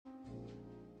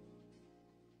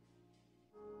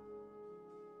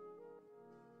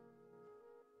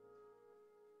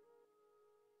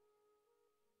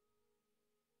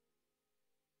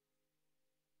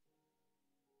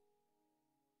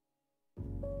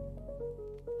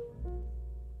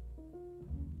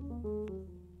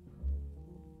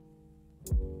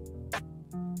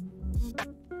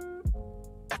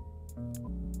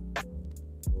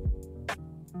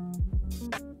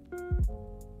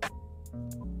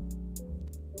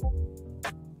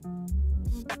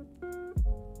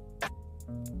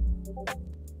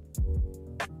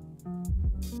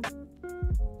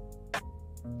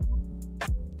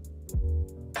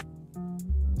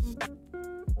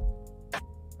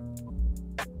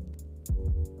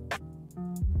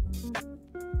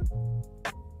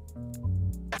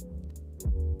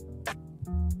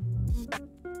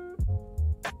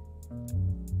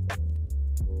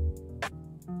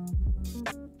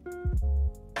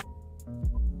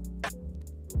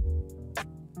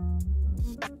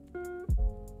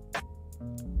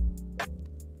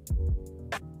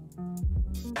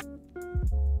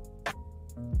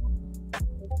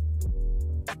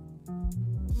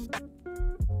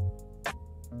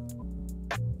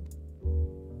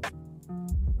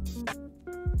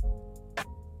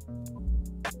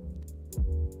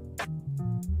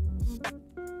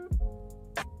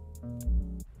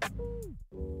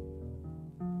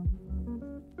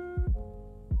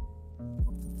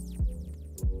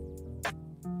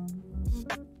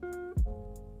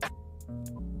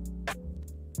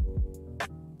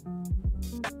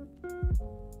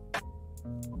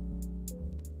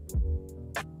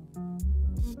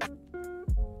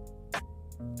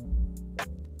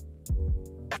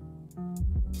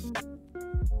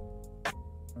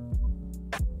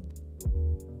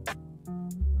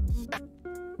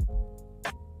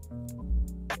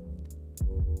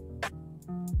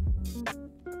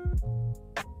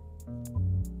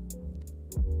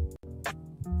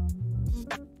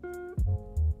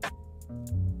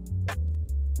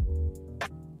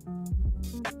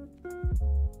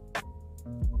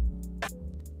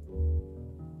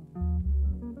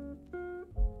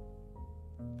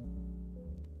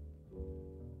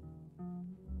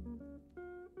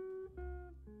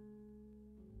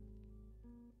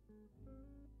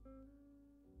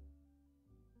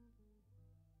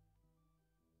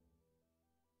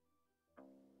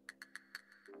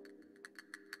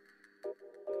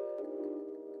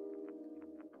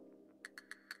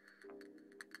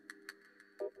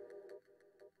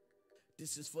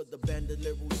This is for the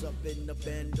bandoleros up in the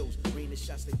bandos. Rain of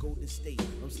shots to Golden State.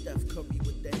 I'm Steph Curry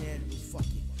with the handles. Fuck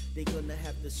it. They gonna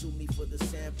have to sue me for the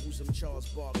samples. I'm Charles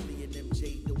Barkley and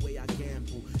MJ the way I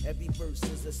gamble. Every verse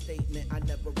is a statement, I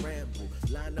never ramble.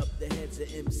 Line up the heads of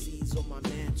MCs on my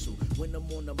mantle. When I'm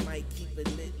on the mic, keep it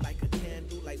lit like a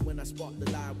candle. Like when I spark the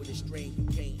lie with a strain you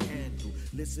can't handle.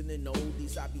 Listening to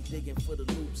oldies, I be digging for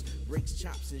the loops. Breaks,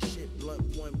 chops, and shit,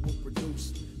 blunt one will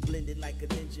produce. Blended like a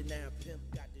ninja, now pimp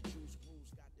got the juice.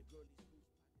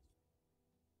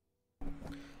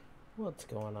 What's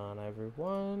going on,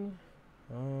 everyone?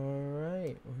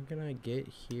 Alright, we're gonna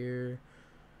get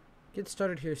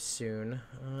started here soon.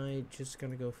 I just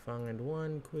gonna go find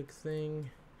one quick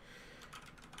thing.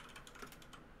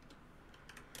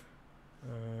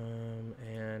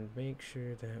 And make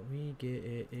sure that we get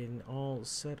it in all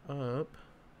set up.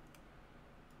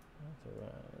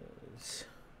 Authorize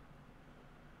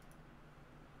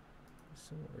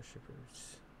some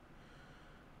worshippers.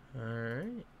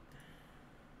 Alright.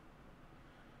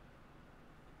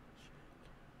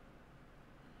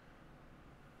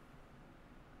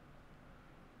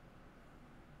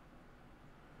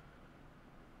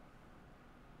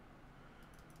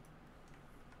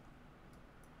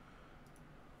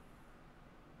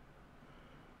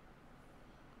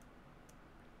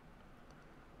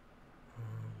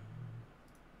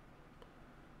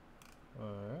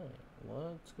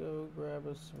 Let's go grab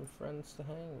us some friends to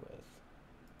hang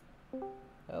with.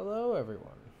 Hello, everyone.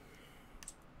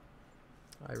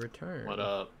 I returned. What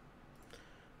up?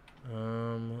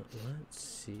 Let's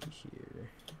see here.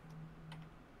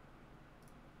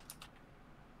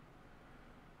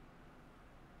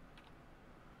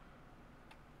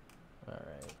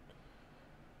 Alright.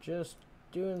 Just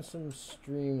doing some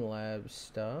Streamlabs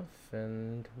stuff,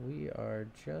 and we are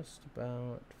just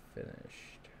about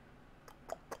finished.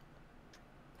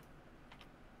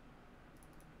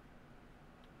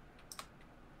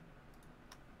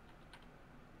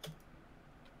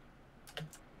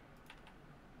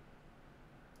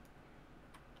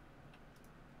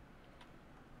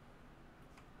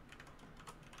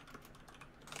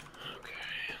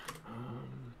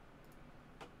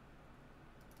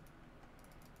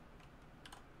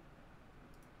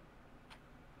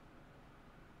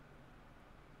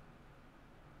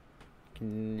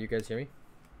 Can you guys hear me?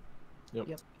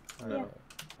 Yep. All right.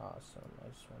 Awesome. I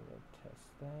just wanted to test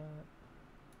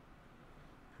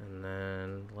And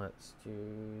then let's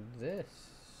do this.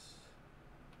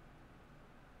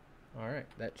 Alright,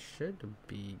 that should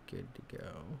be good to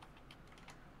go.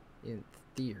 In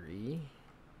theory.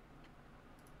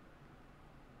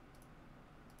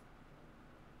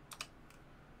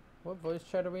 What voice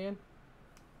chat are we in?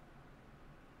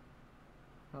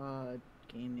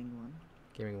 Gaming 1.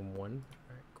 Gaming 1?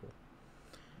 Alright, cool.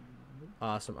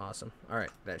 Awesome, awesome.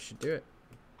 Alright, that should do it.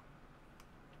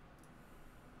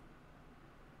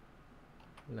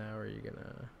 Now are you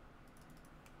gonna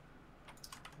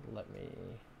let me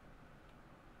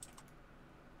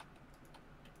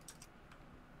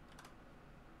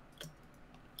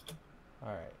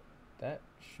Alright, that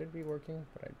should be working,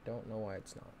 but I don't know why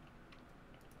it's not.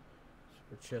 So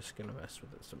we're just gonna mess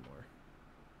with it some more.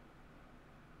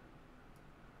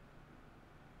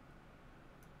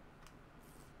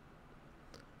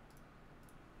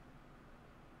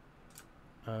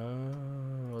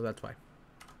 Oh, that's why.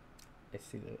 I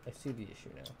see the issue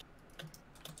now.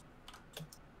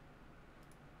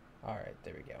 Alright,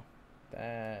 there we go.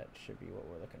 That should be what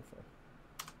we're looking for.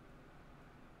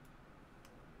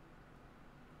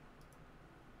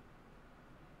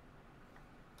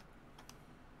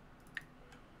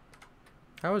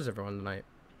 How was everyone tonight?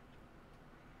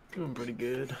 Doing pretty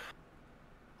good.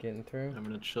 Getting through?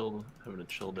 Having a chill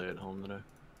day at home today.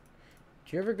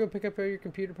 Did you ever go pick up all your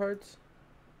computer parts?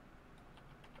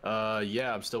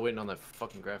 Yeah, I'm still waiting on that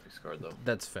fucking graphics card though.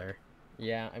 That's fair.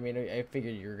 Yeah, I mean, I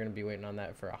figured you were gonna be waiting on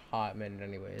that for a hot minute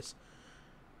anyways.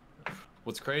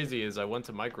 What's crazy is I went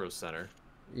to Micro Center.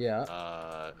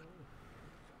 Yeah.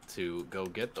 To go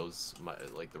get those,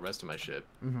 the rest of my shit.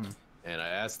 Mm-hmm. And I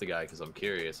asked the guy because I'm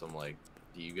curious. I'm like,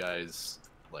 do you guys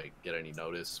like get any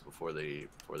notice before they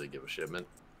give a shipment?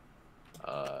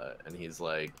 And he's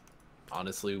like,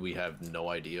 honestly, we have no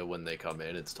idea when they come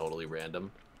in. It's totally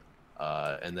random.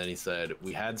 And then he said,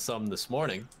 we had some this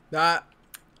morning, but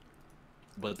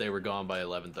they were gone by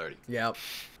 11:30. Yep.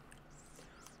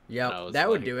 Yep, that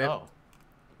would do it. Oh.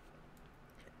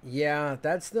 Yeah,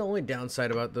 that's the only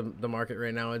downside about the market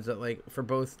right now is that, like, for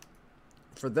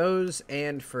those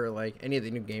and for, like, any of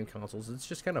the new game consoles, it's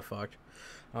just kind of fucked.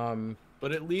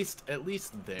 But at least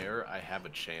there I have a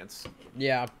chance.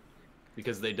 Yeah.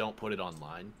 Because they don't put it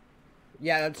online.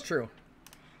 Yeah, that's true.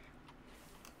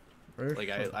 Like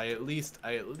I at least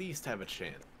have a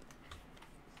chance.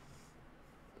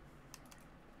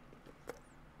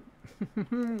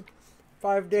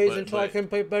 5 days until I can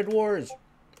play Bed Wars.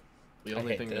 The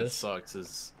only thing that sucks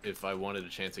is if I wanted a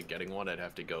chance at getting one, I'd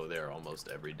have to go there almost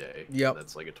every day. Yep.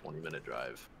 That's like a 20-minute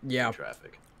drive. Yeah. In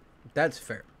traffic. That's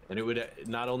fair. And it would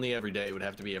not only every day, it would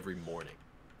have to be every morning.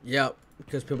 Yep.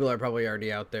 Because people are probably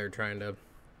already out there trying to.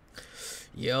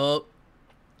 Yup.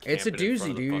 It's a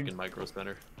doozy, dude. Fucking Micro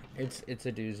Center. It's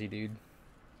a doozy, dude.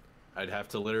 I'd have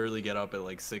to literally get up at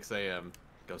like 6 a.m.,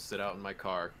 go sit out in my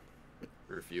car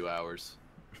for a few hours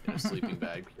in a sleeping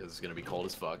bag because it's gonna be cold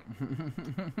as fuck,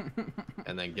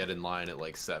 and then get in line at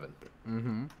like 7.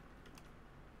 Mm-hmm.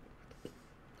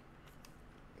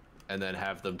 And then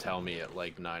have them tell me at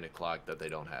like 9 o'clock that they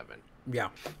don't have it. Yeah.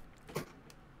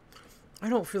 I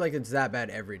don't feel like it's that bad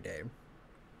every day.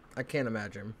 I can't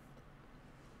imagine.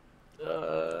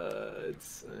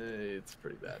 It's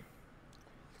pretty bad.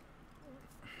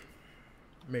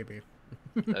 Maybe.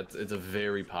 It's a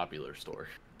very popular store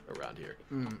around here.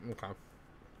 Okay.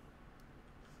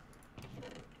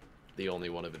 The only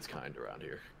one of its kind around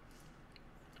here.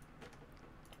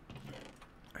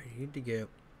 I need to get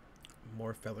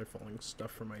more feather falling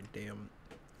stuff for my damn.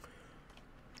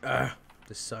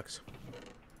 This sucks.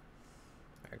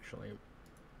 Actually,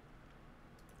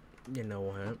 you know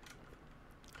what?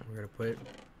 We're gonna put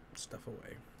stuff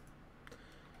away,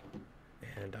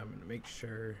 and I'm gonna make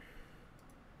sure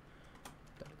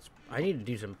that I need to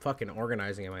do some fucking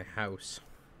organizing in my house.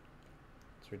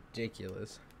 It's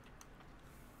ridiculous.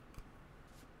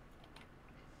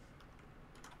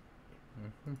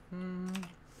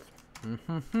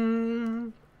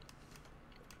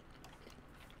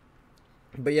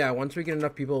 But yeah, once we get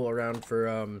enough people around for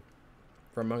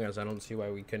Among Us, I don't see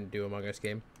why we couldn't do Among Us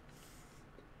game.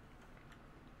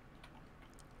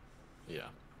 Yeah.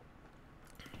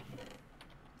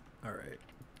 Alright,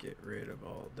 get rid of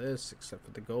all this except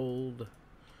for the gold.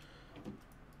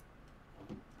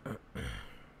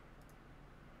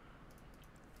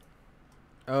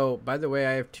 Oh, by the way,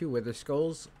 I have 2 Wither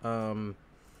Skulls. So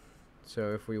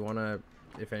if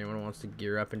anyone wants to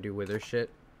gear up and do Wither shit,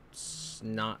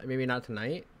 maybe not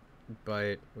tonight,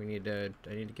 but I need to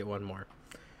get one more.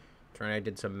 I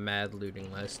did some mad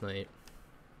looting last night.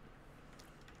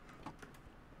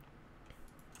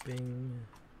 Bing.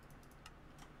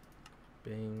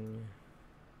 Bing.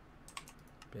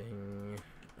 Bing.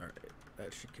 Alright,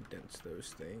 that should condense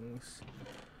those things.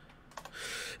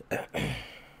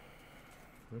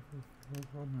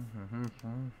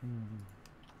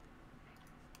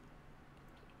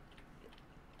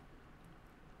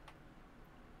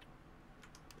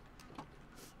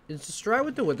 Is the strat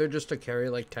with the wither just to carry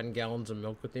like 10 gallons of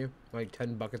milk with you? Like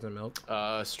 10 buckets of milk?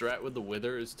 Strat with the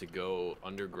wither is to go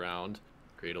underground,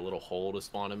 create a little hole to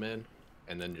spawn him in,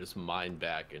 and then just mine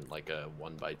back in like a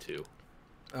 1x2.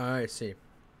 I see.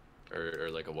 Or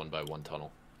like a 1x1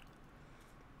 tunnel.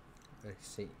 I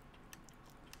see.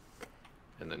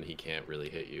 And then he can't really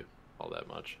hit you all that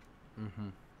much. Mm-hmm.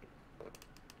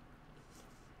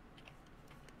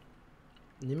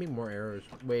 Need me more arrows.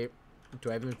 Wait, do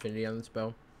I have infinity on this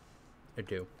bow? I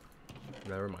do.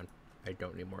 Never mind. I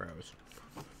don't need more arrows.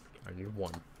 I need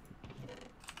 1.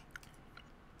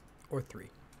 Or 3.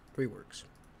 3 works.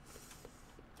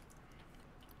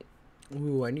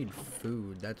 Ooh, I need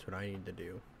food. That's what I need to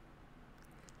do.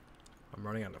 I'm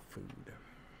running out of food.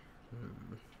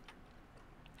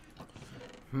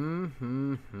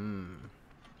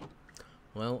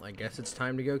 Well, I guess it's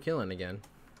time to go killing again.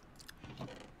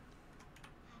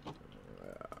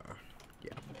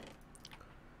 Yeah.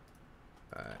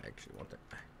 I actually want that.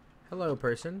 Hello,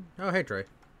 person. Oh, hey, Troy.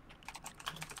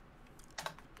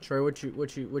 Troy, what you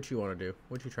want to do?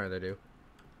 What you trying to do?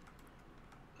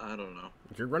 I don't know.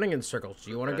 You're running in circles.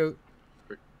 Do you want to go?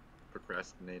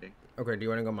 Procrastinating. Okay. Do you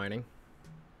want to go mining?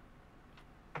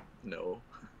 No.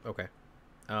 Okay.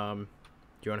 Do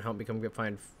you want to help me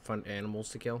find fun animals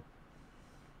to kill?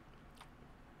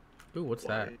 Ooh, what's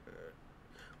Why? that?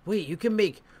 Wait, you can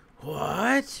make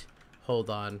what?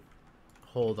 Hold on,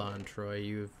 Troy.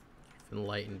 You've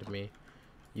enlightened me.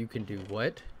 You can do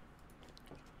what?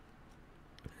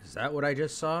 Is that what I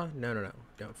just saw? No.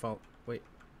 Don't follow. Wait.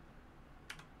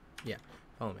 Yeah,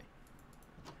 follow me.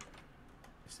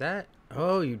 Is that?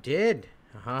 Oh, you did.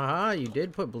 Haha, you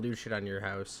did put blue shit on your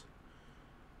house.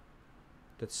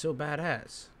 That's so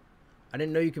badass. I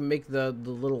didn't know you can make the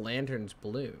little lanterns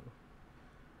blue.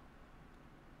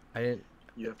 I didn't.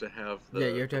 You have to have the, Yeah,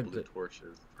 you have to have blue the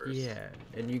torches first. Yeah,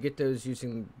 and you get those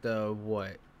using the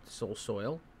what? Soul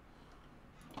soil?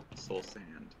 Soul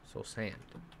sand. Soul sand.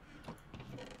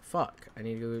 Fuck, I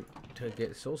need to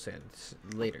get soul sand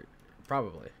later.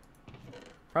 Probably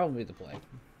the play.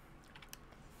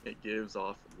 It gives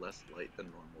off less light than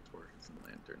normal torches and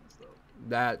lanterns, though.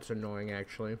 That's annoying,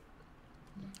 actually.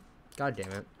 God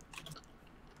damn it.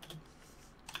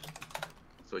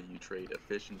 So you trade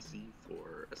efficiency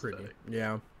for Pretty. aesthetic.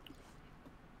 Yeah.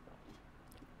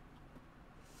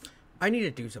 I need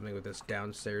to do something with this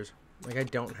downstairs. Like, I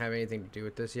don't have anything to do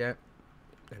with this yet.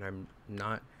 And I'm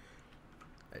not...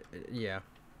 yeah.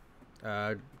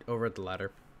 Over at the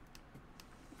ladder.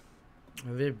 I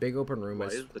have a big open room. Why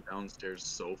is the downstairs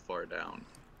so far down?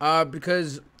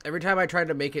 Because every time I tried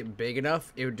to make it big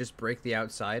enough, it would just break the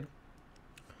outside.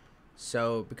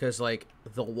 So, because, like,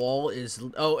 the wall is...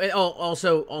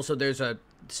 also, there's a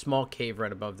small cave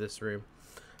right above this room.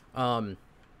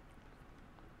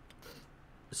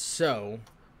 So,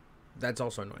 that's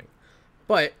also annoying.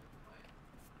 But,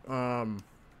 I don't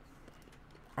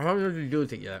know what to do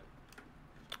with it yet.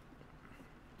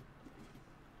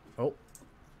 Oh,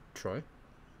 Troy?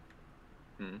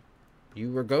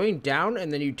 You were going down,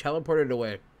 and then you teleported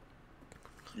away.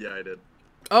 Yeah, I did.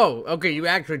 Oh, okay, you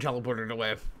actually teleported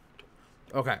away.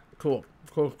 Okay, cool.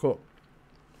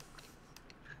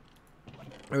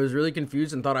 I was really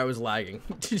confused and thought I was lagging.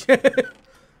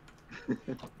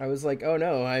 I was like, oh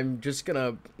no, I'm just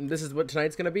gonna... This is what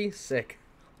tonight's gonna be? Sick.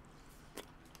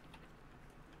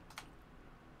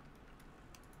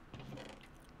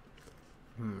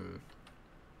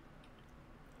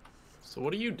 So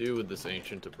what do you do with this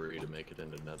ancient debris to make it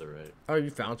into netherite? Oh, you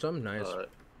found some? Nice.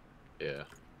 Yeah.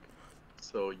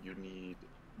 So you need...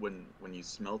 When you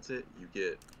smelt it, you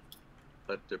get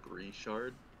a debris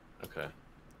shard, Okay.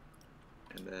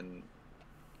 and then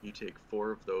you take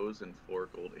 4 of those and 4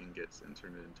 gold ingots and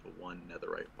turn it into 1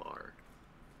 netherite bar.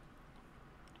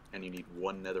 And you need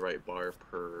 1 netherite bar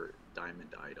per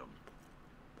diamond item.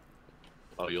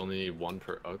 Oh, you only need 1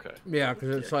 per... Okay. Yeah,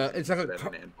 because it's like instead of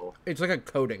an anvil. it's like a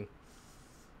coating.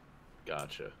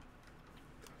 Gotcha.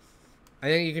 I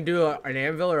think you can do an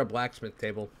anvil or a blacksmith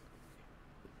table.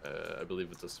 I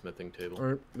believe it's a smithing table.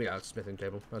 Or yeah, a smithing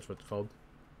table. That's what it's called.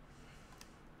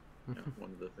 Yeah,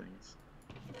 one of the things.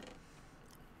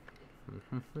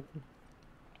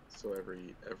 So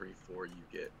every 4 you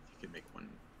get, you can make 1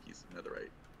 piece of netherite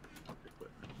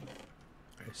equipment.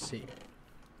 I see.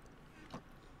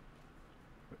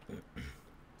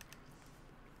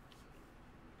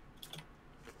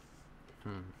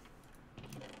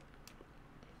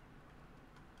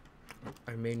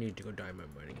 I may need to go diamond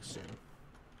mining soon.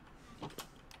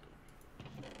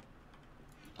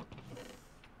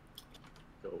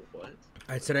 Go what?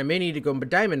 I said I may need to go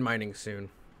diamond mining soon.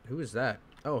 Who is that?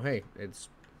 Oh, hey, it's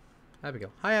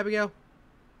Abigail. Hi, Abigail.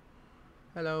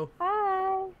 Hello.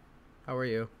 Hi. How are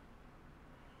you?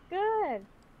 Good.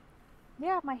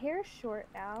 Yeah, my hair's short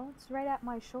now. It's right at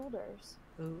my shoulders.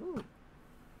 Ooh.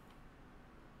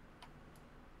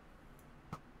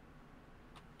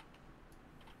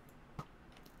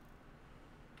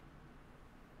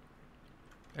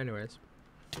 Anyways.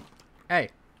 Hey.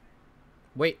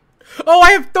 Wait. Oh,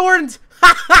 I have thorns!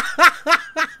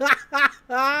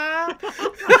 Wow.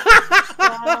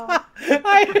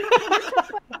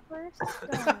 First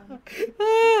stone.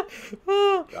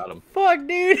 Got him. Fuck,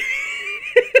 dude.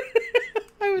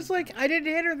 I was like, I didn't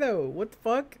hit her though. What the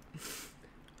fuck?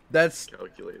 That's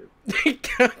Calculated.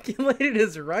 calculated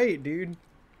is right, dude.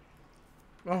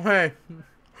 Oh, hey.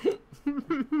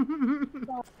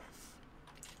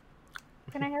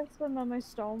 Can I have some of my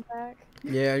stone back?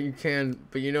 Yeah, you can,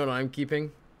 but you know what I'm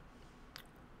keeping?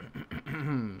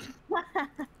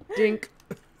 Dink.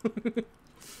 Did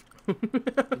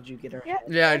you get her? Yeah,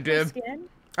 Yeah, I like my did. Skin.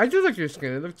 I do like your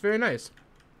skin. It looks very nice.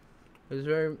 It's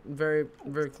very, very,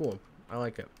 very cool. I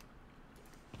like it.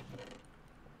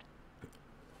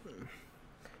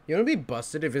 You want to be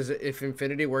busted if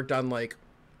Infinity worked on like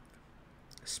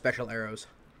special arrows?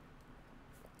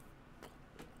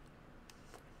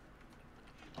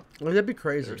 Would that be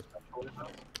crazy? There's special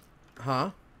arrows? Huh?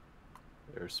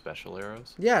 There's special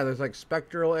arrows? Yeah, there's like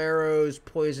spectral arrows,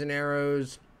 poison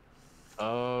arrows.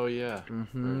 Oh, yeah.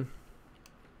 Mm-hmm.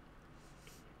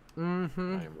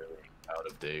 Mm-hmm. I am really out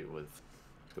of date with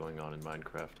what's going on in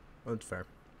Minecraft. That's fair.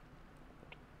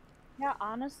 Yeah,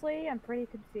 honestly, I'm pretty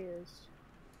confused.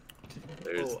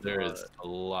 There is a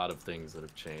lot of things that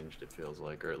have changed, it feels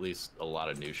like, or at least a lot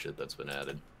of new shit that's been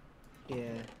added.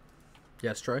 Yeah.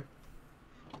 Yes, Troy?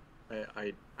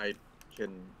 I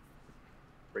can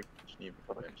break the Geneva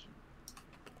Convention.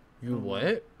 You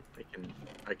what?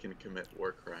 I can commit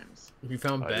war crimes. You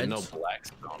found I didn't know beds?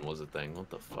 Blackstone was a thing. What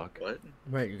the fuck? What?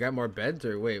 Wait, you got more beds,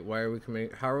 or wait, why are we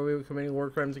committing? How are we committing war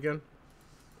crimes again?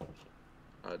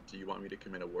 Do you want me to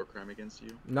commit a war crime against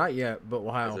you? Not yet, but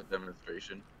As how? a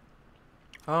demonstration?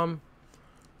 No.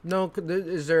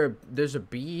 There's a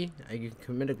bee. You can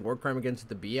commit a war crime against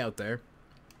the bee out there.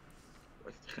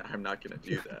 I'm not gonna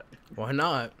do that. Why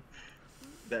not?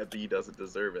 That bee doesn't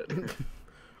deserve it.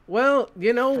 Well,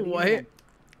 you know How do you what? know?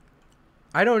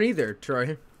 I don't either,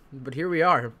 Troy. But here we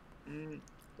are.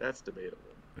 That's debatable.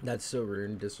 That's so rude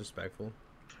and disrespectful.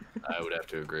 I would have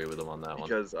to agree with him on that one.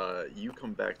 Because you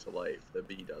come back to life, the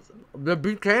bee doesn't. The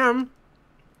bee can.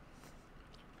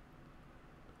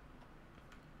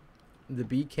 The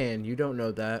bee can. You don't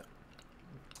know that.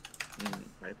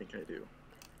 I think I do.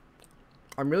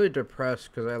 I'm really depressed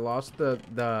because I lost the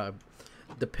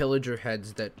pillager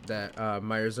heads that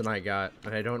Myers and I got,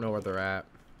 and I don't know where they're at.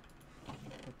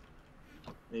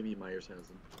 Maybe Myers has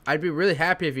them. I'd be really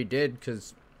happy if he did,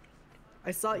 because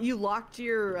I saw you locked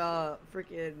your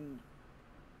freaking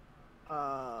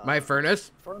my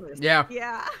furnace. furnace. Yeah.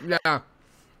 Yeah. Yeah.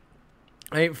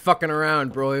 I ain't fucking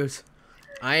around, bros.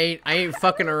 I ain't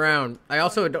fucking around. I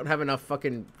also don't have enough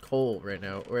fucking coal right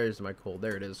now. Where is my coal?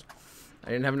 There it is. I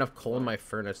didn't have enough coal in my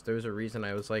furnace. There was a reason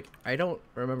I was like, I don't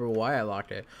remember why I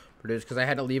locked it, but it was because I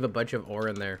had to leave a bunch of ore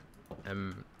in there.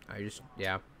 I just,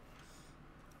 yeah.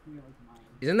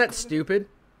 Isn't that stupid?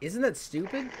 Isn't that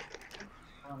stupid?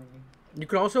 You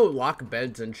can also lock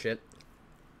beds and shit.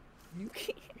 You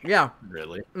can't. Yeah.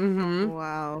 Really? Mm-hmm.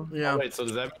 Wow. Yeah. Oh, wait, so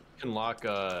does that mean you can lock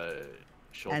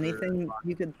shoulder? Anything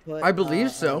you could put. I believe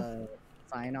so.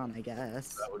 Sign on, I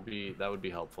guess. That would be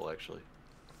helpful, actually.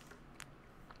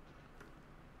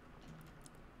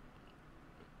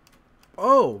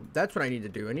 Oh, that's what I need to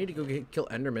do. I need to go kill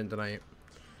Enderman tonight.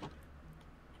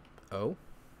 Oh?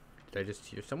 Did I just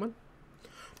hear someone?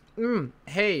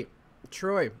 Hey,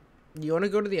 Troy. You want to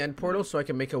go to the end portal so I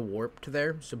can make a warp to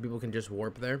there? So people can just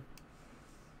warp there?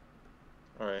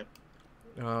 Alright.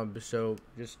 So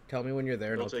just tell me when you're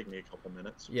there. It'll And take me a couple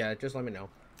minutes. yeah, just let me know.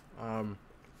 My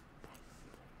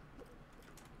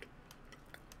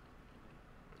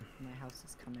house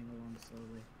is coming along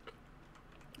slowly.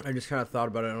 I just kind of thought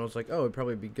about it and I was like, oh, it'd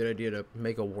probably be a good idea to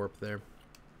make a warp there.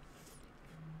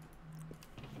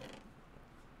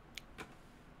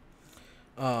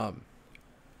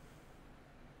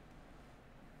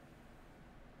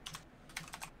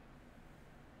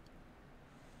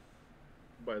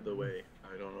 By the way,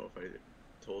 I don't know if I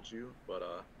told you, but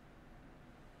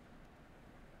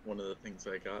one of the things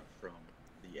I got from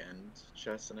the end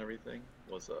chest and everything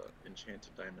was a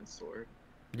enchanted diamond sword.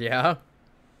 Yeah?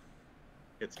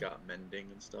 It's got mending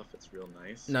and stuff. It's real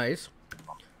nice. Nice.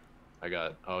 I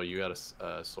got. Oh, you got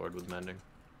a sword with mending.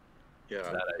 Yeah,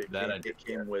 That it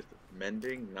came with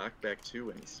mending, knockback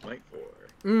 2, and smite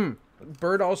 4.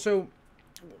 Bird also.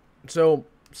 So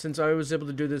since I was able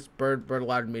to do this, Bird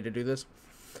allowed me to do this.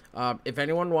 If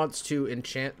anyone wants to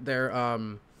enchant their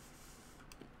an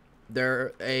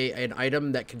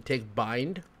item that can take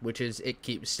bind, which is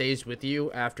stays with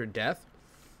you after death,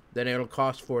 then it'll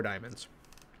cost 4 diamonds.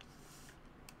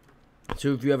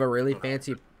 So if you have a really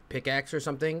fancy pickaxe or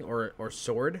something, or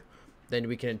sword, then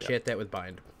we can enchant that with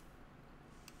bind.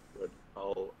 But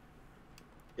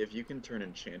if you can turn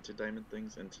enchanted diamond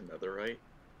things into netherite,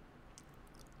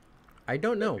 I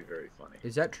don't know. that'd be very funny.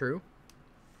 Is that true?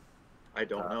 I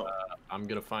don't know. I'm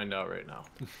gonna find out right now.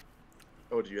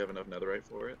 Oh, do you have enough netherite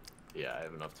for it? Yeah, I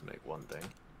have enough to make 1 thing,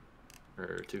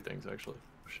 or 2 things actually.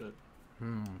 Oh, shit.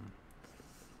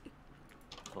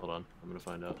 Hold on, I'm gonna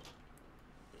find out.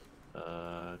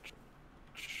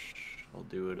 I'll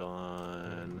do it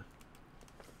on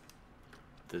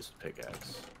this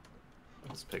pickaxe.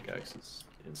 This pickaxe is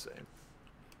insane.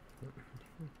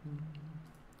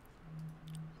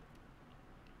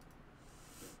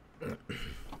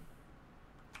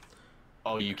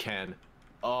 Oh, you can.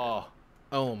 Oh.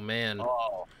 Oh man.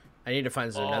 Oh. I need to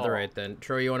find some netherite then.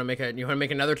 Troy, you want to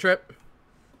make another trip?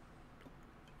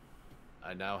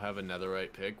 I now have a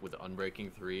netherite pick with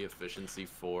unbreaking 3, efficiency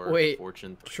 4, Wait,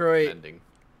 fortune 3, Troy. mending.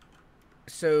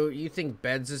 So you think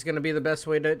beds is gonna be the best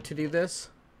way to do this?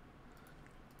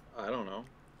 I don't know.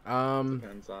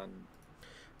 Depends on.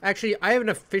 Actually, I have an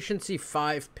efficiency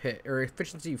 5 pit or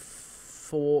efficiency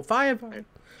 5.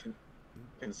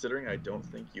 Considering I don't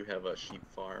think you have a sheep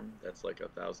farm that's like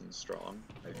 1,000 strong,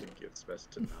 I think it's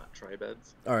best to not try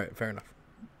beds. All right, fair enough.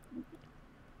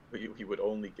 He would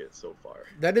only get so far.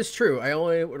 That is true. As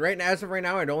of right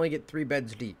now, I'd only get 3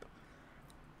 beds deep.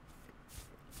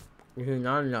 Which is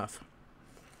not enough.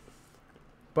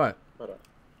 But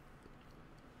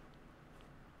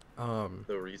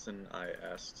the reason I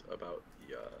asked about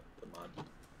the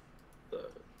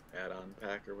add-on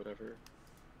pack or whatever,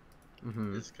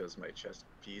 is because my chest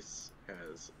piece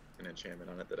has an enchantment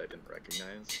on it that I didn't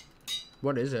recognize.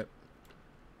 what is it?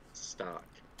 Stock.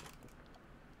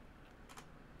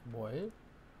 What? It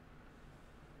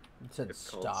said It's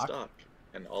stock. called stock.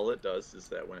 And all it does is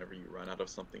that whenever you run out of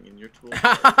something in your toolbox,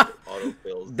 it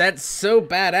autofills. That's so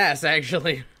badass,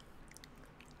 actually.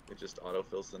 It just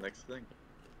autofills the next thing.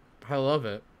 I love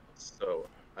it. So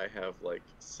I have like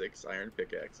 6 iron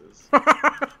pickaxes.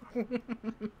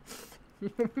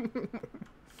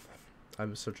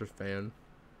 I'm such a fan.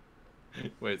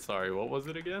 Wait, sorry, what was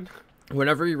it again?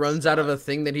 Whenever he runs out of a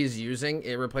thing that he's using,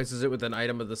 it replaces it with an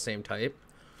item of the same type.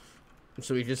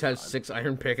 So he just has 6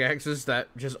 iron pickaxes that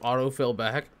just autofill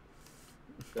back.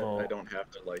 That I don't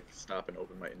have to like stop and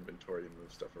open my inventory and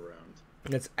move stuff around.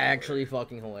 It's actually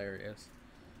fucking hilarious.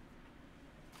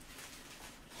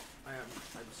 I'm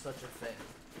such a fan.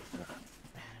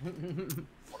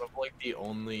 One of like the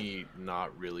only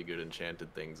not really good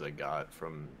enchanted things I got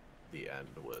from the end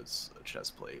was a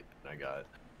chest plate. And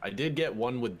I did get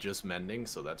one with just mending,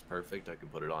 so that's perfect. I can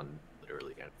put it on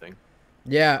literally anything.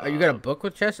 Yeah, you got a book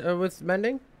with with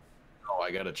mending? Oh,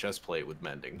 I got a chest plate with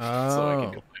mending, so I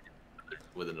can go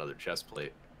with another chest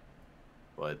plate.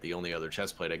 But the only other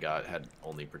chest plate I got had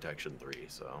only protection 3,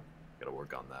 so gotta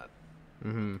work on that.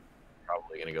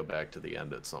 Probably gonna go back to the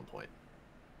end at some point.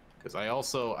 Because I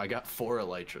got 4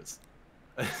 elytras.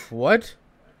 What?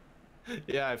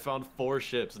 Yeah, I found 4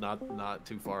 ships not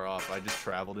too far off. I just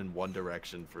traveled in one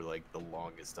direction for like the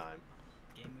longest time.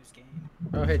 Gamer's game.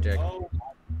 Oh, hey, Jake. Oh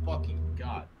my fucking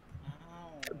god.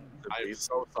 Ow. I'm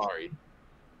so sorry.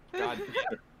 God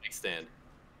damn it, mic stand.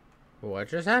 What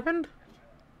just happened?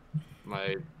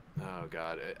 Oh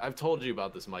god. I've told you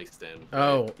about this mic stand. Right?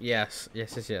 Oh, yes.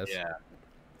 Yes. Yeah.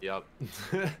 Yep.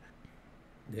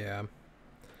 Yeah.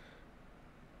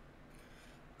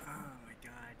 Oh my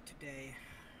god, today.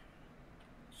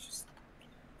 It's just.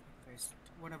 There's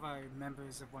one of our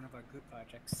members of one of our group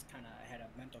projects kind of had a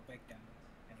mental breakdown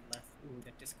and left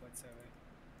the Discord server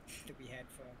that we had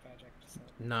for our project. So.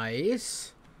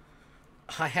 Nice.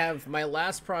 I have my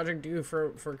last project due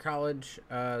for college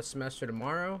semester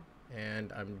tomorrow,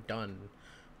 and I'm done.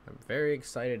 I'm very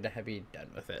excited to be done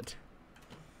with it.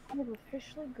 I have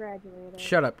officially graduated.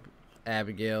 Shut up,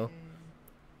 Abigail.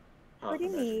 Pretty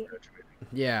neat.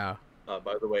 Yeah.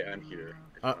 By the way, I'm here.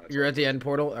 You're at the end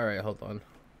portal? Alright, hold on.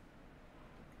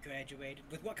 Graduated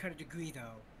with what kind of degree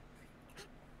though?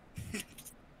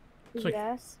 like-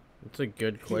 Yes. It's a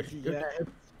good question. Yeah.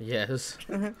 Yes.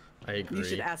 I agree. You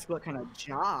should ask what kind of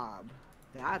job.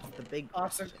 That's the big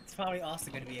Also, question. it's probably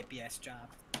also going to be a BS job.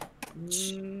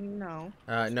 No.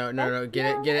 No.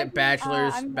 Get Yeah, I it. think,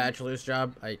 Bachelor's, I'm- bachelor's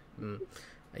job. I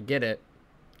get it.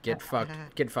 Get fucked.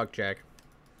 Get fucked, Jack.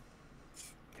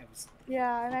 It was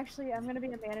Yeah, I'm gonna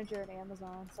be a manager at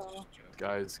Amazon, so.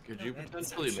 Guys, could you No,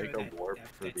 that's potentially not make true. a warp That-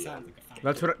 for that the sounds end? like a fine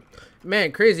That's what. job.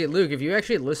 Man, crazy Luke. If you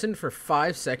actually listened for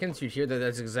 5 seconds, you'd hear that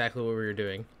that's exactly what we were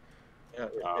doing. Yeah,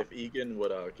 if Egan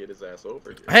would get his ass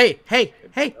over here. Hey.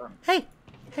 it'd be done. Hey.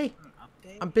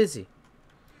 Update? I'm busy.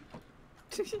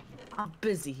 I'm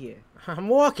busy here. I'm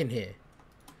walking here.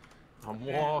 I'm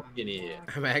walking here.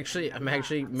 I'm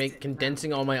actually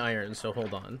condensing all my iron. So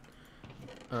hold on.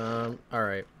 All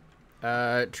right.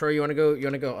 Troy, you wanna go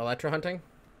electro hunting?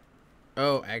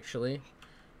 Oh, actually,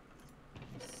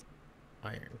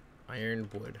 iron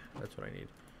wood. That's what I need.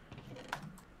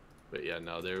 But yeah,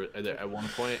 no, there at one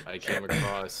point I came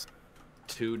across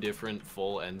 2 different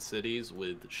full end cities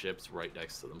with ships right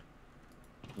next to them,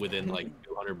 within like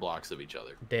 200 blocks of each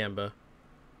other. Damba.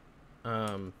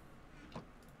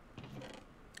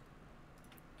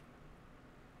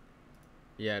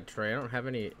 Yeah, Troy, I don't have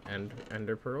any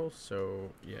ender pearls, so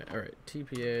yeah. All right,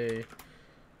 TPA.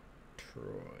 Troy.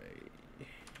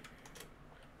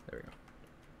 There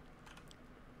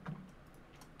we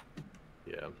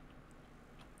go. Yeah.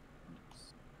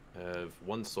 I have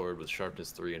 1 sword with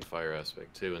sharpness 3 and fire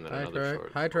aspect 2, and then Hi, another Troy.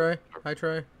 sword. Hi, Troy. Hi,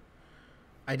 Troy.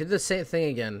 I did the same thing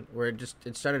again, where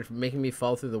it started making me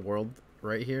fall through the world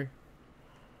right here.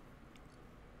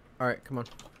 All right, come on.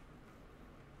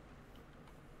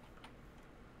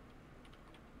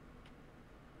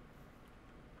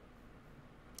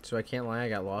 So I can't lie, I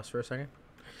got lost for a second.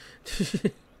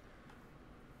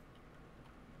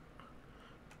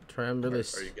 Try and really.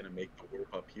 Are you gonna make the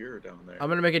warp up here or down there? I'm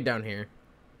gonna make it down here.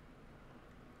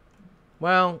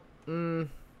 Well, If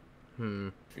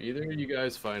either of you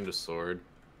guys find a sword,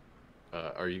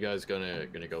 are you guys gonna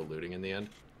go looting in the end?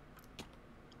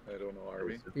 I don't know. Are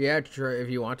we? yeah, Troy, if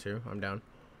you want to, I'm down.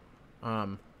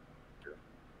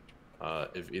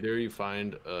 If either of you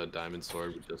find a diamond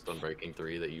sword with just Unbreaking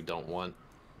 3 that you don't want,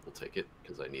 we'll take it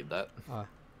because I need that.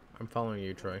 I'm following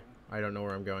you, Troy. I don't know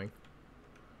where I'm going.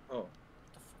 Oh,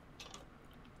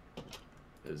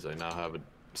 Is I now have a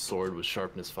sword with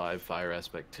sharpness 5, fire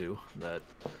aspect 2 that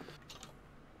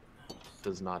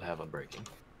does not have Unbreaking.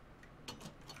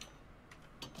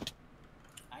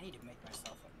 I need to make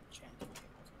myself an enchanting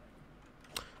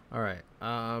table. All right.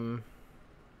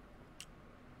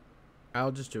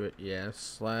 I'll just do it. Yeah. /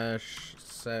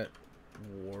 set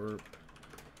warp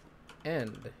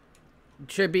end.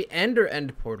 Should be end or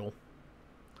end portal.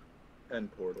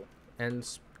 end portal.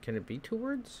 Ends. Can it be 2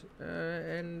 words?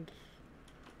 End.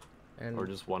 And Or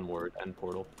just one word, end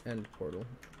portal. end portal.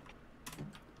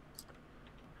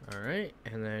 All right,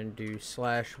 and then do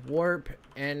 / warp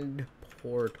end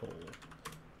portal.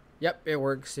 Yep, it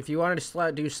works. If you wanted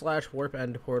to do / warp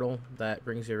end portal, that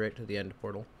brings you right to the end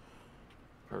portal.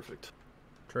 Perfect.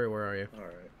 Troy, where are you? All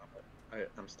right,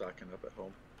 I'm stocking up at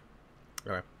home.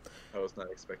 Okay. I was not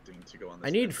expecting to go on this.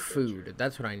 I need adventure. food.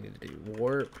 That's what I need to do.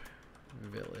 Warp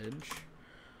village.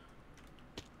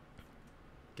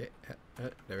 Get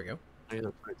there we go. Hey,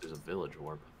 that's right, there's a village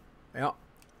warp. Yeah.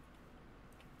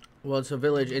 Well, it's a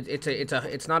village.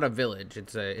 It's not a village.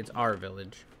 It's our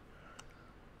village.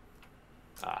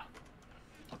 Ah,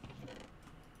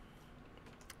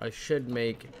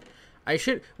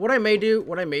 What I may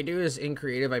do is in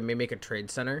creative I may make a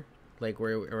trade center, like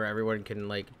where everyone can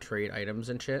like trade items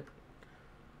and shit.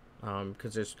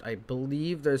 Because I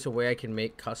believe there's a way I can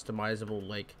make customizable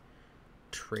like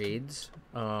trades,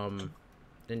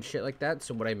 and shit like that.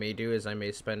 So what I may do is I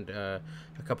may spend a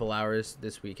couple hours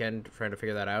this weekend trying to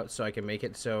figure that out, so I can make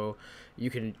it so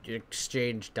you can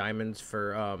exchange diamonds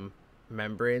for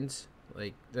membranes,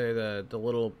 like the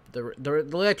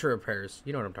electro repairs.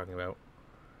 You know what I'm talking about.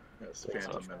 Yes,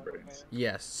 phantom membranes.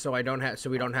 Yes, so we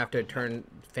don't have to turn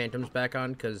phantoms back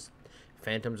on, because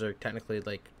phantoms are technically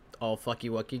like all fucky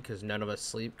wucky because none of us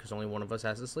sleep, because only one of us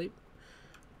has to sleep.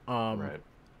 right.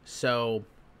 So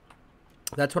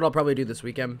that's what I'll probably do this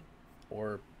weekend,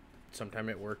 or sometime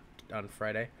at work on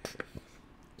Friday.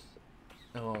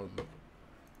 And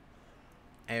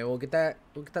we'll get that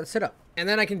set up, and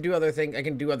then I can do other things. I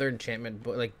can do other enchantment,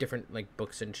 like different like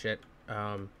books and shit,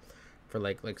 for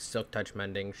like silk touch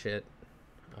mending shit,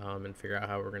 and figure out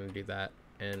how we're gonna do that,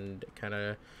 and kind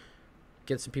of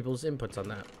get some people's inputs on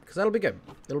that, because that'll be good.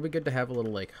 It'll be good to have a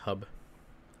little like hub,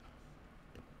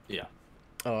 Yeah.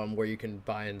 where you can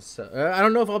buy and sell. I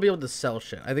don't know if I'll be able to sell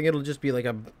shit. I think it'll just be like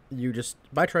you just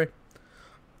buy Troy.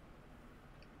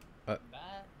 Bye.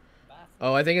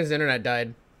 Oh, I think his internet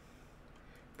died.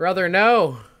 Brother,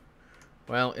 no.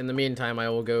 Well, in the meantime, I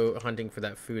will go hunting for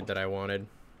that food that I wanted.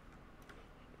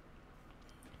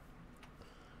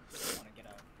 I want to get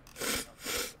a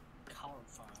cow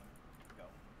farm going.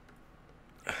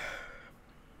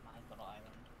 My little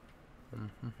island.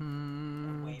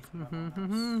 Away from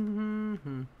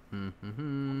everyone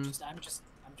else. I'm just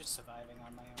surviving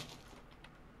on my own.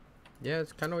 Yeah,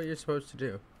 it's kind of what you're supposed to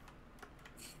do.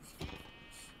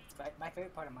 My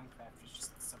favorite part of Minecraft is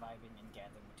just surviving and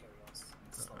gathering materials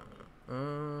and slowly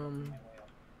working my way up.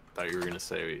 Thought you were gonna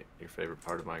say your favorite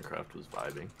part of Minecraft was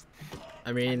vibing.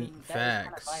 I mean,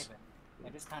 facts.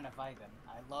 That is kind of vibing.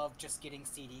 I love just getting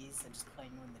CDs and just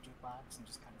playing them in the jukebox and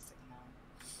just kind of sitting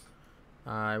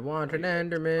down. I want an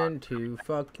Enderman to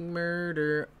fucking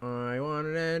murder. I want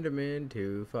an Enderman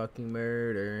to fucking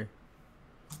murder.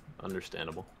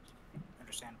 Understandable.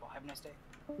 Understandable. Have a nice day.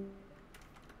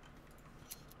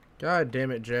 God damn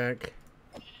it, Jack.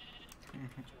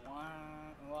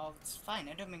 Well, it's fine.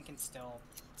 Enderman can still.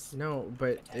 No,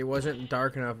 but it wasn't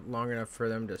dark enough, long enough for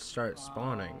them to start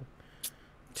spawning.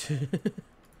 I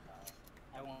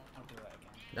won't do it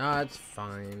again. Nah, it's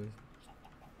fine.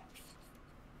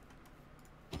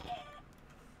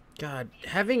 God,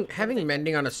 having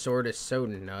mending on a sword is so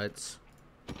nuts.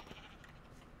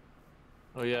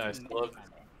 Oh yeah, I still have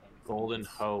golden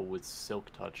hoe with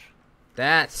silk touch.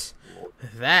 That's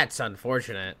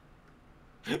unfortunate.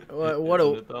 What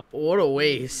a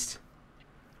waste.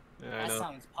 Yeah, I That know.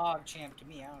 sounds pog champ to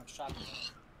me. I don't know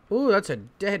what Ooh, that's a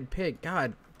dead pig.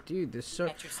 God, dude, this so.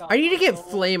 Get yourself I need to a get gold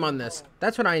flame on this. hoe.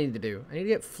 That's what I need to do. I need to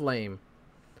get flame.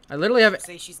 I literally have.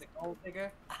 Say she's the gold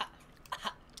digger.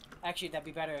 Actually, that'd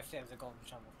be better if it was a golden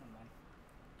shovel.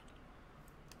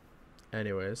 Never mind.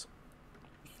 Anyways.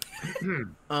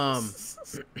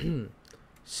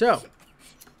 So,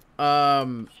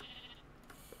 I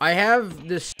have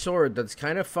this sword that's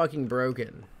kind of fucking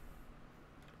broken,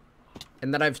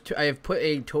 and that I have put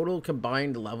a total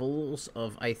combined levels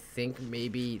of, I think,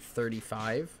 maybe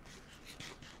 35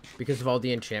 because of all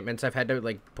the enchantments I've had to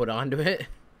like put onto it.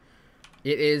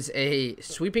 It is a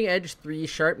sweeping edge 3,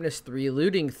 sharpness 3,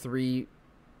 looting 3,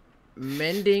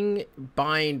 mending,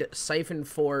 bind, siphon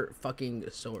 4 fucking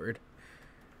sword.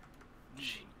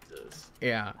 Jesus.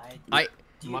 Yeah.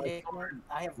 Do you My get sword- one?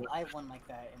 I have one like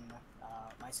that in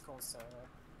my skull server,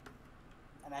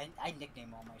 and I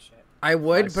nickname all my shit. I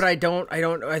would, Nice. but I don't.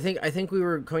 I think we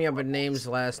were coming up with names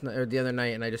last night or the other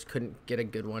night, and I just couldn't get a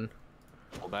good one.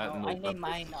 Well, that and I the- name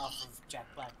mine off of Jack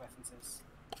Black references.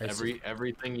 I see.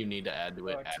 everything you need to add to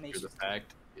it Or after Tenacious the D.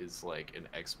 fact is like an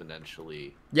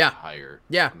exponentially Yeah. higher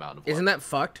Yeah. amount of Isn't luck. that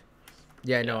fucked?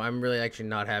 Yeah, no, Yeah. I'm really actually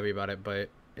not happy about it, but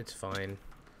it's fine.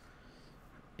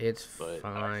 It's But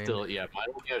fine. still, yeah, mine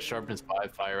only has sharpness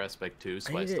 5, fire aspect 2,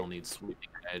 so I I need still it- need sweeping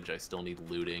edge, I still need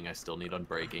looting, I still need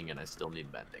unbreaking, and I still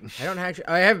need mending. I don't actually.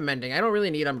 I have mending. I don't really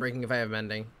need unbreaking if I have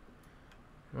mending.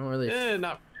 I don't really.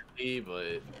 Not really, but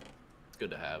it's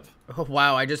good to have. Oh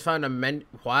wow! I just found a mend.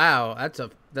 Wow,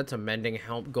 that's a mending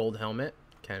gold helmet.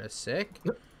 Kind of sick.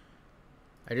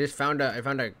 I just found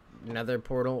a nether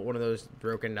portal, one of those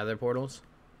broken nether portals.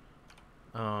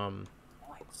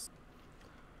 Nice.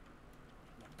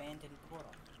 An abandoned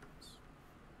portal.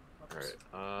 Whoops.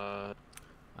 Alright,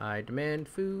 I demand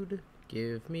food.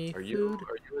 Give me are food.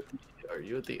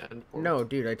 you at the end portal? No,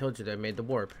 dude, I told you that I made the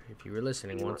warp. If you were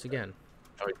listening once again.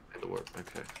 Oh, you made the warp,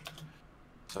 okay.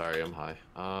 Sorry, I'm high.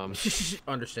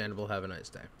 Understandable. Have a nice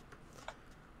day.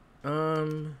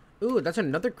 Ooh, that's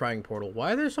another crying portal.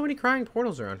 Why are there so many crying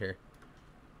portals around here?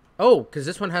 Oh, because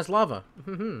this one has lava.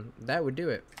 That would do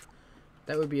it.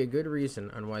 That would be a good reason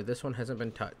on why this one hasn't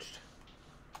been touched.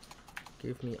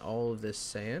 Give me all of this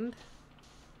sand.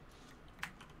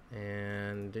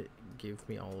 And give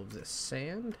me all of this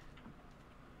sand.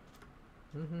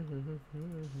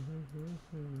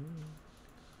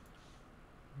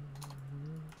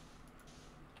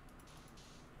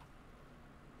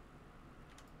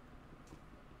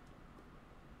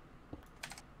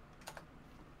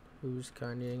 Who's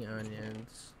cutting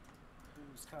onions?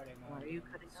 Who's cutting Why are you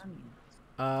cutting onions?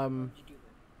 What'd you do?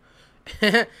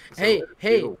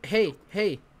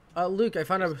 hey, Luke, I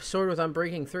found a sword with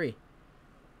Unbreaking 3.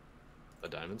 A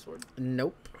diamond sword?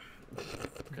 Nope.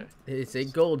 Okay. It's a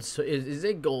gold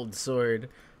sword.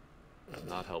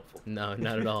 Not helpful. No,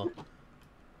 not at all.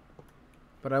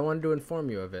 But I wanted to inform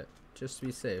you of it, just to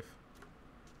be safe.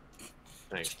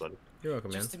 Thanks, buddy. You're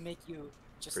welcome, man. Just to make you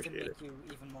Appreciate it.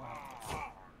 even more.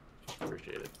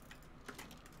 Appreciate it.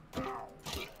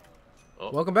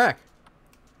 Oh, Welcome back.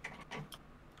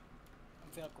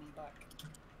 Welcome back.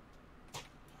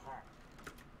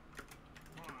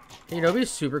 You know, it'd be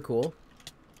super cool.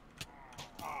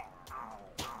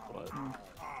 what?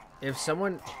 if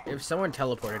someone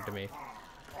teleported to me,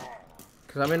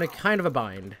 because I'm in a kind of a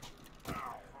bind.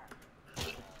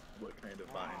 What kind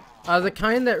of bind? The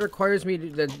kind that requires me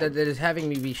to, that is having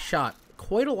me be shot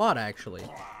quite a lot, actually.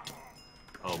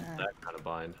 Oh, that kind of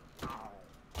bind.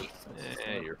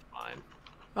 You're fine.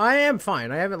 I am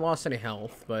fine. I haven't lost any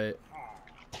health, but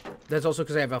that's also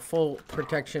because I have a full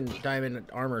protection diamond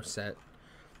armor set.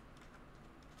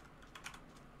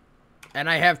 And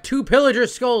I have 2 pillager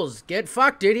skulls. Get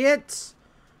fucked, idiots!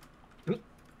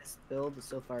 This build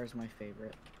so far is my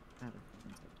favorite. out of the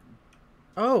ones I've done.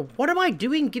 Oh, what am I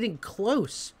doing getting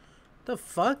close? The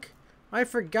fuck? I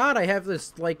forgot I have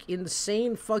this, like,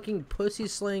 insane fucking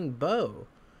pussy-slaying bow.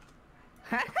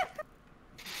 Oh, I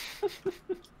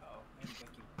didn't think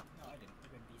you. No, I didn't.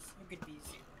 Look at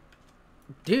these.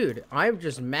 Dude, I'm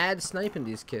just mad sniping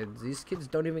these kids. These kids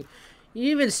don't even...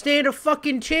 You even stand a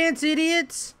fucking chance,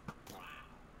 idiots!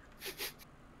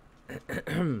 Get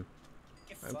fucked,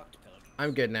 Pilgrim.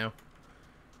 I'm good now.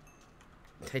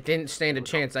 I didn't stand a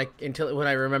chance until when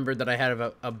I remembered that I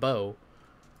had a bow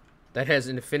that has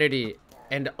infinity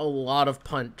and a lot of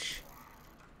punch.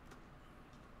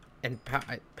 And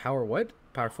power what?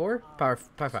 Power 4? Power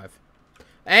 5.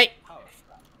 Hey! Power.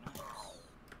 Nice.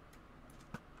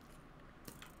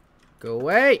 Go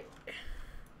away!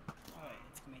 Alright,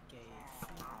 let's make a.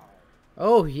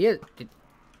 Oh, yeah.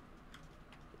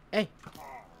 Hey.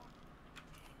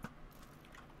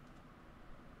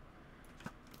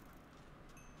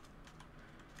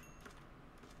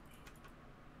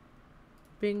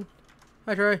 Bing.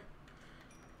 Hi, Troy.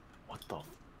 What the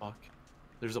fuck?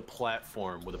 There's a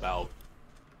platform with about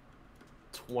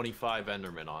 25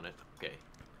 Endermen on it. Okay,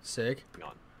 Sick. hang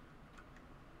on.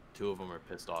 2 of them are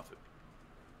pissed off at me.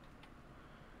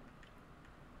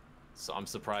 So I'm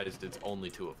surprised it's only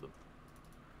 2 of them.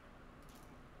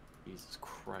 Jesus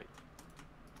Christ.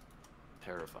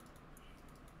 Terrifying.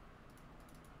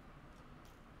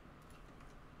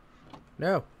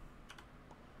 No.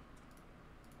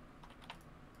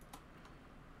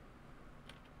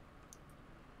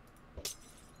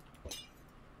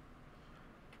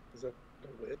 Is that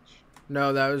a witch?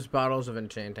 No, that was bottles of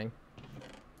enchanting.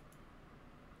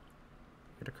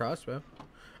 Get a crossbow.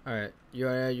 Alright, you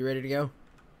ready to go? Alright,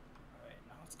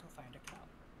 now let's go find a cow.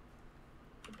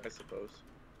 I suppose.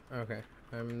 Okay.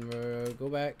 I'm gonna go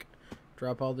back,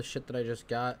 drop all the shit that I just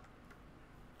got,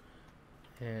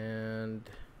 and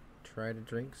try to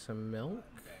drink some milk.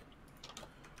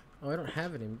 Oh, I don't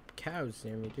have any cows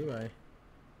near me, do I?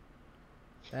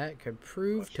 That could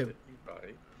prove Watch to it, you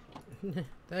buy.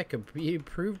 that could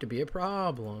prove to be a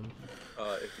problem.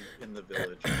 If you're in the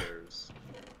village, there's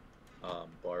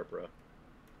Barbara.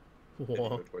 If you go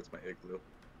Whoa. towards my igloo.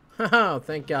 Oh,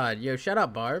 thank God. Yo, shout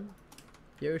out Barb.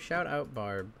 Yo, shout out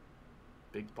Barb.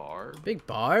 Big bar? Big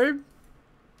Barb?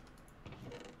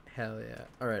 Hell yeah.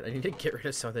 Alright, I need to get rid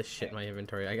of some of this shit in my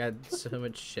inventory. I got so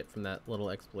much shit from that little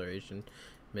exploration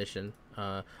mission.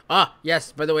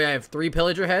 Yes, by the way, I have 3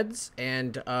 pillager heads,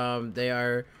 and they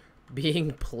are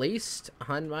being placed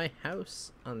on my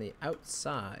house on the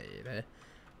outside.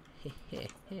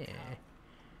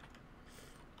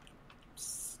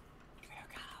 Psst.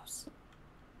 Cows.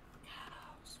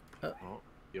 Cows. Oh,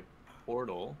 yep.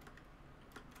 Portal.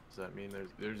 Does that mean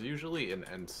there's usually an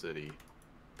end city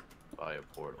by a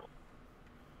portal?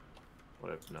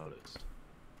 What I've noticed.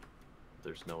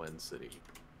 There's no end city.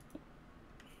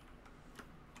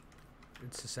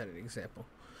 It's a set an example.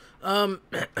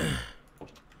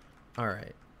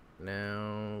 Alright.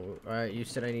 Now, you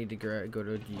said I need to go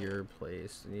to your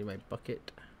place. I need my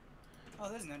bucket. Oh,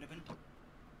 there's an Enderman.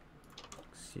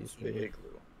 Excuse The me.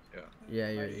 igloo.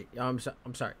 Yeah. Yeah, I'm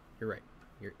sorry. You're right.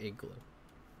 Your igloo.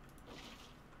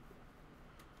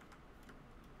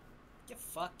 Get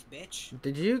fucked, bitch.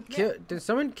 Did you kill? Did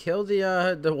someone kill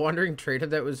the wandering trader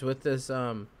that was with this?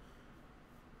 No,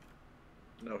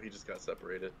 he just got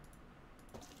separated.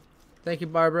 Thank you,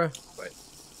 Barbara.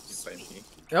 He's by me.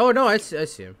 Oh no, I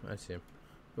see him. I see him.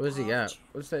 What does he got? Ouch.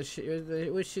 What's that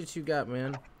shit? What shit you got,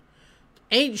 man?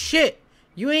 Ain't shit.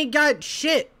 You ain't got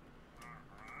shit.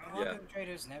 Wandering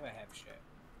traders never have shit.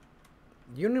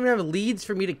 You don't even have leads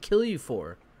for me to kill you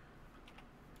for.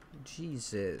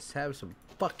 Jesus, have some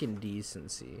fucking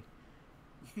decency.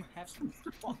 Have some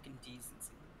fucking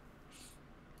decency.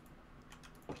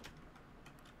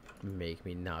 Make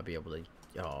me not be able to.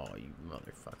 Oh, you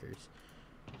motherfuckers!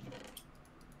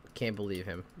 Can't believe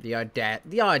him. The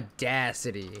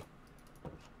audacity.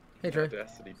 Hey, Trey.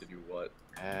 Audacity to do what?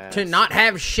 To not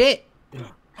have shit.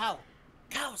 How?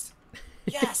 Cows!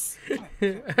 Yes!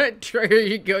 Trey, are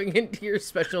you going into your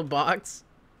special box?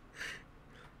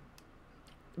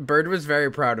 Bird was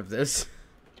very proud of this.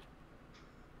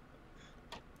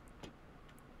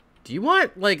 Do you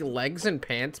want like legs and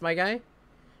pants, my guy?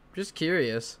 Just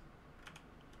curious.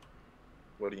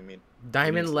 What do you mean?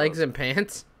 Diamond needs legs those? and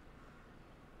pants?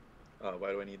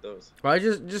 Why do I need those? Well, I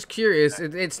just curious.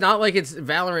 It's not like it's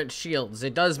Valorant shields.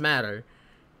 It does matter.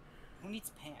 Who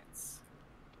needs pants?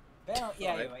 Yeah,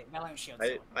 you're right. Valorant shields.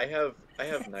 I have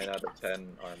 9 out of 10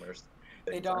 armors.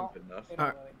 They Things don't. aren't good enough. They don't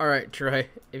really. All right, Troy.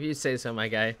 If you say so, my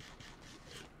guy.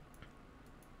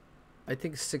 I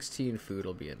think 16 food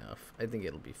will be enough. I think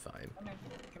it'll be fine. Come here.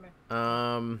 Come here.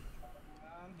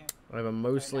 Here. I have a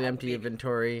mostly I have a empty baby.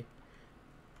 inventory.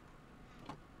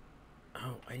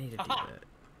 Oh, I need to do that.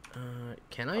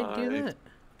 Can I do that?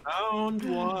 Found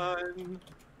one.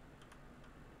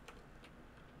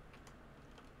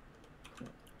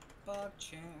 Bug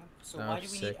champ. So Oh, why do we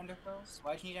sick. need underpearls?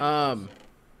 Why do you need underpearls?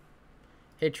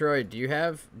 Hey Troy, do you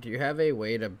have a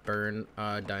way to burn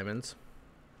diamonds?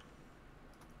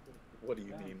 What do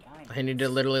you Burn mean? diamonds. I need to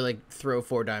literally like throw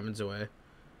 4 diamonds away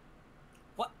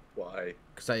Why?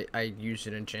 because I used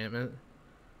an enchantment.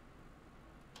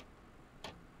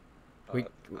 We- I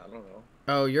don't know.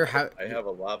 Oh, your house. I have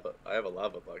a lava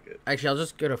bucket. Actually, I'll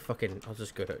just go to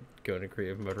go into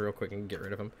creative mode real quick and get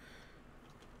rid of them.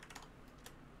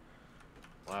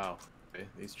 Wow. Okay,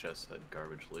 these chests had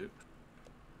garbage loot.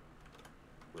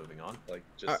 Moving on. Like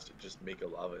just make a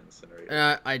lava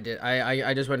incinerator. I did.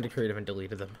 I just went to creative and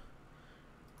deleted them.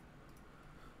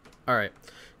 All right,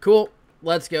 cool.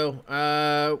 Let's go.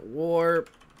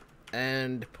 Warp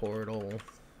and portal.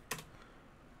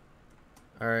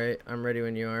 All right, I'm ready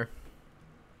when you are.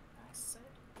 I said,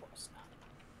 of course not.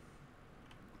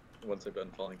 Once I've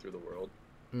been falling through the world.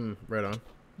 Right on.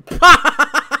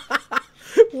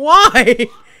 Why?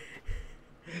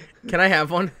 Can I have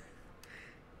one?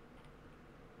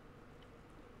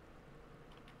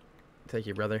 Thank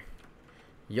you, brother.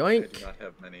 I Yoink. do not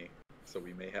have many, so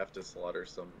we may have to slaughter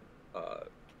some of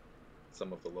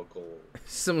the local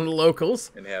Some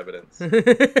locals. inhabitants. I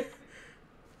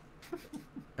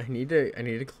need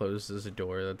to close this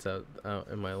door that's out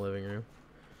in my living room.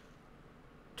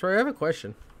 Troy, I have a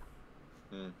question.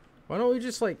 Why don't we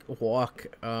just like walk?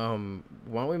 Why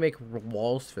don't we make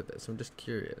walls for this? I'm just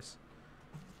curious.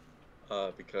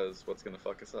 Because what's gonna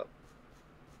fuck us up?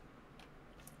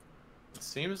 It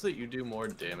seems that you do more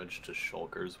damage to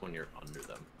shulkers when you're under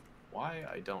them. Why?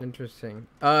 I don't. Interesting.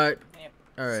 They have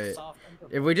All right. soft underpearls.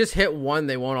 If we just hit one,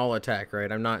 they won't all attack,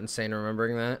 right? I'm not insane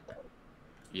remembering that.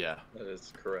 Yeah. That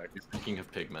is correct. You're thinking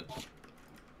of pigment. What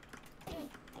are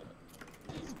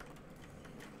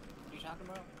you talking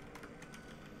about?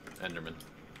 Enderman.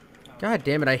 Oh, God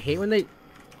damn it! I hate when they.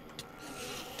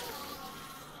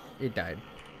 It died,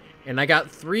 and I got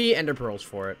 3 ender pearls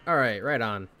for it. All right, right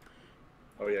on.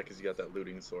 Oh yeah, because you got that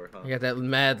looting sword, huh? I got that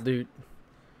mad loot.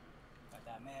 Got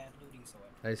that mad looting sword.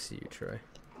 I see you, Troy.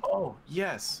 Oh,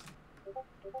 yes.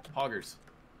 Poggers.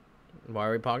 Why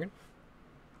are we pogging?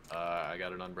 I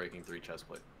got an unbreaking 3 chest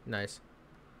plate. Nice.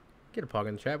 Get a pog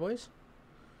in the chat, boys.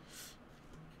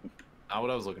 Not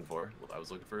what I was looking for. I was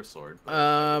looking for a sword. but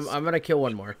I'm gonna kill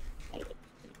one more.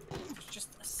 It's just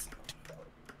a single.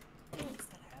 How does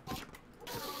that happen?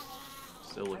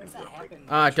 Still How looking does for that a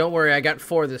happen? Don't worry, I got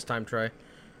 4 this time, Troy.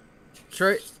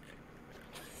 Troy.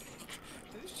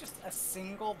 There's just a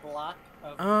single block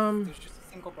of. There's just a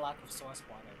single block of source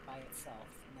water by itself,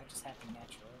 and that just happened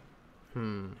naturally.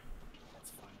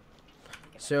 That's funny.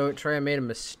 So Troy, I made a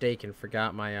mistake and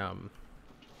forgot my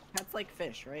That's like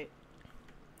fish, right?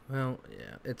 Well,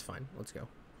 yeah, it's fine. Let's go.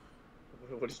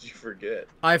 What did you forget?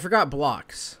 I forgot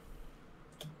blocks.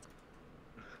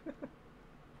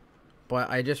 But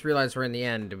I just realized we're in the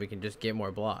end and we can just get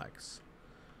more blocks.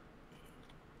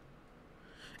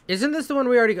 Isn't this the one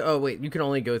we already go? Oh, wait, you can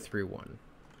only go through one.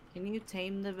 Can you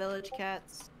tame the village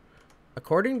cats?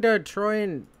 According to Troy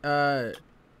and Luke,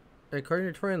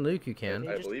 you can.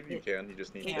 I believe you can. You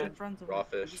just need Yeah. to In front of raw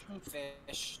them. You fish. just need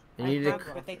fish. You need to.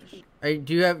 But they can,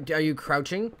 Are you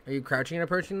crouching? Are you crouching and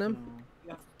approaching them?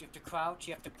 No. you have to crouch,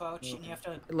 you have to crouch, and you have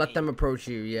to Let them approach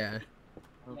you. Yeah.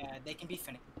 Yeah, they can be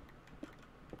finished.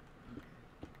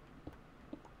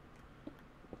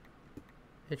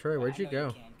 Hey Troy, where'd you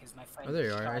go? Can, 'cause my friend Oh, there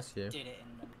you are, I Charles see you. Did it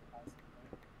in the...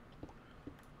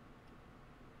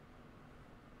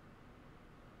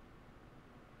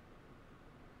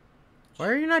 Why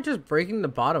are you not just breaking the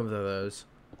bottom of those?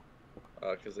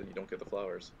 Because then you don't get the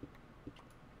flowers.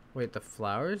 Wait, the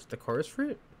flowers? The chorus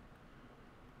fruit?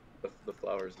 The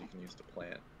flowers you can use to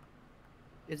plant.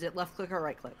 Is it left click or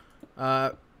right click?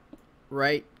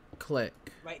 Right click.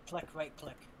 Right click, right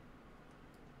click.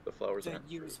 The flowers To aren't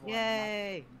use one.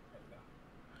 Yay!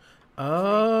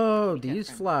 Oh, We can't these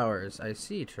find- flowers. I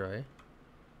see, Troy.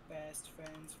 Best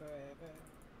friends forever.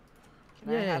 Can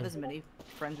I have Yeah. as many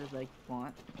friends as I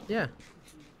want? Yeah.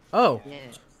 Oh, Yeah.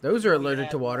 those are We allergic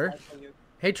to have more water. likely-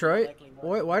 Hey Troy, likely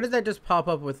more why did than that just pop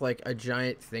up with like a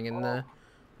giant thing in the,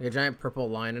 like a giant purple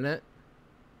line in it?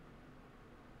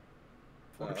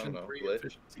 I don't Fortune know, 3 glitch.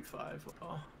 efficiency 5.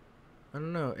 Oh. I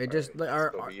don't know. It just like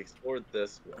So we explored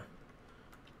this one.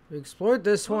 we explored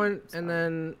this one it's and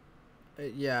fine.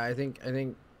 then, yeah, I think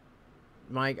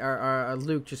Mike our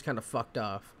Luke just kind of fucked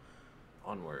off.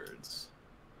 Onwards.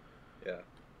 Yeah,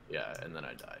 Yeah, and then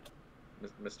I died.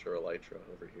 Mr. Elytra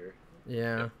over here.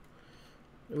 Yeah.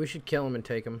 We should kill him and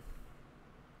take him.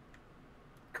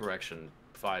 Correction,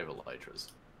 5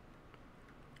 elytras.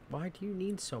 Why do you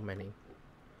need so many?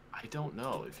 I don't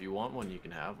know. If you want one, you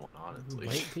can have one, You honestly.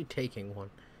 might be taking one.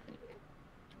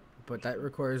 But that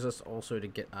requires us also to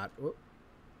get out. Whoop.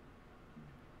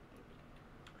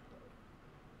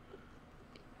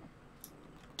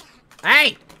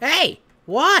 Hey! Hey!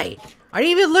 Why? I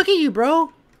didn't even look at you,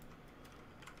 bro!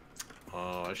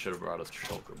 Oh, I should have brought a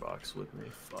shulker box with me.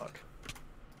 Fuck.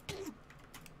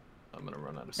 I'm gonna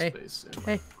run out of Hey. space soon.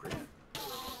 Hey.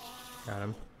 Got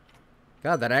him.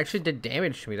 God, that actually did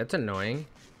damage to me. That's annoying.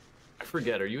 I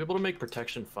forget. Are you able to make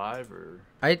protection 5 or?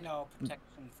 I No,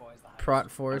 protection 4 is the highest.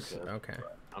 prot force. Okay. Okay.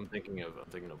 I'm thinking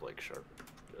of like sharp.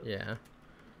 Yeah.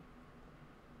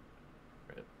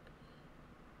 Right.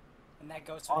 And that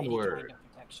goes for any kind Onward.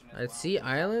 of protection as I well. see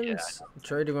islands.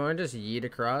 Troy, do you want to just yeet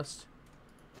across?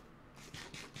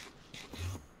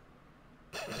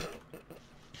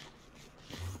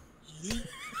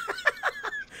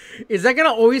 Is that gonna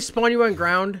always spawn you on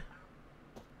ground?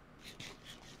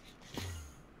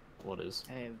 What is?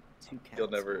 I have 2 cats.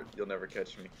 You'll never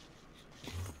catch me.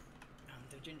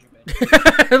 The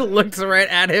gingerbread. Looks right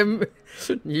at him.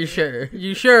 You sure?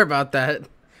 You sure about that?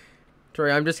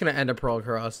 Troy, I'm just gonna end a pearl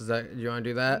cross. Is that? Do you want to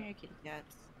do that? Come here, kitty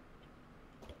cats.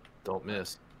 Don't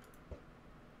miss.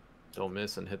 Don't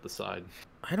miss and hit the side.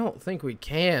 I don't think we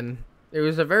can. It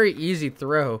was a very easy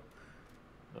throw.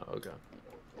 Oh, okay.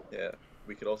 Yeah,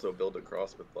 we could also build a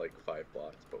cross with like 5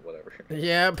 blocks, but whatever.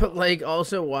 Yeah, but like,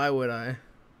 also, why would I?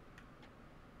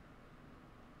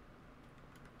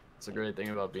 It's a great thing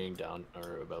about being down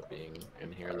or about being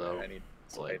in here though. I need,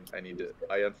 It's like I need to.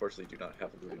 I unfortunately do not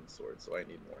have a looting sword, so I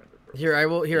need more ender pearls. Here, I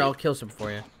will. Here, I'll kill some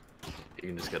for you, you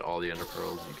can just get all the ender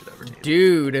pearls you could ever need.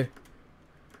 dude.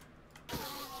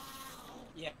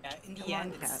 Yeah, in the Come on,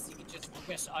 end, it's, cat. you can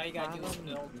just all you gotta do is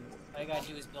build. All you gotta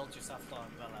do is build yourself the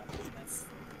umbrella. And that's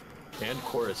Canned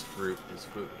chorus fruit is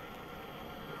food.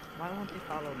 Why won't they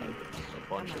follow me? A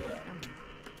bunch Come of on, that. come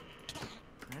on.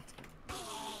 Let's go.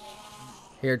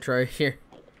 Here, Troy. Here.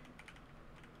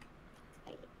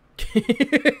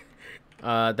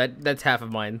 That's half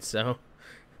of mine. So.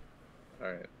 All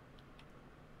right.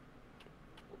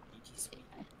 you sweet.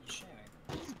 You share.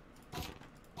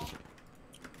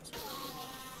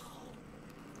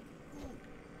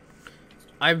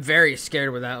 I'm very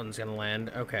scared where that one's gonna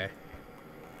land. Okay.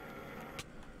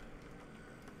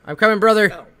 I'm coming,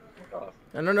 brother. Ow, fuck off.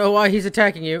 I don't know why he's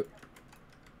attacking you.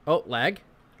 Oh, lag.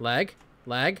 Lag.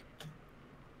 Lag.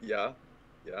 Yeah,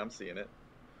 I'm seeing it.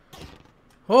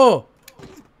 Oh!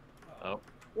 Oh,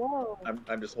 Whoa.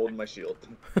 I'm just holding my shield.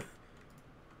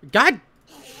 God!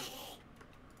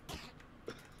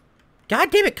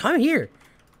 God damn it, come here!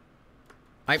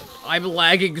 I'm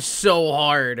lagging so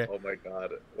hard. Oh my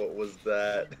god, what was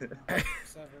that?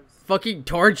 Servers. Fucking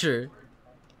torture.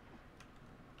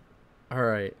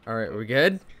 Alright, we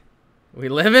good? We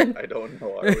living? I don't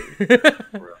know. Are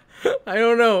we? I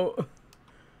don't know.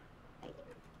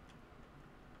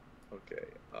 Okay.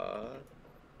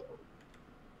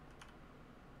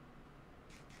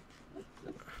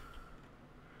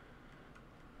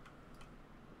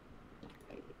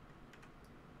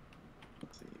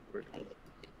 Let's see, where do we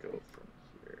go from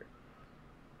here?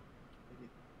 Maybe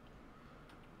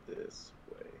this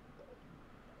way.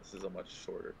 This is a much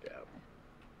shorter gap.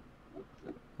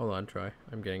 Hold on, Troy.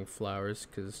 I'm getting flowers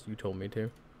because you told me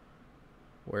to.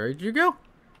 Where did you go?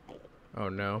 Oh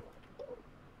no.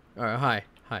 Alright, hi.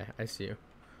 Hi, I see you.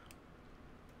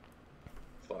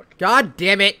 Fuck. God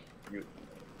damn it! You've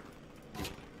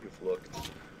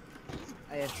looked.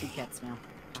 I have 2 cats now.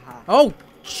 Aha. Oh,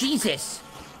 Jesus!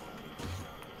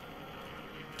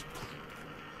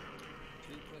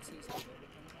 Two pussies have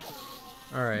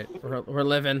everything. Alright, we're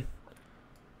living.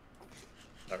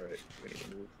 Alright, we need to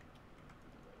move.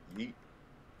 Yeet.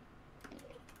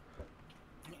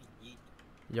 Yeet.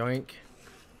 Yoink.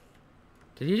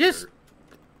 Did you just...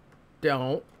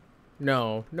 Don't.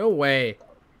 No. No way.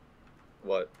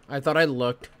 What? I thought I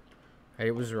looked. I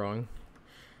was wrong.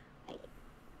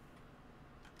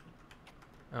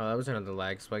 Oh, that was another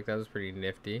lag spike. That was pretty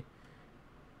nifty.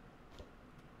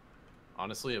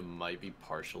 Honestly, it might be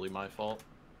partially my fault.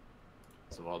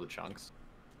 Of all the chunks.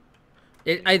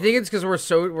 I think it's because we're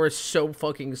so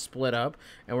fucking split up,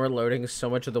 and we're loading so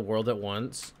much of the world at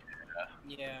once.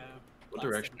 Yeah. What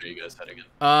direction are you guys heading in?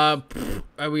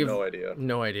 We have No idea.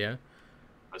 no idea.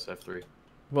 Press F3.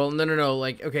 Well, no.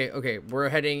 Like, okay. We're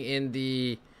heading in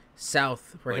the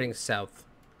south. We're heading south.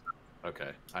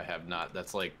 Okay, I have not.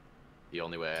 That's like the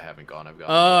only way I haven't gone. I've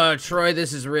gone. Troy,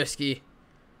 this is risky.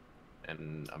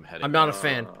 And I'm heading. I'm not a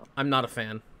fan. I'm not a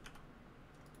fan.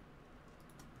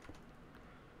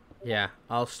 Yeah,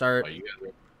 I'll start. Oh,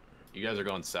 you guys are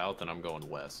going south, and I'm going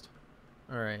west.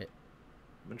 All right.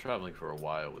 I've been traveling for a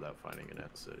while without finding an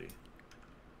end city.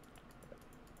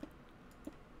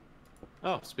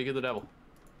 Oh, speak of the devil.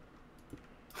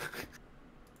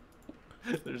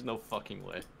 There's no fucking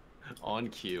way. On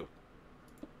cue.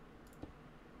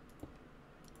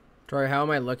 Troy, how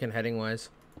am I looking heading wise?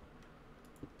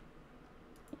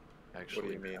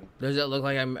 Actually, What do you mean? Does it look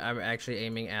like I'm actually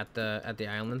aiming at the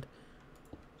island?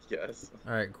 Yes.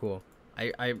 All right, cool.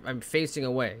 I'm facing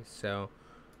away, so.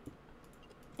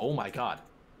 Oh my god.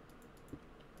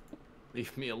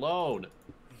 Leave me alone.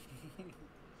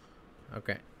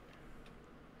 Okay.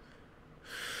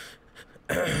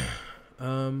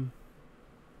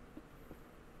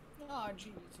 Oh,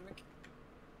 jeez, Rick.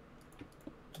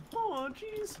 Oh,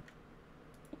 jeez.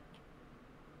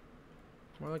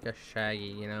 More like a shaggy,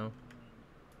 you know.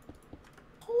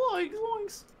 Loinks,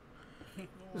 loinks.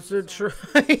 So Troy.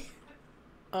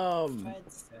 Fred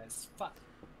says fuck.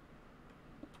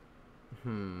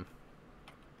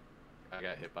 I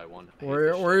got hit by one. I hate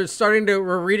this We're starting to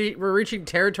we're reaching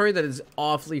territory that is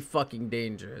awfully fucking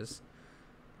dangerous.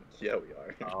 Yeah, we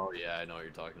are. shit. Oh yeah, I know what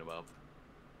you're talking about.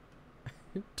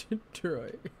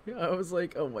 Troy, I was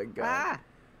like, oh my god. Ah!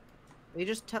 They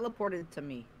just teleported to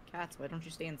me. Cats, why don't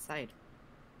you stay inside?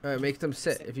 All right, make them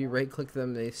sit. If you right-click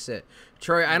them, they sit.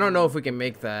 Troy, I don't know if we can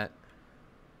make that.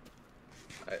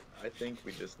 I think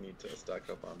we just need to stock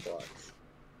up on blocks.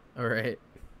 All right.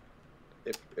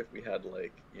 If we had,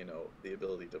 like, you know, the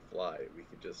ability to fly, we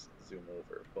could just zoom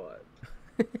over, but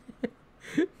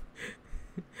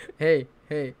Hey,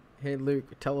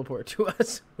 Luke, teleport to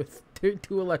us with two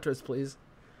Electros, please.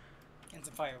 And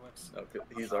some fireworks. no, 'cause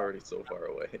he's already so far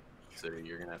away. So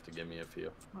you're gonna have to give me a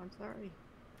few. Oh, I'm sorry.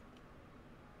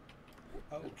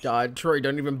 Oh, shit. God, Troy,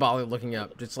 don't even bother looking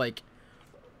up. Just like,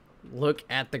 look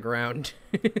at the ground.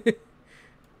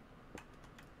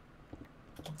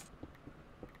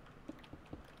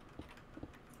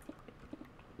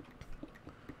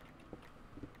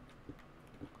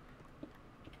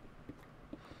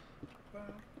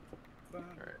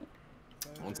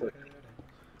 One second.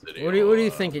 What are you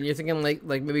thinking? You're thinking like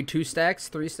maybe 2 stacks,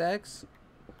 3 stacks?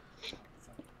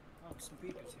 Oh, some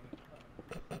beavers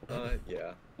here.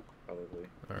 Yeah, probably.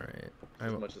 All right.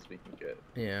 As much as we can get.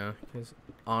 Yeah, because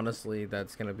honestly,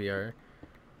 that's gonna be our.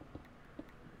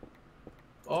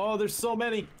 Oh, there's so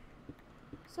many.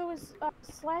 So is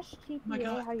slash my TPA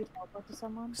God. how you teleport to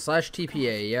someone? Slash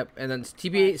TPA, yep. And then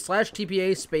TPA slash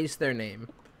TPA space their name.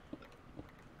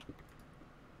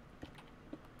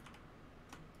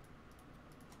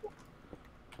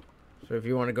 So if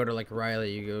you want to go to like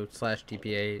Riley, you go slash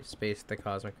TPA space the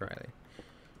Cosmic Riley.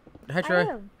 Hi, I Troy.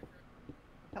 am.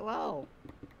 Hello.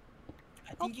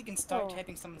 I think you can start Oh.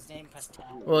 typing someone's name plus tab.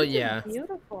 Well, This is yeah.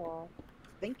 Beautiful.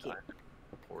 Thank you.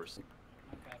 Of course.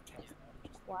 Okay, okay.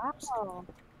 Wow.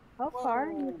 How far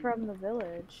are you from the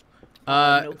village?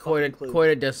 No Quite fucking clue. quite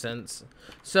a distance.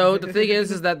 So the thing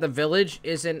is that the village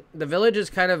is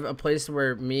kind of a place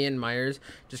where me and Myers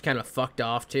just kind of fucked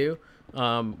off to.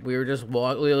 We were just we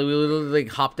literally like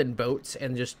hopped in boats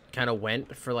and just kind of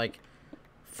went for like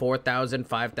 4,000,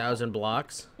 5,000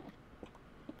 blocks.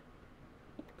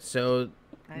 So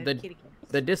I have the kitty cats.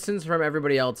 the distance from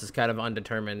everybody else is kind of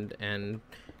undetermined and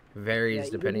varies Yeah,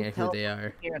 you depending on didn't who they tell-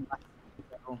 are. Here,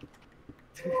 so-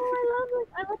 Oh,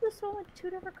 I love this one with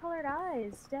 2 different colored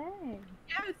eyes. Dang.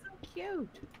 Yeah, it's so cute.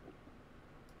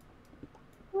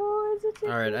 Oh, is it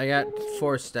All right, I got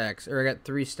 4 stacks, or I got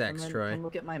 3 stacks, Troy. And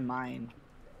look at my mine.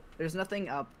 There's nothing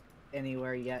up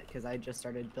anywhere yet because I just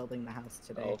started building the house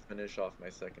today. I'll finish off my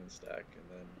second stack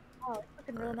and then. Oh, it's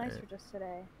looking real nice Alright. for just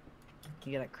today.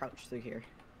 You gotta crouch through here,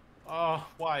 Oh,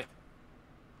 why?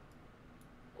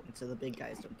 and so the big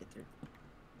guys don't get through.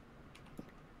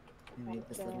 I made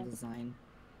this little Okay. design.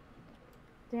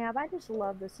 Damn, I just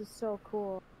love this. It's so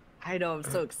cool. I know, I'm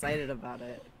so excited about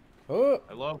it. Oh,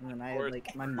 I love. And then I had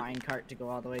like my mine cart to go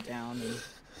all the way down and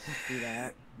do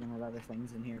that. And then I have other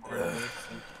things in here. Probably,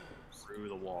 so. Through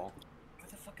the wall. Where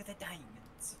the fuck are the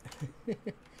diamonds?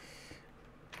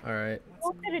 all right.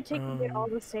 What did it take to get all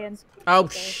the sands? Oh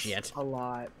today? shit. A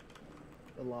lot.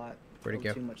 a lot. Where'd he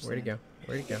Oh, go? Too much Where'd he sand. go?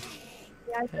 Where'd he go?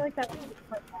 Yeah, I feel like that was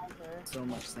fertilizer. So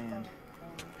much sand.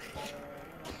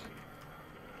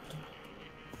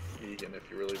 Vegan, if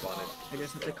you really wanted. I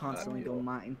just have to constantly go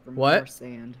mine for What? more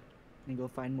sand and go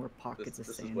find more pockets of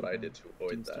This sand. is what I to did to do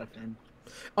avoid that. stuff in.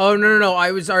 Oh no!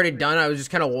 I was already done. I was just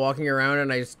kind of walking around,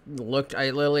 and I just looked. I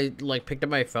literally like picked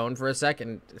up my phone for a sec,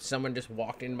 and someone just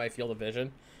walked into my field of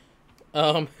vision.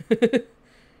 Okay,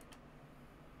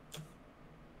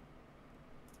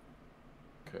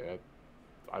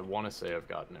 I want to say I've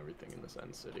gotten everything in this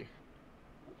end city.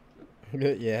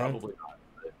 Yeah. Probably not.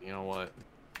 But you know what?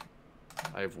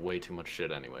 I have way too much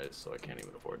shit anyways, so I can't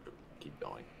even afford to keep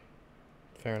going.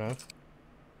 Fair enough.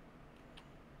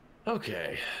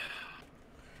 Okay.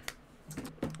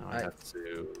 Now I I- have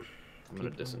to. I'm gonna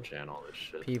disenchant all this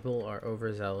shit. People are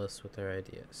overzealous with their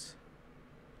ideas.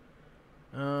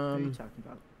 What are you talking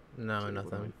about? No, What do I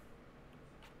nothing.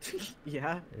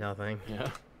 Yeah. Nothing. Yeah.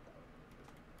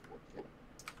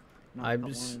 Not I'm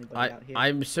want just, anybody out here.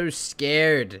 I'm so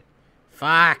scared.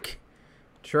 Fuck.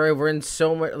 Troy, we're in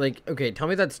so much, like, okay, tell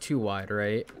me that's too wide,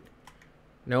 right?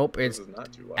 Nope, This it's is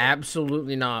not too wide.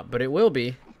 absolutely not, but it will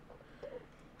be.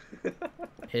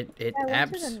 It I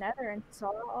went to the Nether and saw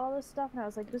all this stuff, and I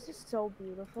was like, "This is so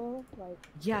beautiful." Like,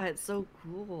 Yeah, it's so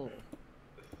cool.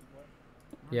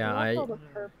 Yeah, I love I all the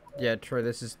purple. yeah, Troy,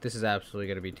 this is absolutely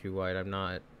gonna be too wide. I'm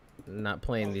not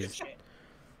playing Holy these. shit.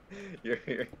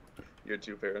 You're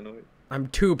too paranoid. I'm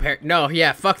too no,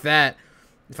 yeah, fuck that.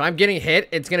 If I'm getting hit,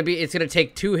 it's gonna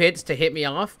take 2 hits to hit me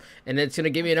off, and it's gonna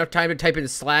give me enough time to type in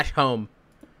 /home.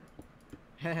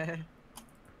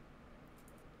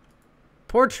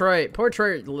 Poor Troy.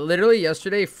 Literally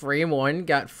yesterday, frame 1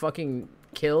 got fucking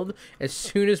killed as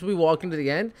soon as we walked into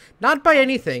the end. Not by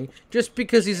anything, just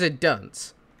because he's a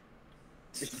dunce.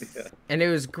 Yeah. And it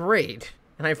was great.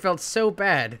 And I felt so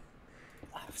bad.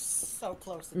 I was so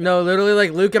close. To No, literally,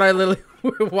 like, Luke and I literally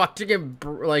were watching him,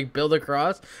 like, build a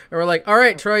cross. And we're like, all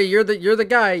right, Troy, you're the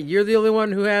guy. You're the only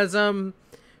one who has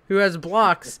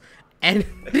blocks. And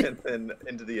And then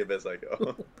into the abyss I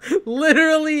go.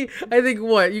 literally, I think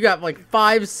what, you got like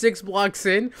 5-6 blocks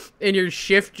in, and your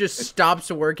shift just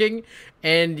stops working,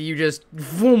 and you just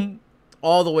boom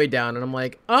all the way down. And I'm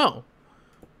like, oh,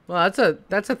 well, that's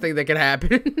a thing that could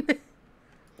happen.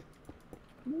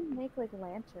 You make like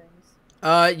lanterns.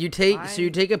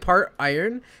 You take apart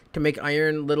iron to make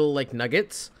iron little like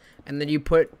nuggets, and then you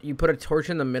put a torch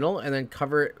in the middle, and then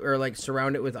cover it or like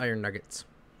surround it with iron nuggets.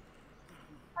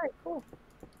 All right, cool.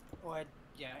 Or,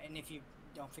 yeah, and if you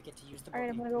don't forget to use the All right,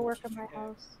 I'm boat, gonna you go can work use on my your-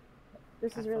 house.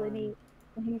 This is Have really fun. neat.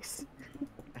 Thanks.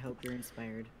 I hope you're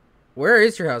inspired. Where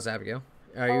is your house, Abigail?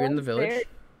 Are you Oh, in the it's village? very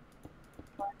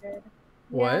flooded.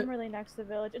 What? Yeah, I'm really next to the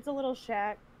village. It's a little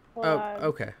shack. Hold Oh, on.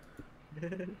 okay.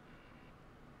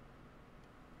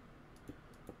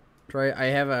 Troy, I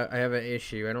have an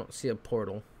issue. I don't see a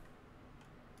portal.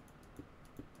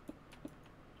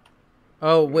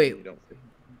 Oh You wait. don't see.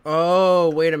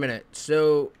 Oh wait a minute.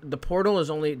 So the portal is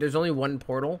there's only one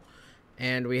portal,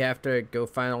 and we have to go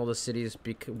find all the cities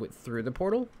through the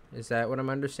portal. Is that what I'm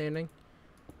understanding?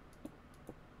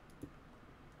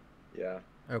 Yeah.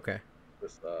 Okay.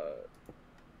 This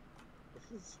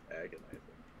is agonizing.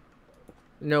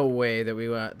 No way that we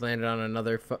landed on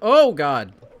another. Oh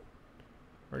God.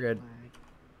 We're good. Flag.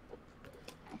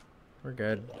 We're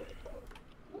good.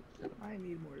 I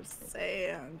need more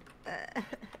sand.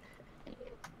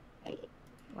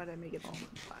 Why'd I make it all in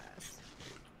class?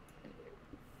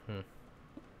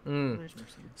 Mm. There's more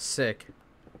sand. Sick.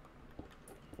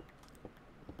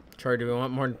 Troy, do we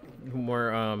want more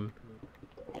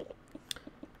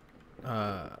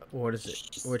what is it?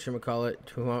 Whatchamacallit?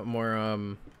 Do we want more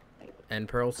end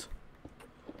pearls?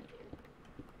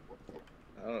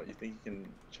 I don't know. You think you can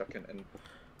chuck an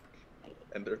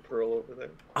ender pearl over there?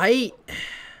 I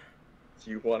Do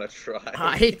you want to try?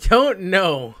 I don't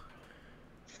know.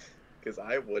 Because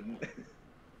I wouldn't.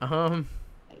 I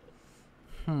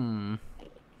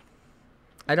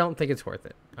don't think it's worth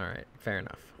it. All right, fair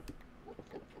enough.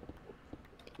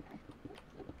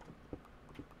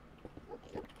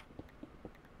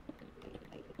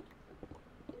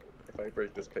 If I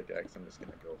break this pickaxe, I'm just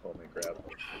gonna go home and grab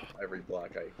every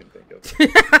block I can think of.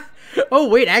 Oh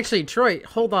wait, actually, Troy,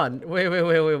 hold on. Wait.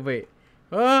 Hey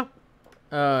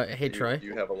Troy.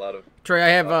 You have a lot of. Troy, I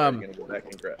have are you gonna go back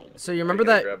and grab? So you are remember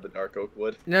gonna that? Grab the dark oak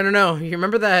wood. No. You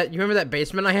remember that? You remember that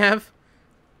basement I have?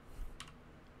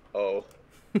 Oh.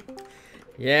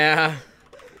 Yeah.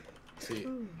 See,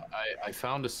 I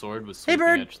found a sword with Hey, sweeping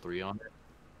bird. edge 3 on it.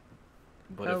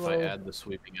 But if Hello. I add the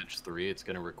sweeping edge 3, it's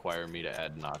going to require me to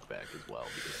add knockback as well,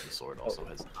 because the sword also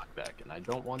has knockback, and I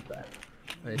don't want that.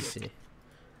 I see.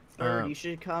 Bird, you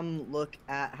should come look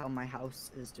at how my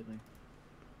house is doing.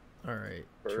 All right.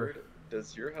 Bird,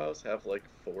 does your house have like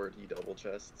 40 double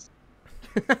chests?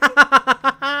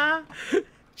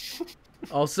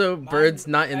 Also, Mine Bird's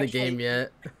not in the actually- game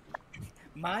yet.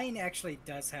 Mine actually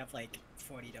does have like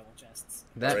 40 double chests.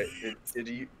 That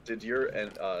Alright, did your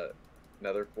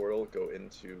nether portal go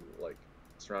into like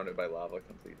surrounded by lava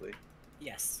completely?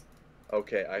 Yes.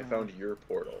 Okay, I found your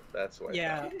portal. That's why.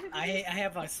 Yeah, I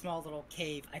have a small little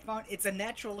cave. I found it's a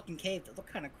natural looking cave that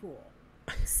looked kind of cool.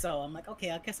 So I'm like,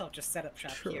 okay, I guess I'll just set up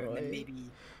shop here and Troy. then maybe.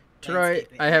 Troy,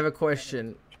 landscape it. I have a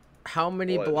question. How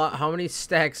many What? how many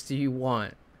stacks do you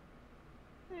want?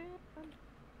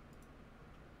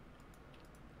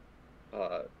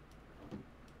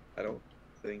 I don't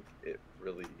think it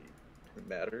really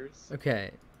matters.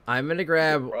 Okay, I'm gonna You'll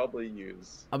grab. probably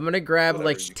use. I'm gonna grab whatever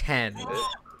like you 10.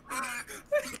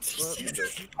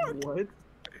 Jesus. What?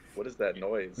 What is that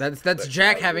noise? That's That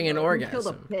Jack cloud having you're an not- Who killed a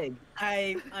orgasm. pig?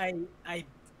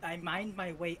 I mined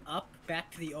my way up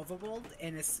back to the overworld,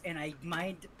 and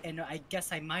I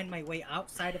guess I mined my way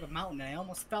outside of a mountain, and I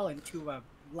almost fell into a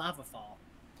lava fall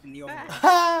in the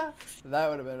overworld. That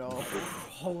would have been awful.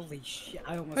 Holy shit!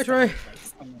 I almost Hi, Troy. died like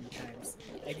so many times.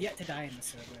 I've yet to die in the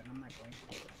server, and I'm not going.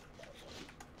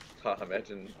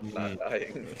 Imagine not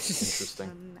dying. Interesting.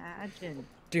 Imagine.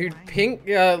 Dude, dying. Pink,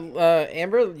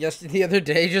 Amber, the other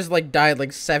day just like died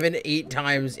like 7-8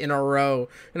 times in a row,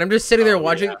 and I'm just sitting there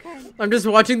watching. I'm just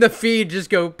watching the feed just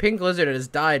go. Pink Lizard has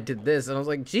died to this, and I was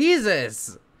like,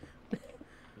 Jesus.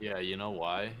 Yeah, you know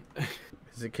why?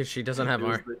 Is it because she doesn't have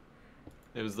our?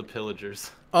 It was the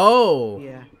pillagers. Oh,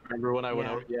 Yeah. Remember when I went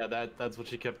Yeah. out? Yeah, that's what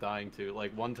she kept dying to.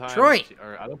 Like one time. Troy!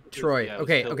 Or I don't think it was- Troy, yeah, it was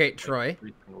okay, pillagers, okay, like, Troy.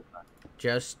 every single time.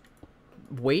 just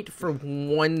wait for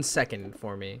 1 second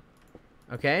for me,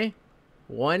 okay?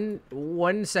 One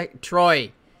sec,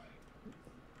 Troy.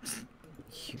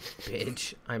 You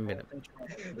bitch! I'm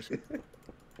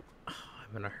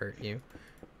gonna hurt you.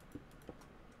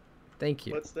 Thank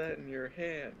you. What's that in your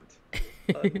hand?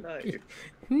 A knife.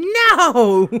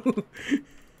 No!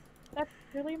 That's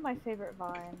really my favorite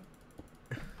vine.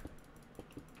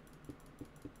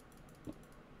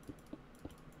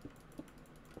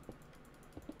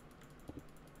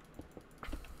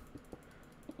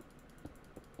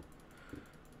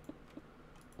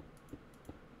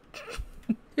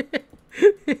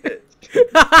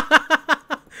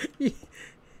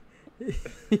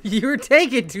 You were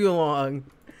taking too long.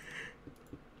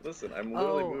 Listen, I'm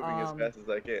literally Oh, moving as fast as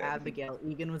I can. Abigail,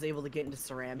 Egan was able to get into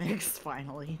ceramics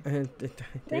finally. Did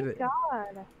Thank it. God.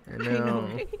 I I know. know,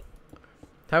 right?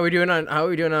 How are we doing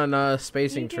on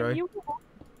spacing, Egan, Troy? you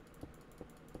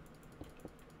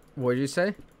What'd you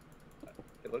say?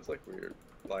 It looks like we're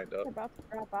lined were up. about to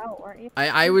drop out, weren't you?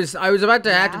 I was about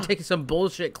to have Yeah. to take some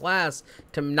bullshit class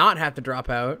to not have to drop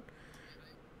out.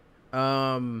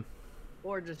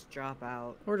 Or just drop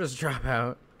out. Or just drop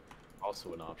out.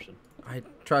 Also an option.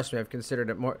 Trust me, I've considered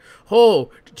it more.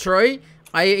 Oh, Troy,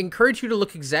 I encourage you to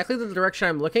look exactly the direction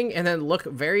I'm looking, and then look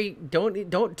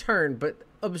don't turn, but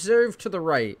observe to the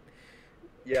right.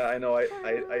 Yeah, I know.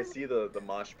 I see the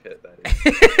mosh pit that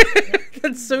is.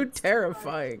 That's so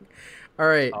terrifying. All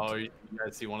right. Oh, you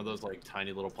guys see one of those like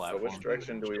tiny little So platforms? which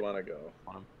direction do we want to go?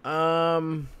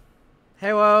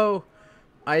 Hello.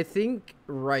 I think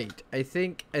right. I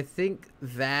think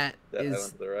that That is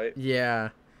island to the right? yeah.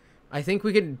 I think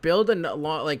we can build a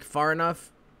lot like far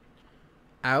enough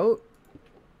out.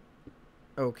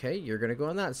 Okay, you're gonna go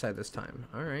on that side this time.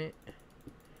 All right.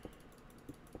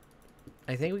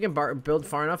 I think we can build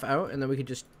far enough out, and then we can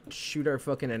just shoot our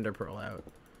fucking ender pearl out.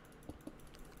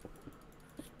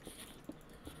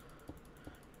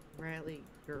 Riley,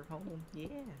 you're home. Yeah.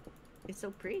 It's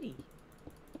so pretty.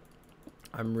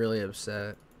 I'm really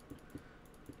upset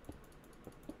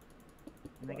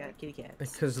And I got kitty cats.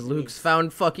 because Luke's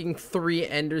found fucking 3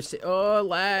 ender. Oh,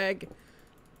 lag.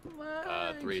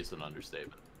 3 is an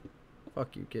understatement.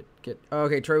 Fuck you. Get. Oh,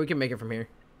 okay, Troy, we can make it from here.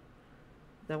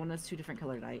 That one has 2 different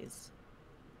colored eyes.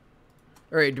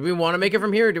 All right, do we want to make it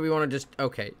from here, or do we want to just...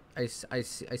 Okay, I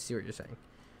see what you're saying.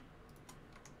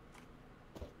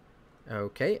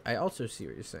 Okay, I also see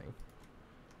what you're saying.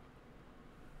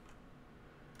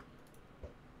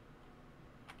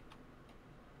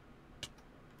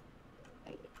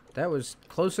 That was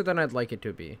closer than I'd like it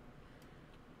to be.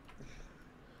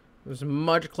 It was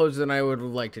much closer than I would have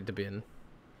liked it to be in.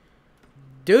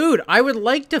 Dude, I would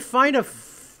like to find a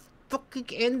fucking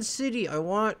end city. I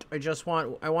want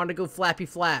to go Flappy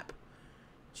Flap.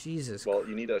 Jesus. Well,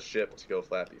 you need a ship to go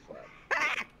Flappy Flap.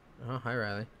 Oh, hi,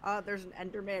 Riley. There's an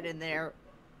Enderman in there.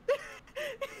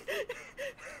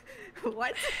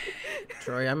 What?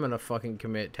 Troy, I'm gonna fucking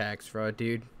commit tax fraud,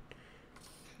 dude.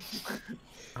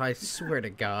 I swear to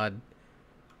God.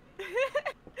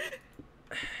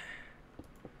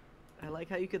 I like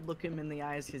how you could look him in the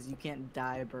eyes because you can't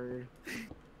die, bird.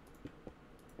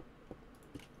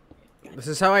 This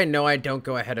is how I know I don't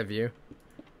go ahead of you.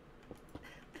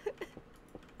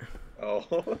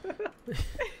 Oh.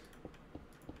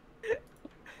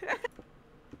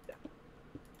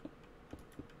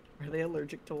 Are they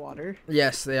allergic to water?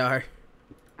 Yes, they are.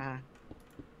 Ah.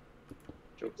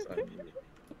 Joke's on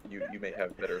you. You may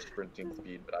have better sprinting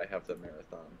speed, but I have the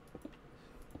marathon.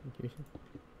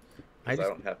 I I just...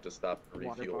 don't have to stop to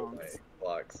Water refuel my bombs.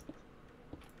 blocks.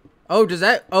 Oh, does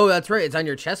that? Oh, that's right. It's on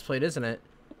your chest plate, isn't it?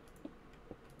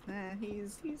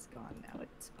 He's gone now.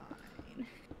 It's fine.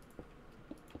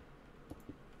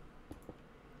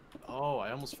 Oh,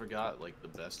 I almost forgot like the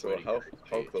best So way to how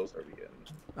get XP. close are we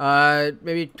getting?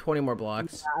 Maybe 20 more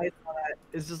blocks. I saw that.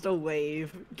 It's just a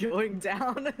wave going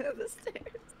down the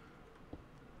stairs.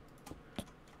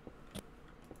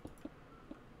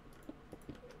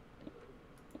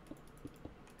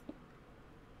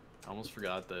 I almost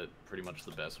forgot that pretty much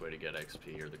the best way to get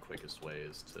XP or the quickest way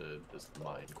is to just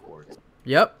mine quartz.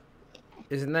 Yep.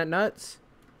 Isn't that nuts?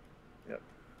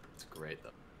 It's great though.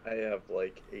 I have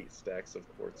like 8 stacks of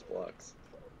quartz blocks.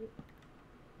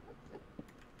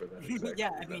 For that exact Yeah,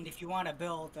 I reason. mean, if you want to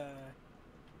build a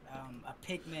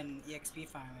pigman EXP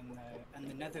farm on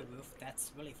the nether roof,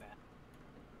 that's really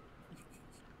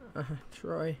fast.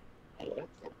 Troy, What?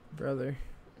 brother.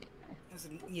 There's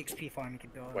an EXP farm you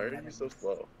could build. Why on are the you nether so roof.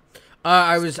 slow?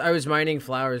 I was mining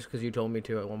flowers because you told me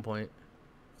to at one point.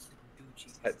 Dude,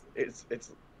 Jesus.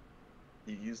 It's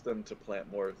you use them to plant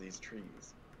more of these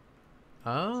trees.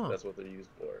 Oh. That's what they're used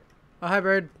for. Oh, hi,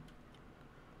 bird.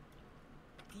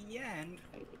 The end.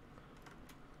 In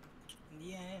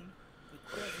the end.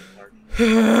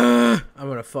 I'm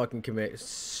gonna fucking commit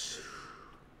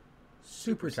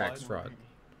super tax slide. fraud.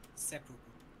 Seppuku.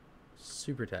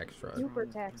 Super tax fraud. Super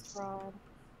tax fraud.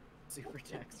 Super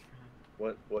tax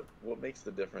fraud. What makes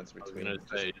the difference was between gonna just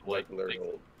say, what regular makes-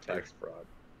 old tax fraud?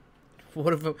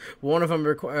 One of them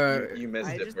require. You missed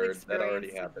I it, just Bird. That already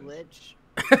experienced a happened. glitch.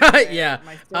 where Yeah.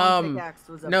 my stone pickaxe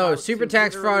was No, about super to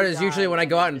tax fraud literally is usually die, when I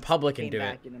go and out it in just public and came do it.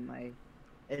 back into my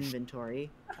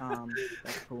inventory.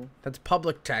 That's cool. That's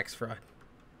public tax fraud.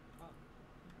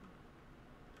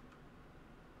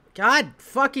 God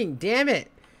fucking damn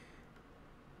it,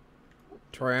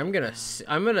 Troy! I'm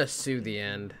gonna sue the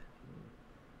end.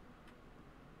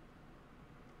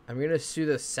 I'm gonna sue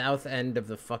the south end of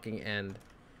the fucking end.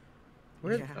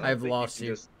 Where Yeah. I don't I've think you lost can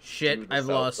you. just Shit, Do the I've south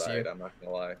lost side, you. I'm not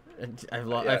gonna lie.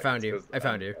 I Yeah, found you. it's 'cause I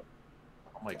found you.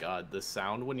 Oh my god, the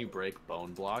sound when you break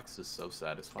bone blocks is so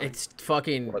satisfying. It's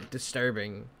fucking What?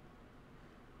 disturbing.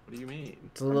 What do you mean?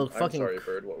 It's a little I'm fucking. sorry,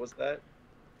 Bird. What was that?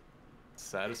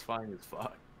 Satisfying as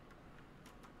fuck.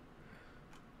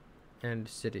 And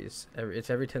cities. It's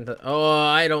every 10th. Oh,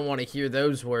 I don't want to hear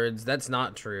those words. That's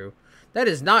not true. That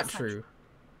is not That's not true.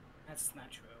 That's not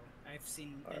true. I've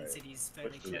seen Alright. cities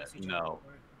fairly Which close is- to each no. other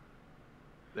before.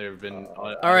 There have been.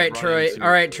 All All right, Troy. All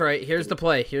right, Troy. Here's the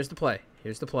play. Here's the play.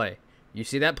 Here's the play. You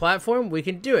see that platform? We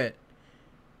can do it.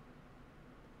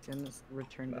 Can this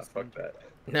return Nah, this fuck thing?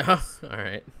 that. No. All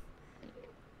right.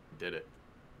 Did it.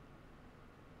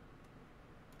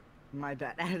 My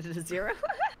bad. Added a 0.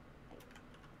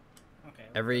 Okay.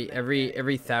 Every then-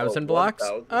 1,000 blocks.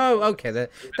 1,000 Oh, blocks. okay.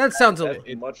 That sounds a.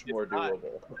 That's much more it's not-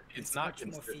 doable. It's not much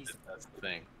more consistent. feasible. That's the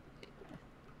thing.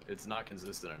 It's not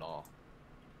consistent at all.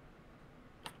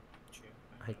 True.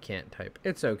 I can't type.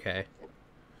 It's okay.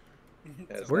 Yeah,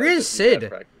 it's Where not is as if you had Sid?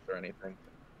 practice or anything.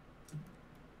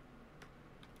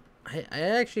 I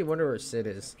actually wonder where Sid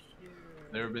is.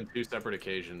 There have been 2 separate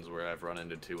occasions where I've run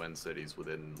into 2 end cities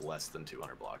within less than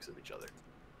 200 blocks of each other.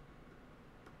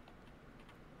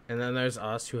 And then there's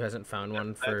us who hasn't found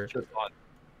one for.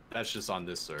 That's just on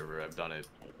this server. I've done it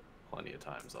plenty of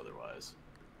times otherwise.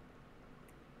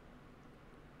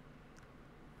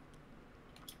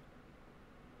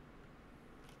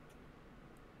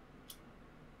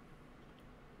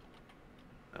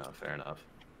 Oh, fair enough.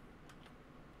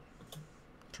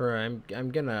 Troy,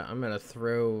 I'm gonna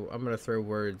throw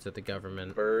words at the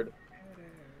government. Bird,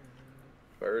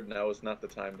 now is not the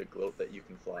time to gloat that you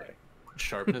can fly.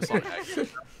 Sharpness on accent.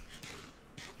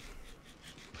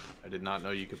 I did not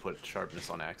know you could put sharpness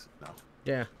on accent. No.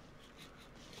 Yeah.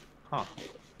 Huh.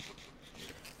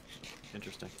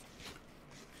 Interesting.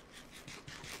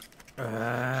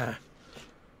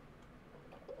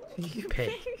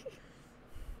 Pay.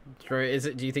 Troy, is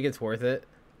it? Do you think it's worth it?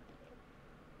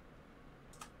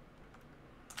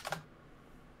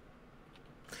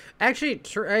 Actually,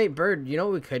 hey, Bird, you know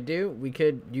what we could do? You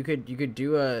could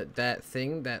do that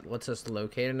thing that lets us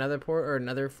locate another port or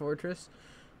another fortress,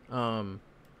 or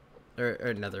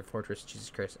another fortress. Jesus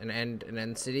Christ, an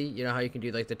end city. You know how you can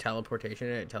do like the teleportation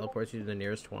and it teleports you to the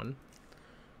nearest one.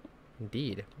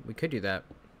 Indeed, we could do that.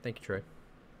 Thank you, Troy.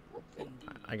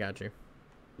 I got you.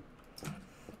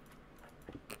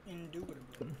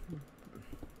 Indubitably.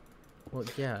 Well,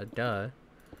 yeah, duh.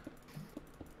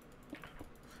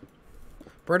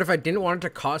 Bird, if I didn't want it to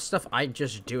cost stuff, I'd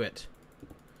just do it.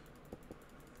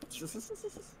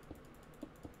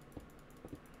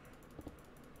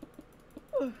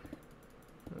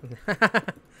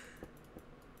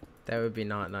 That would be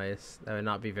not nice. That would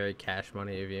not be very cash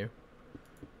money of you.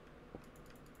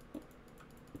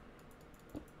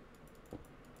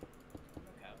 No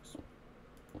cows.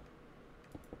 Nope,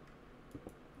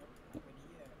 not ready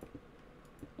yet.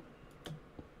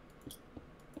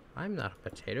 I'm not a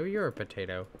potato, you're a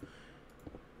potato.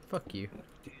 Fuck you.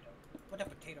 What potato? What a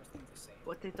potato thing to say.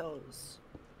 Potatoes.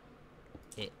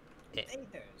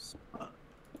 Potatoes.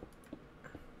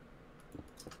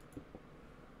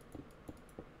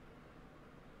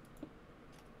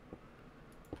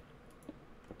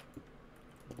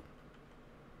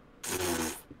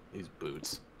 These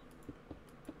boots.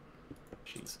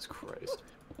 Jesus Christ.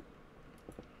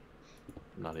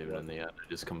 Not even in the end. I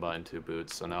just combined 2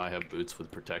 boots. So now I have boots with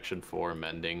protection 4,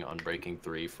 mending, unbreaking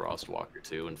 3, frostwalker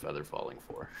 2, and feather falling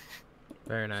 4.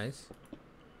 Very nice.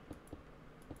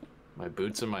 My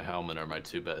boots and my helmet are my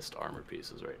 2 best armor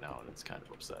pieces right now, and it's kind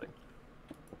of upsetting.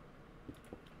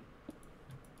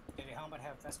 Did your helmet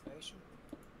have respiration?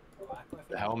 Or aqua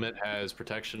The helmet has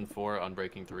protection 4,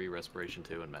 unbreaking 3, respiration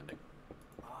 2, and mending.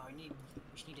 Oh, you need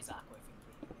his aqua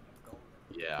affinity. Gold.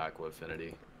 Yeah, aqua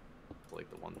affinity. It's like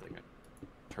the one thing.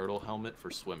 Turtle helmet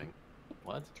for swimming.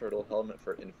 What? Turtle helmet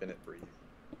for infinite breathe.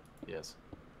 Yes.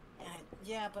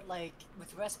 Yeah, but like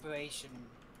with respiration,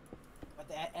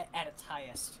 at its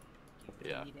highest, you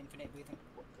Yeah. need infinite breathing.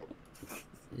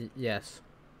 Yes.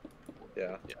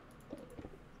 Yeah.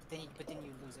 But then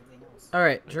you lose everything else.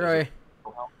 Alright, Troy.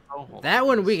 That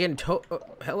one we can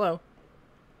hello.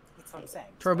 That's what I'm saying.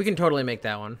 Troy, we can totally make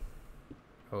that one.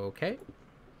 Okay.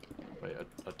 Wait,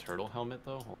 a turtle helmet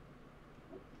though?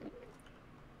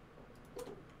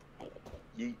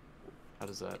 Yeet. How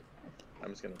does that? I'm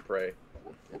just gonna pray.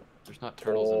 There's not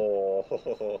turtles in.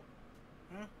 Oh.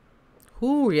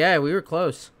 Ooh, yeah, we were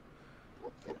close.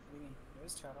 What do you mean?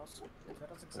 There's turtles.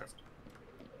 Turtles exist.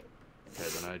 Okay,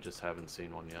 then I just haven't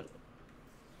seen one yet.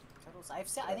 Turtles. I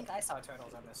think I saw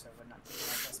turtles on this server. Not like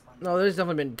this one. No, there's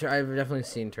definitely been. I've definitely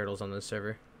seen turtles on this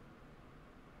server.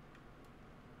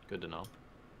 Good to know.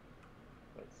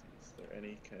 Let's see. Is there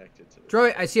any connected to this?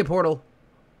 Troy, I see a portal.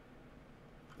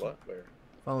 What? Where?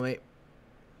 Follow me.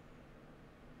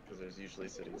 Because there's usually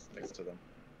cities next to them.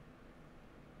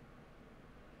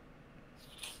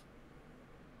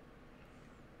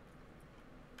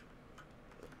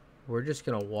 We're just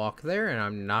gonna walk there, and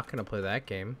I'm not gonna play that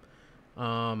game.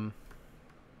 All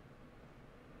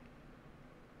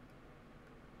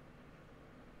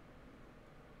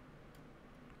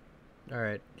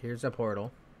right, here's a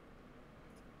portal.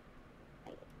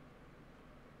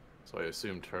 So I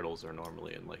assume turtles are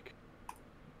normally in like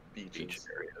beach Beaches.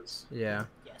 areas. Yeah.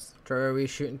 Yes. Troy, are we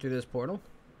shooting through this portal?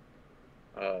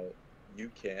 You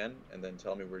can, and then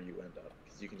tell me where you end up.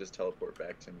 Because you can just teleport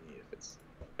back to me if it's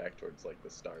back towards like the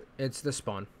start. It's the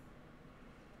spawn.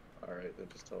 Alright, then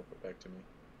just teleport back to me.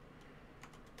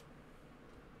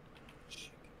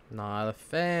 Not a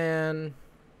fan.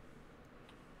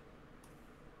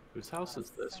 Whose house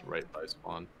is this right by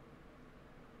spawn?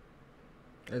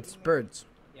 It's birds.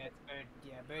 Yeah, it's Bird.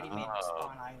 Yeah, Birdie made the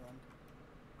spawn island.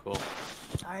 Cool.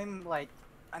 I'm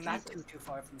not too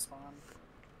far from spawn.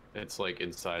 It's like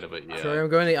inside of it, yeah. Troy, I'm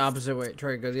going the opposite way.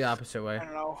 Troy, go the opposite way. I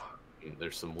don't know.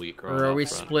 There's some wheat growing Or are out we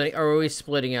front. splitting? Or are we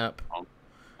splitting up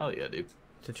Oh yeah, dude.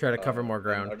 to try to cover more And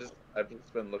ground? I've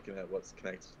just been looking at what's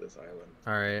connected to this island.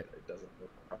 All right. It doesn't look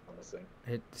promising.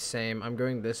 Hit the same. I'm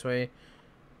going this way.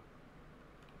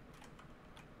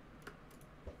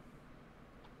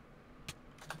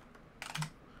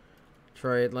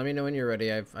 Troy, let me know when you're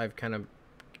ready. I've kind of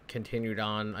continued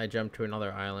on. I jumped to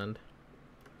another island.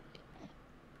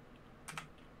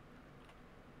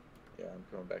 Yeah, I'm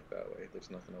going back that way. There's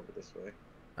nothing over this way.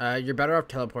 You're better off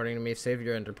teleporting to me. Save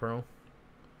your ender pearl.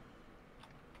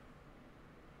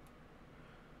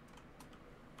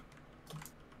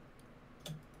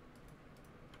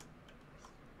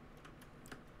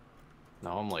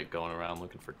 Now I'm like going around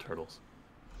looking for turtles.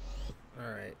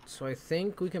 All right. So I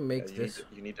think we can make Yeah, this.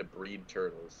 you need to breed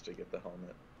turtles to get the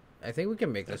helmet. I think we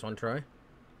can make this one, Troy.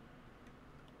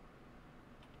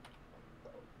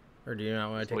 Or do you not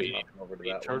want to take Wait, it? Over to breed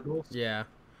that one. turtles? Yeah.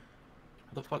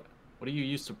 What the fuck? What do you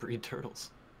use to breed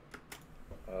turtles?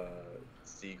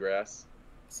 Seagrass.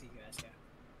 Seagrass, yeah.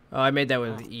 Oh, I made that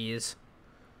with ease.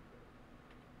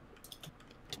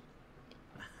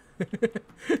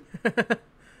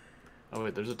 Oh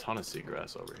wait, there's a ton of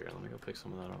seagrass over here. Let me go pick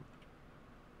some of that up.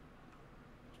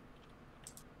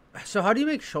 So how do you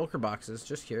make shulker boxes?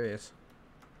 Just curious.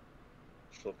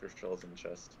 Shulker shells in the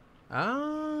chest.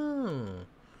 Oh,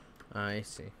 I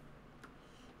see.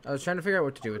 I was trying to figure out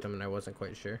what to do with them, and I wasn't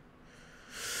quite sure.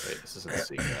 Wait, this isn't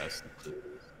seagrass. Is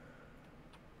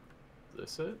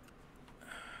this it?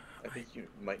 I think you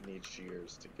might need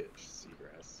shears to get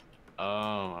seagrass.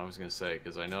 Oh, I was gonna say,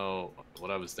 because I know what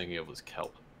I was thinking of was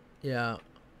kelp. Yeah.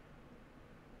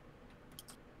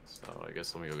 So I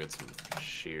guess let me go get some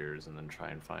shears and then try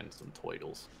and find some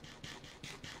twiddles.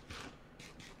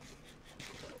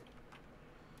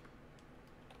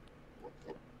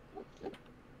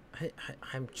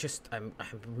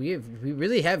 We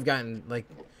really have gotten like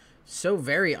so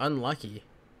very unlucky.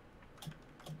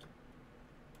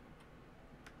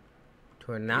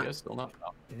 To a You not. guys still not?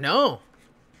 Oh, No,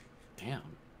 damn.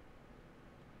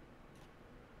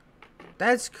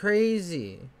 that's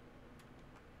crazy.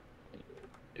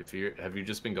 Have you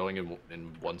just been going in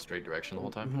one straight direction the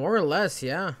whole time? More or less,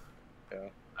 yeah. Yeah.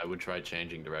 I would try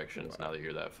changing directions now that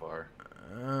you're that far.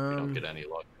 If you don't get any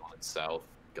luck going south,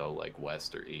 go like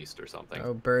west or east or something.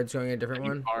 Oh, bird's going a different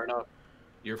And one.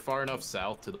 you're far enough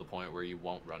south to the point where you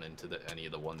won't run into any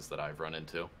of the ones that I've run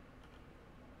into.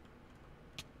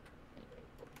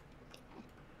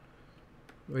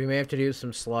 We may have to do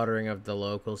some slaughtering of the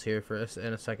locals here for us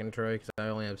in a second, Troy, because I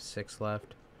only have 6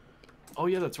 left. Oh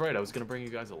yeah, that's right. I was gonna bring you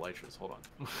guys elytras. Hold on.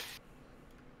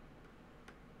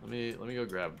 let me go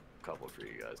grab a couple for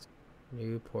you guys.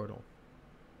 New portal.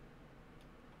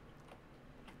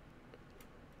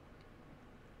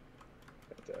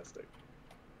 Fantastic.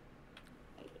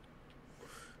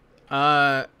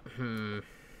 I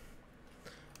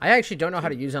actually don't know how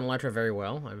to use an Elytra very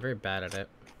well. I'm very bad at it.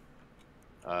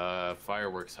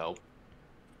 Fireworks help.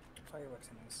 Fireworks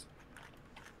are nice.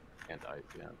 And ice,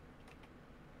 yeah.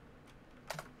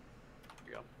 Here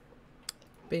you go.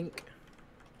 Bink.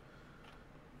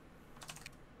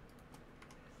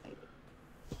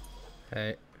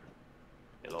 Hey.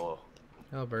 Hello.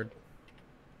 Hello, bird.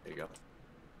 There you go.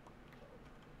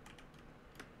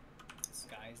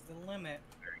 Sky's the limit.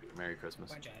 Merry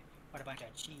Christmas. What a bunch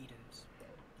of cheaters.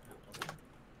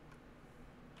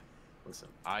 Listen,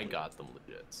 I got them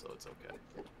legit, so it's okay.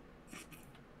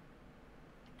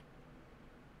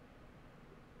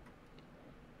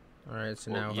 All right,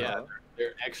 so Well, now. yeah,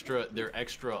 they're extra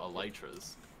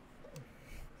elytras.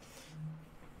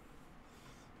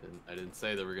 I didn't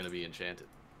say they were gonna be enchanted.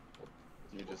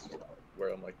 Do you just wear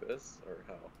them like this, or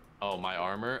how? Oh, my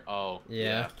armor? Oh,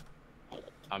 Yeah.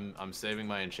 I'm saving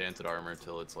my enchanted armor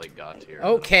till it's like god tier.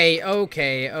 Okay.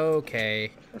 Right.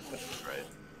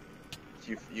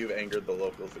 You've angered the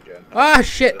locals again. Ah,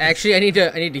 shit. Actually, I need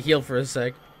to heal for a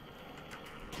sec.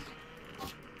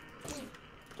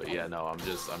 But yeah, no, I'm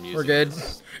using. We're good.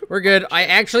 this. We're good. I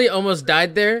actually almost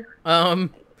died there.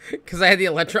 Because I had the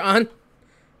Elytra on.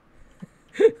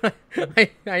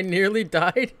 I nearly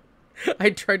died. I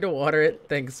tried to water it.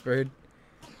 Thanks, bird.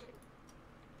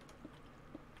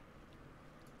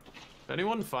 If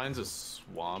anyone finds a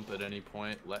swamp at any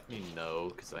point, let me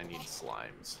know, because I need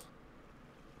slimes.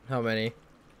 How many?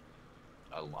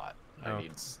 A lot. Oh. I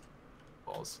need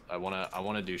balls. I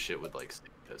wanna do shit with like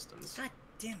stick pistons. God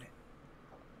damn it.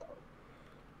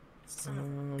 Son of a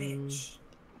bitch.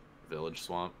 Village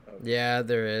swamp. Yeah,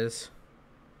 there is.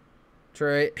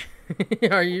 Troy,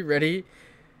 are you ready?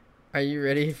 Are you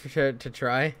ready to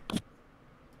try?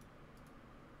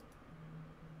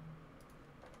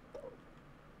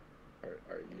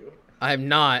 Are you? I'm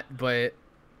not, but...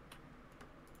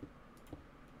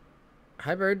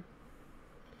 Hi, bird.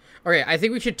 Okay, I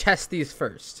think we should test these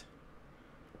first.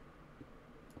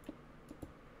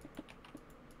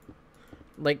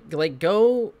 Like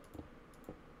go...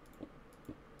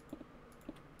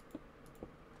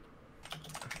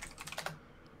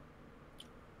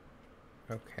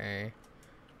 Okay.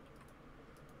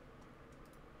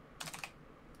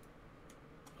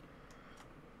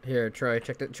 Here, Troy,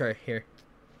 check that. Troy, here.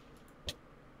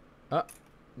 Oh,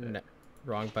 no,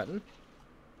 wrong button.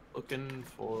 Looking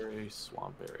for a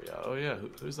swamp area. Oh yeah,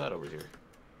 who's that over here?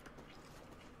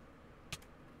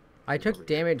 I took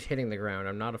damage hitting the ground.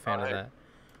 I'm not a fan of Hi. that.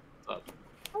 What's up?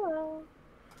 Hello.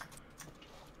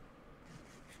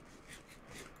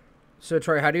 So,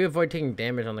 Troy, how do you avoid taking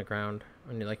damage on the ground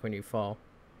when you fall?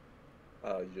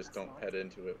 you just don't head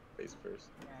into it face first.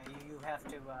 Yeah, you have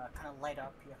to kind of light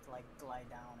up. You have to like glide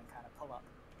down and kind of pull up.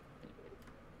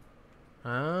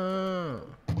 Oh,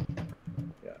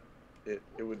 Yeah,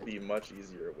 it would be much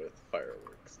easier with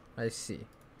fireworks. I see.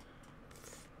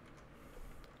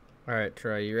 All right,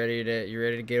 Troy, you ready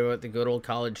to give it the good old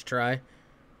college try?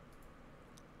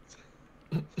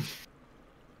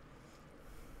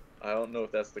 I don't know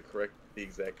if that's the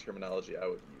exact terminology I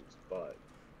would use, but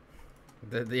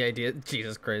The idea,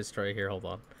 Jesus Christ, Troy, here, hold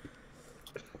on.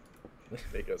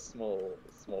 make a small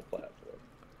platform.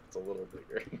 It's a little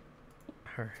bigger.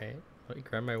 All right, let me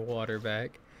grab my water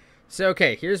back. So,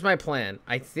 okay, here's my plan.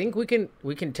 I think we can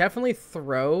definitely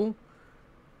throw.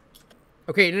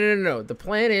 Okay, no. The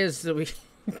plan is that we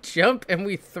jump and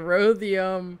we throw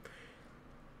the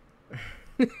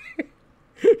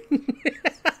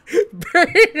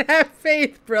Burn, have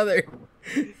faith, brother.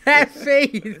 Have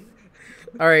faith.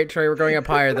 All right, Trey, we're going up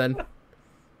higher then.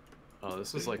 Oh,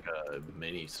 this is like a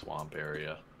mini swamp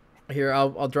area. Here,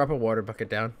 I'll drop a water bucket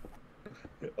down.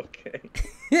 Okay.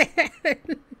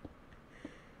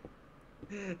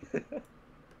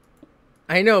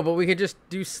 I know, but we could just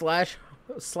do slash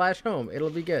home. It'll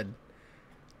be good.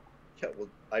 Yeah, well,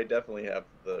 I definitely have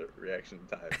the reaction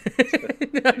time to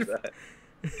do that.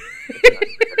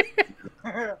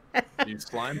 Do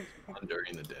slime spawn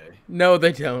during the day? No,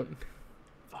 they don't.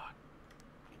 Fuck.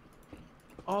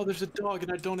 Oh, there's a dog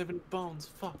and I don't have any bones.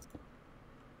 Fuck.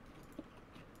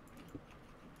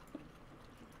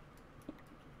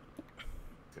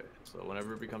 Okay, so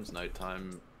whenever it becomes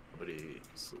nighttime, somebody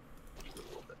sleeps a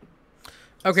little bit.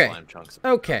 Okay. Slime chunks.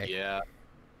 Okay. Yeah.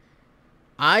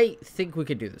 I think we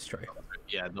could do this, Troy.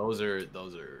 Yeah, those are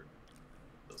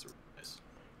nice.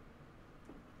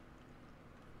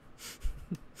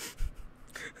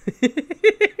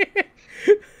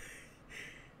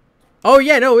 Oh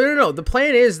yeah, no. The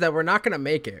plan is that we're not gonna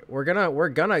make it. We're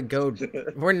gonna go.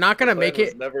 We're not gonna make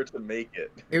it. Never to make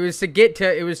it. It was to get to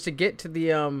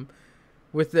the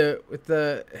with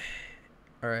the.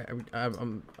 All right,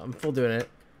 I'm full doing it.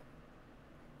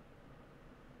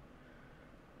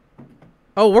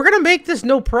 Oh, we're gonna make this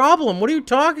no problem. What are you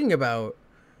talking about?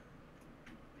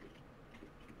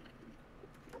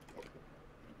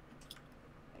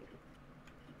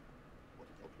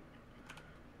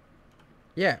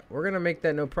 Yeah, we're gonna make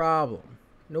that no problem.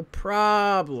 No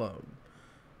problem.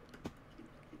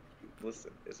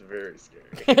 Listen, it's very scary.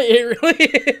 It really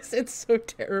is. It's so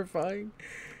terrifying.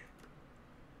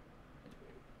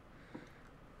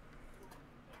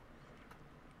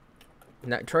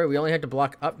 Now, Troy, we only have to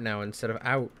block up now instead of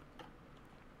out.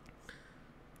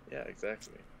 Yeah,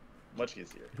 exactly. Much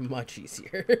easier. Much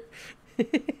easier.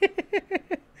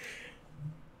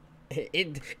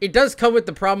 It does come with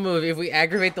the problem of if we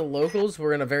aggravate the locals,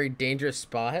 we're in a very dangerous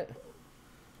spot.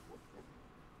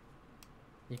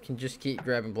 You can just keep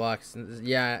grabbing blocks.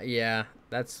 Yeah,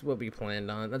 that's what we planned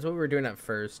on. That's what we were doing at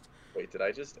first. Wait, did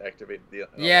I just activate the?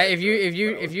 Yeah, if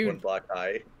you one block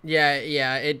high. Yeah,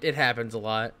 it happens a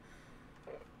lot.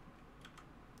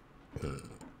 Zoom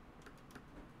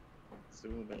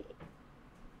in.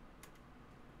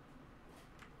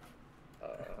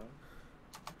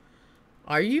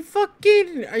 Are you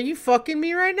fucking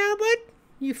me right now, bud?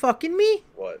 You fucking me?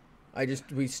 What?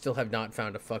 We still have not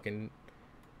found a fucking.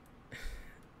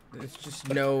 There's just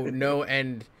no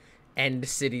end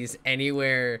cities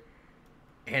anywhere,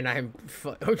 and I'm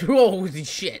holy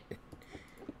shit.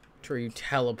 Troy, you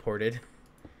teleported.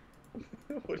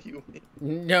 What do you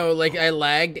mean? No, like I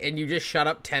lagged and you just shot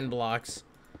up 10 blocks.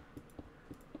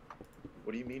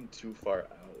 What do you mean too far out?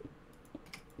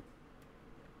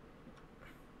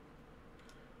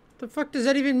 The fuck does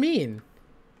that even mean?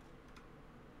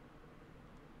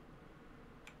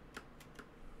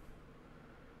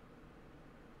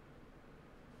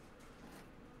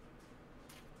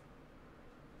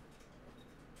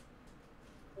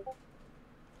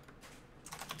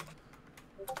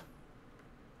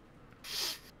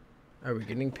 Are we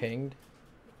getting pinged?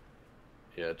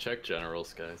 Yeah, check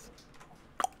generals, guys.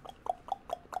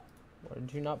 Why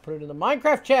did you not put it in the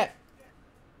Minecraft chat?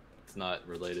 It's not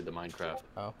related to Minecraft.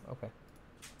 Oh, okay.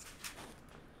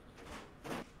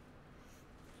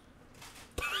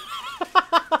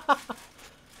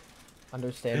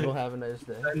 Understandable. Have a nice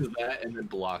day. Sends that and then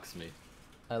blocks me.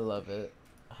 I love it.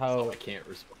 So How I can't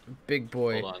respond. big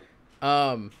boy. Hold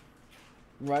on.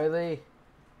 Riley,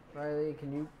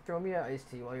 can you throw me an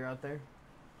iced tea while you're out there?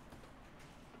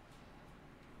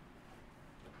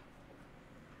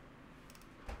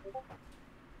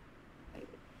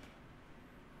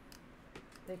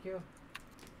 Thank you.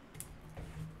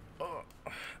 Oh,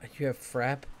 you have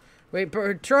frap? Wait,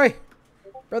 Troy,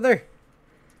 brother.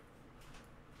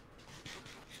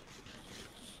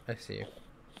 I see you.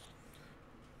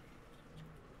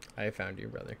 I found you,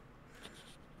 brother.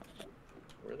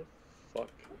 Where the fuck?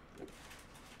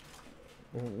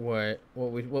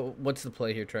 What's the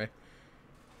play here, Trey?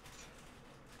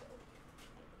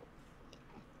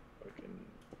 Fucking.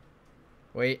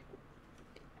 Wait.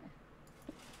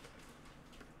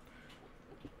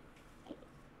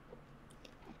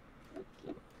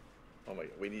 Oh my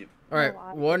god, we need. All right, Oh,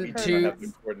 I one, heard two, of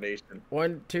Good coordination.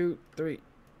 1, 2, 3.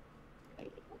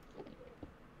 Alright.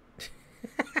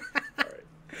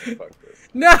 Fuck this.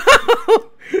 No,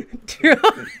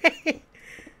 Troy.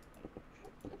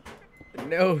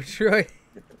 No, Troy,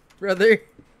 brother.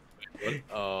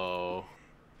 Oh,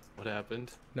 what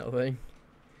happened? Nothing.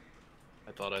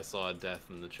 I thought I saw a death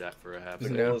in the chat for a half The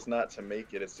second. No. goal is not to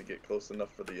make it, it's to get close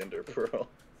enough for the Ender Pearl.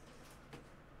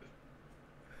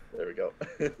 There we go.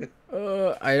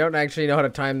 I don't actually know how to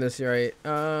time this right.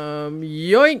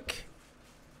 Yoink.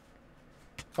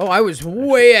 Oh, I was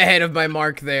way ahead of my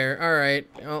mark there. All right.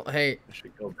 Well, hey. I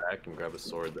should go back and grab a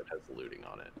sword that has looting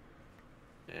on it.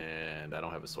 And I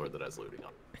don't have a sword that has looting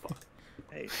on it. Fuck.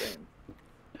 Hey, same.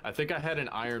 I think I had an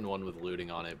iron one with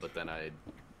looting on it, but then I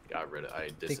got rid of. I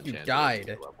think you disenchanted it to died.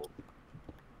 the level.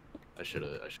 I should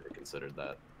have considered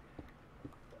that.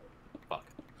 Fuck.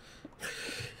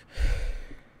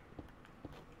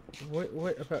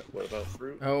 What about? What about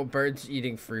fruit? Oh, birds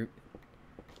eating fruit.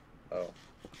 Oh.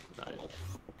 Nice.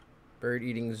 Bird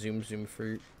eating zoom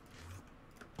fruit.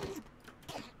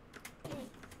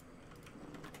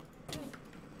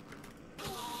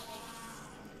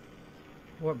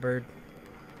 What bird?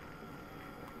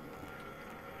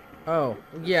 Oh,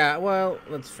 yeah, well,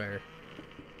 that's fair.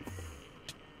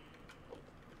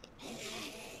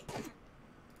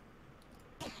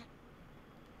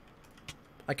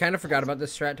 I kind of forgot about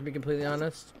this strat, to be completely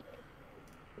honest.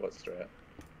 What strat?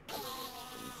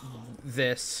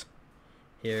 This.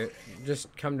 Here,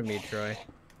 just come to me, Troy.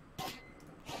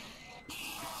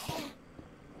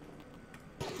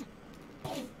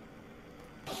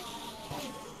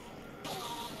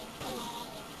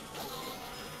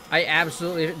 I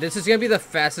absolutely... This is gonna be the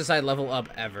fastest I level up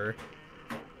ever.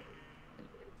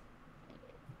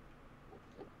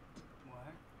 What?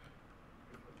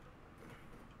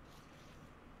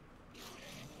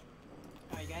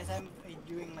 Are you guys are you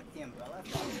doing like the umbrella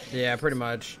thing? Yeah, pretty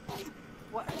much.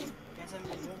 What? You guys haven't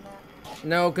been doing that?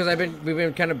 No, because we've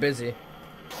been kind of busy.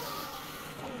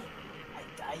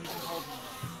 I even told you.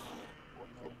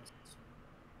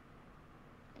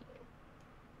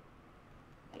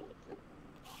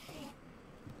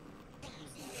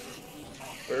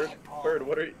 Bird,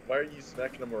 why are you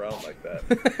smacking them around like that?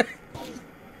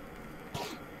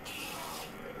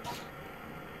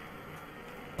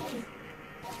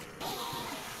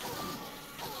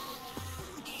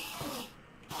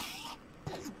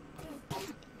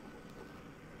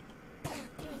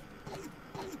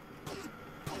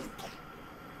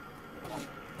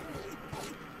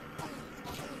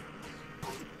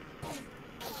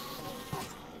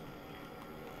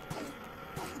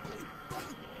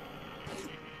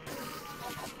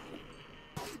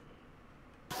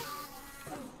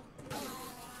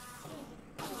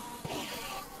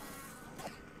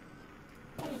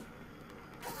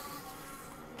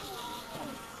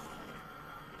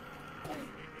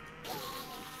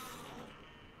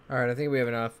 Alright, I think we have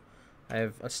enough. I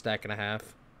have a stack and a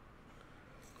half.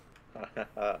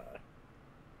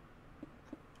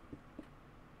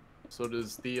 So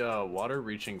does the water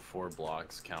reaching 4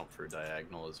 blocks count for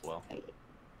diagonal as well?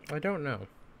 I don't know.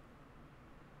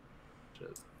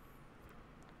 Shit.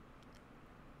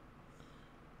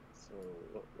 So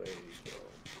what way do you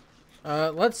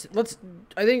go? Let's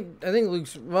I think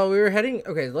Luke's, well, we were heading,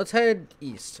 okay, let's head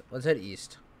east. Let's head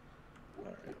east.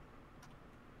 Alright.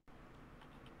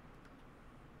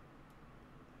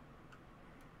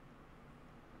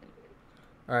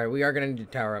 Alright, we are gonna need to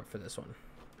tower up for this one.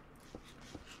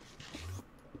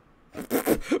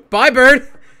 Bye, bird!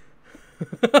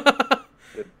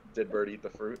 Did Bird eat the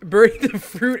fruit? Bird ate the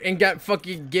fruit and got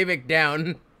fucking gimmick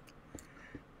down.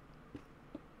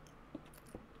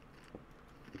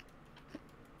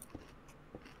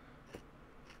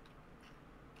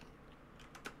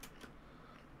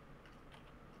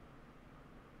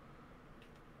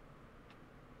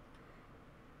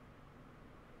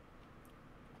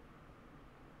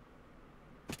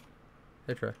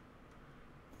 Hey, Troy.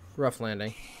 Rough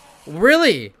landing.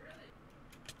 Really?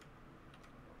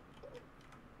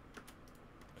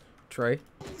 Troy?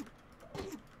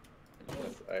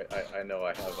 Yes, I know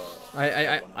I have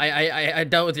a... I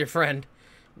dealt with your friend.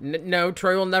 No,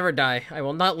 Troy will never die. I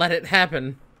will not let it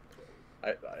happen.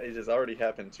 It has already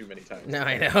happened too many times. No,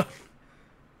 I know.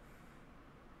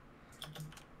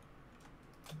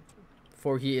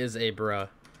 For he is a bruh.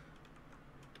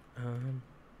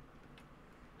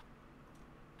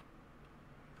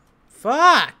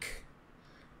 Fuck!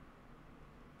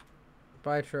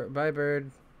 Bye, bye,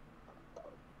 bird.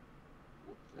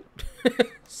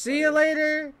 See you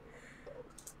later!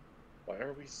 Why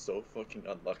are we so fucking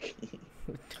unlucky?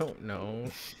 Don't know.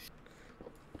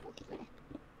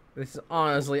 This is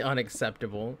honestly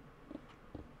unacceptable.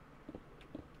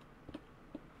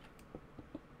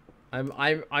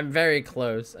 I'm very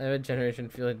close. I have a generation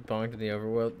feeling belonging to the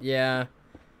overworld. Yeah.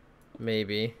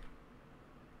 Maybe.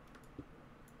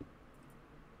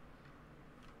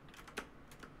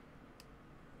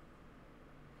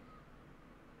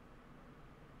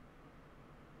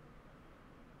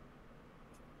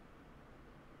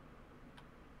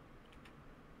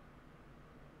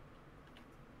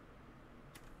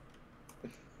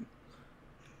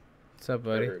 What's up,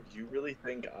 buddy? Bird, you really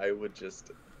think I would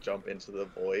just jump into the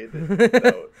void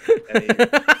without any...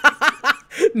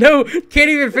 No, can't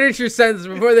even finish your sentence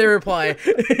before they reply.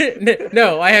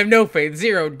 No, I have no faith.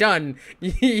 0. Done.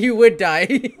 You would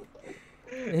die.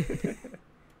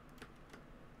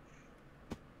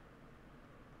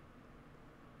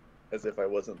 As if I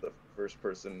wasn't the first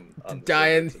person on the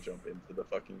Dying. server to jump into the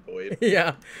fucking void.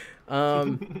 Yeah.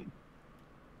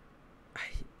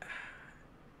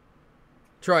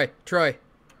 Troy. Do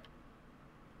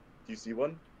you see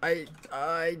one? I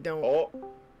don't. Oh.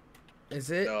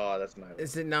 Is it? No, that's not.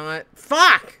 Is it not?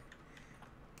 Fuck!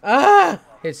 Ah!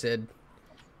 Hey, Sid.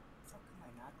 Fuck am I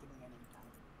not getting any time?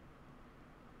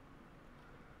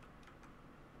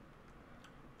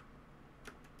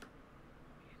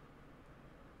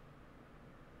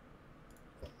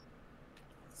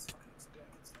 This fucking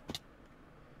experience.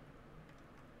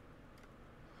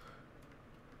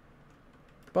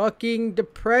 Fucking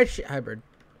depression. Hybrid.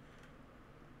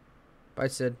 Bye,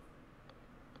 Sid.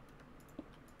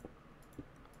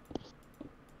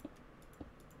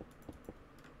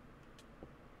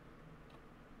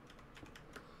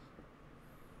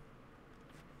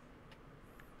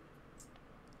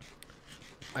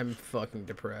 I'm fucking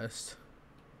depressed.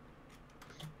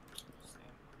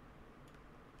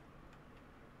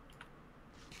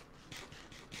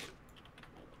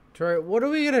 Troy, what are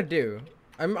we gonna do?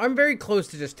 I'm very close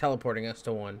to just teleporting us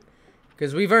to 1.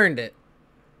 Because we've earned it.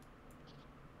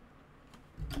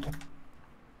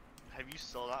 Have you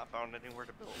still not found anywhere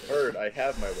to build? Bird, I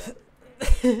have my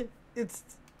water. It's...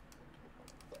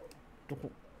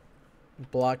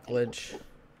 Block glitch.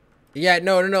 Yeah,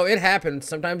 no, it happens.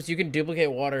 Sometimes you can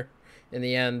duplicate water in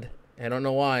the end. I don't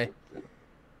know why.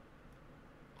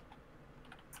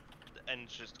 And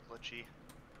it's just glitchy.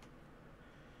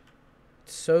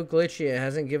 It's so glitchy, it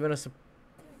hasn't given us a...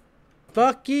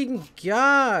 Fucking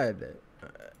God!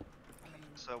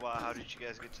 So, how did you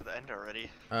guys get to the end already?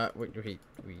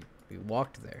 We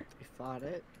walked there. We fought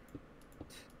it.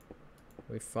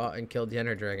 We fought and killed the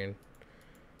Ender Dragon.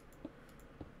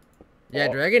 Yeah,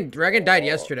 Oh. Dragon died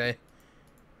yesterday.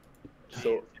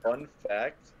 So, fun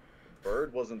fact,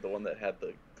 Bird wasn't the one that had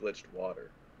the glitched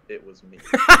water. It was me.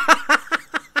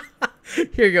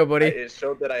 Here you go, buddy. It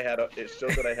showed that I had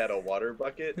a water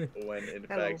bucket when in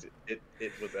fact it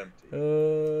was empty.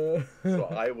 So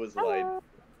I was lied.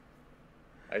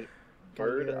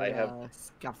 Bird, Got your, I have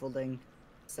scaffolding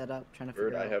set up, trying to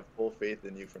Bird, figure I out. have full faith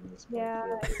in you from this point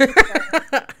Yeah.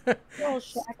 forward. Little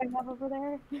shack I have over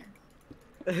there.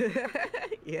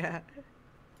 Yeah.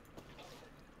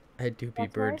 I do be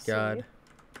That's where I Bird see God.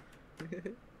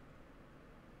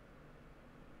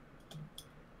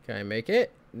 Can I make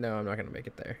it? No, I'm not gonna make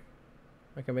it there.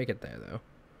 I can make it there though.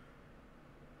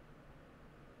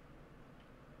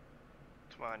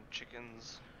 Come on,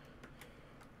 chickens.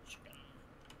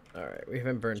 Alright, we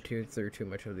haven't burned through too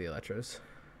much of the Electros.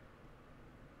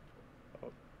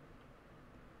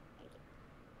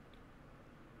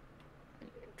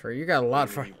 Troy, you got a lot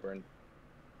for...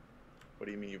 What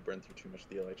do you mean you burned through too much of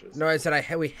the Elytras? No, I said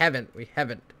we haven't. We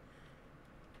haven't.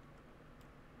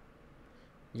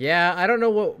 Yeah, I don't know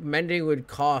what mending would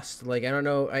cost. Like, I don't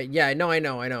know. Yeah, I know.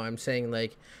 I'm saying,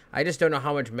 like, I just don't know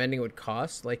how much mending would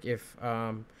cost. Like, if,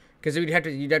 because you'd have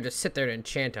to sit there to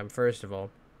enchant them, first of all.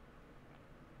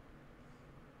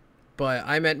 But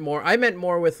I meant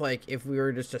more with, like, if we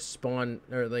were just to spawn,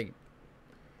 or, like,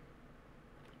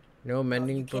 no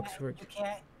mending books were...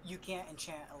 You can't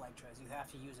enchant Electras. You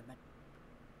have to use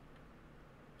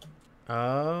a.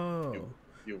 Oh.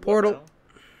 You what Portal. now?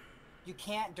 You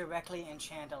can't directly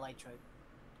enchant Elytra.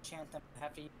 Enchant them.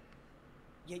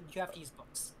 You have to use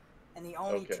books. And the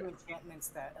only Okay. two enchantments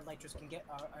that Elytras can get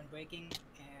are Unbreaking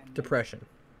and Depression.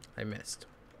 I missed.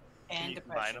 Can and you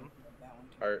combine Depression. them? that one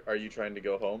too. Are you trying to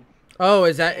go home? Oh,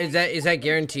 is that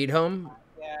guaranteed home?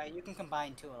 Yeah, you can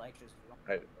combine 2 Elytras if you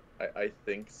want. I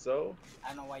think so. I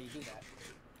don't know why you do that.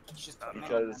 It's just a minimum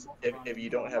Because number if from- you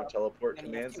don't have teleport then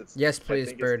you have commands, two. it's Yes, I please,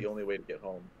 think Bird. it's the only way to get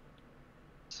home.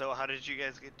 So how did you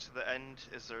guys get to the end?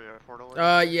 Is there a portal?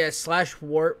 Yeah,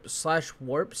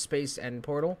 /warp space end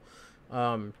portal.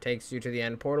 Takes you to the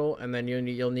end portal, and then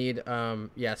you'll need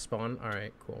yeah, spawn. All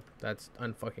right, cool. That's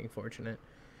unfucking fortunate.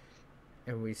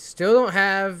 And we still don't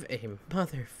have a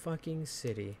motherfucking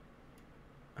city.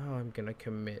 Oh, I'm gonna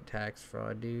commit tax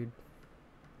fraud, dude.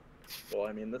 Well,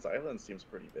 I mean, this island seems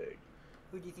pretty big.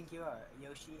 Who do you think you are,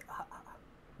 Yoshi?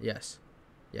 Yes,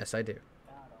 yes, I do.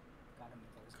 Gotta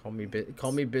make those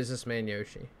Call me businessman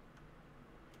Yoshi.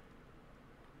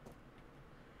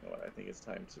 Oh, I think it's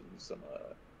time to use some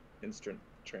instant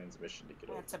transmission to get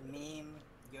over. That's a meme.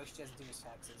 Yoshi doesn't do his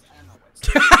taxes. I don't know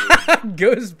what's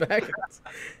Goes back.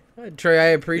 Trey, I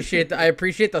appreciate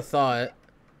the thought.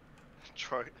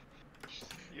 Troy.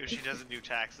 Yoshi doesn't do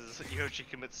taxes. Yoshi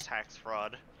commits tax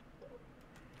fraud.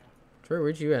 Troy,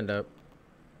 where'd you end up?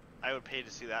 I would pay to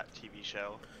see that TV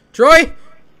show. Troy,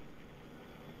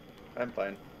 I'm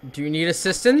fine. do you need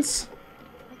assistance?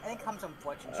 I think it comes from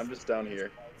fortune. I'm just down here.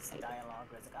 It's dialogue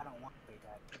where it's like, I don't want to pay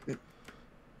that.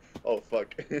 Oh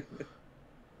fuck.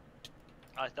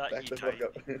 I thought Back you the fuck typed.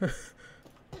 up.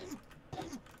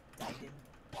 I did.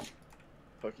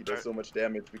 Fuck, he does so much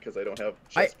damage because I don't have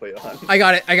chest plate on. I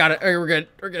got it. Okay, we're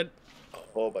good.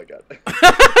 Oh my god.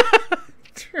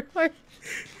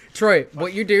 Troy,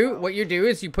 what you do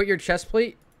is you put your chest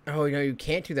plate. Oh no, you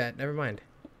can't do that. Never mind.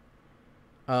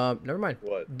 Never mind.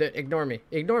 What? Ignore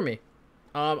me.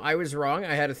 I was wrong.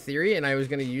 I had a theory and I was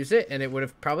gonna use it, and it would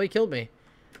have probably killed me.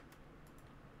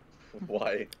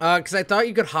 Why? Because I thought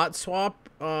you could hot swap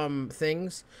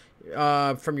things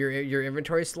from your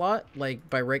inventory slot, like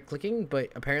by right clicking, but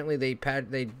apparently they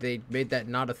made that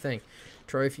not a thing.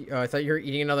 Troy, if you, I thought you were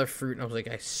eating another fruit, and I was like,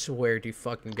 I swear to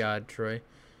fucking God, Troy.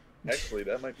 Actually,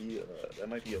 that might be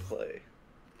a play.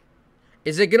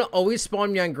 Is it gonna always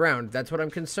spawn me on ground? That's what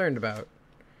I'm concerned about.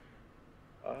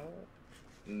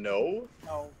 No.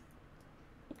 No.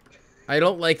 I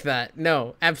don't like that.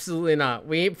 No, absolutely not.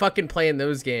 We ain't fucking playing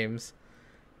those games.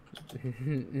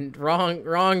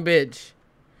 wrong, bitch.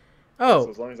 Oh.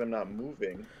 So as long as I'm not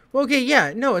moving. Well, okay,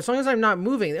 yeah, no, as long as I'm not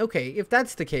moving. Okay, if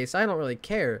that's the case, I don't really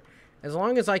care. As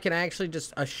long as I can actually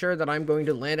just assure that I'm going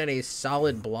to land on a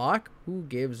solid block, who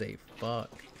gives a fuck?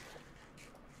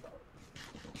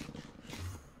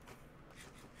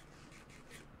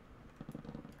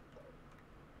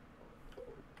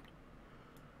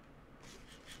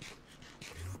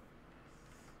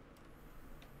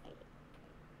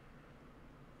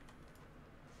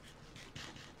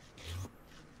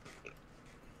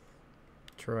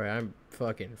 Troy, I'm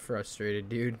fucking frustrated,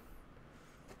 dude.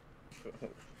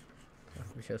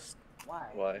 Why?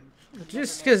 Why?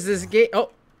 Just because this game.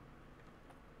 Oh,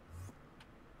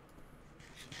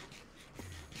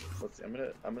 Let's see. I'm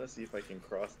gonna see if I can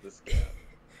cross this gap.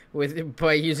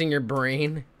 by using your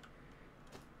brain.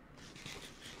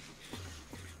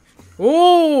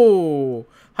 Ooh!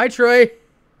 Hi, Troy.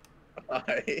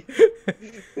 Hi.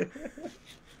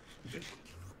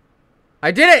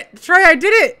 I did it, Troy. I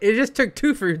did it. It just took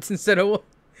 2 fruits instead of 1.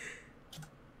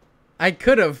 I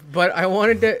could have, but I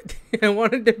wanted to. I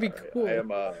wanted to be cool. I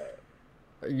am. Are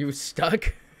you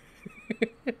stuck?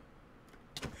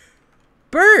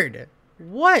 Bird.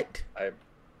 What?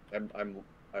 I'm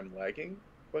lagging?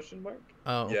 Question mark.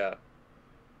 Oh. Yeah.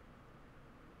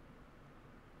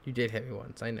 You did hit me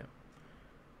once. I know.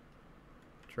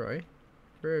 Troy,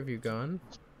 where have you gone?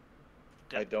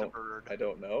 I don't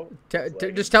know. It's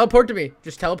lagging. Just teleport to me.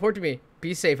 Just teleport to me.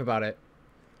 Be safe about it.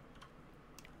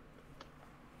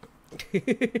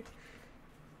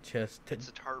 It's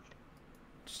a tarp.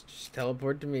 Just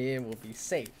teleport to me and we'll be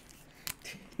safe.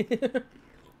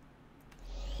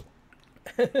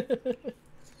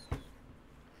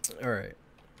 All right.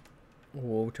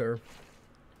 Water.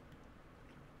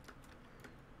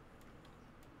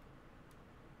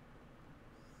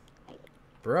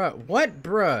 Bruh. What,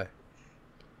 bruh?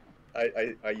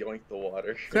 I yoinked the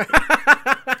water.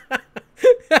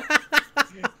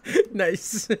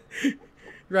 Nice.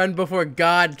 Run before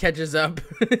God catches up.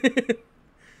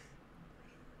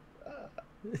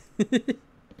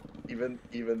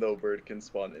 Even though Bird can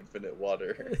spawn infinite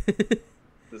water,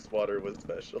 this water was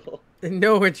special.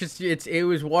 No, it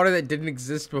was water that didn't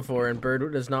exist before, and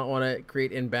Bird does not want to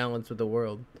create imbalance with the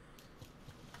world.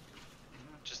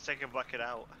 Just take a bucket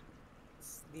out.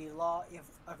 It's the law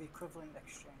of equivalent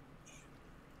exchange.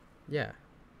 Yeah.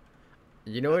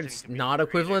 You know Nothing what's can be not created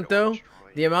equivalent or though?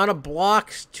 destroyed. The amount of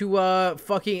blocks to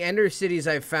fucking Ender cities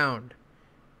I've found.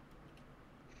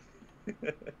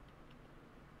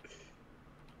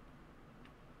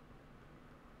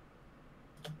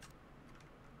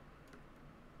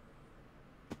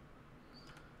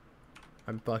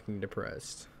 I'm fucking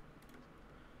depressed.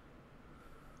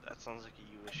 That sounds like a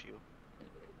you issue.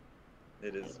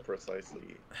 It is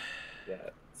precisely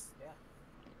that. Yeah.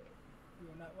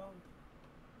 You're not wrong.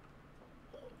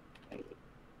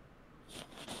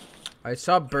 I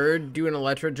saw Bird do an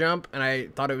electro jump and I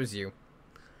thought it was you.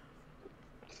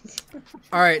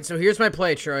 Alright, so here's my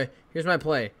play, Troy. Here's my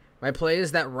play. My play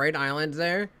is that right island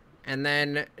there, and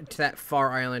then to that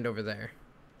far island over there.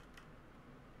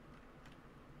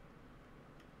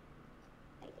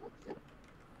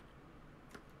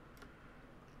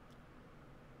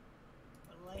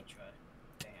 Elytra.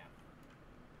 Damn.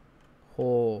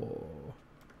 Oh.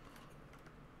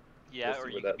 Yeah, We'll see or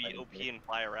where you that could be lands OP me. and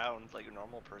fly around like a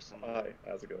normal person. Hi,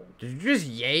 how's it going? Did you just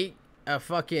yeet a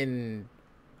fucking...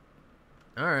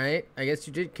 Alright, I guess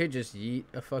you could just yeet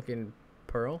a fucking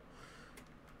pearl.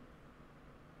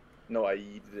 No, I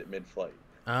yeeted it mid-flight.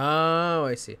 Oh,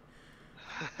 I see.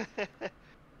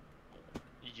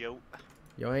 Yo.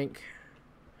 Yoink.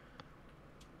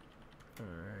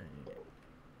 Alright.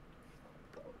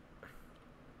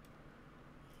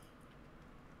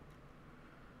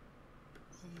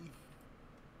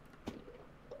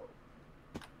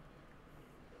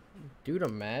 Dude,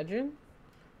 imagine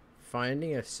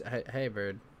finding a... Hey,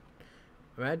 Bird.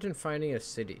 Imagine finding a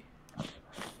city.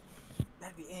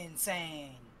 That'd be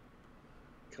insane.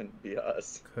 Couldn't be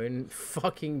us. Couldn't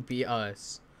fucking be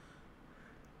us.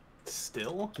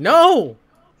 Still? No!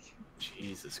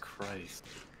 Jesus Christ.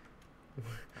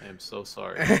 I am so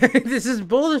sorry. This is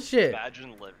bullshit.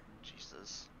 Imagine living.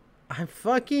 Jesus. I'm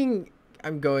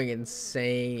going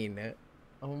insane.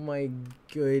 Oh my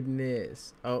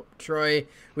goodness. Oh, Troy,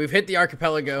 we've hit the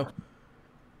archipelago.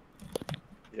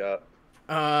 Yeah.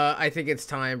 I think it's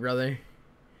time, brother.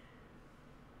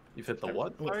 You've hit the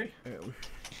what? Sorry?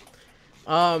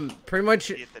 Pretty much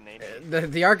Get the name.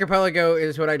 the archipelago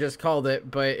is what I just called it,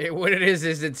 but what it is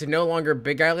it's no longer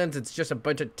big islands, it's just a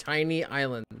bunch of tiny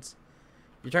islands.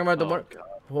 You're talking about the one... God.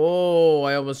 Oh,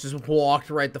 I almost just walked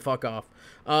right the fuck off.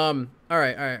 All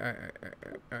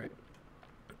right.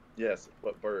 Yes,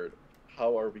 but Bird,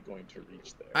 how are we going to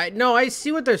reach there? I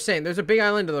see what they're saying. There's a big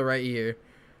island to the right here.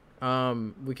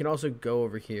 We can also go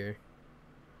over here.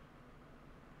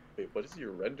 Wait, what is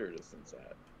your render distance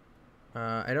at?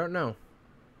 I don't know.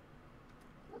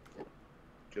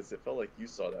 Because it felt like you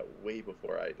saw that way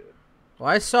before I did. Well,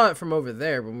 I saw it from over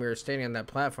there when we were standing on that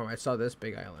platform. I saw this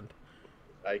big island.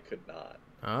 I could not.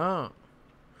 Oh.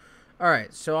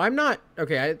 Alright, so I'm not...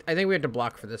 Okay, I think we have to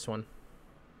block for this one.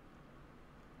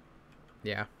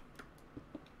 Yeah.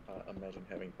 Imagine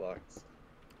having blocks.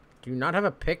 Do you not have a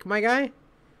pick, my guy?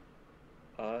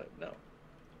 No.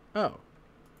 Oh.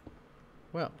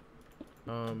 Well.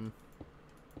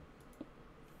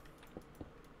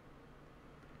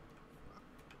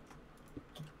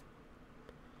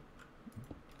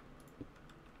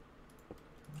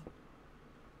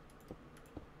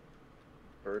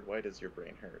 Bird, why does your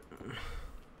brain hurt?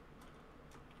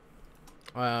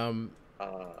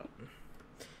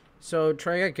 So,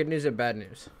 Troy, I got good news and bad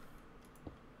news.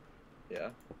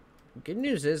 Yeah? Good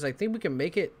news is, I think we can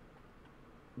make it.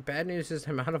 Bad news is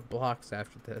I'm out of blocks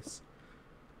after this.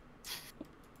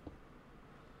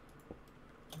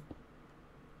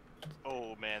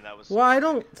 Oh man, that was. Well, I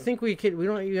don't think we could. We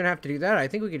don't even have to do that. I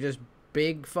think we could just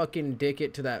big fucking dick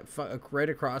it to that right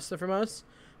across from us,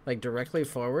 like directly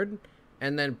forward,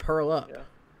 and then pearl up. Yeah.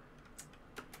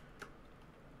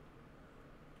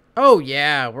 Oh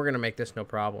yeah, we're gonna make this no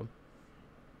problem.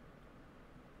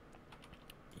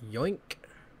 Yoink.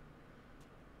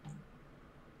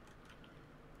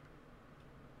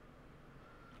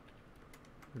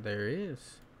 There he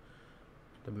is.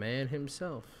 The man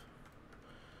himself.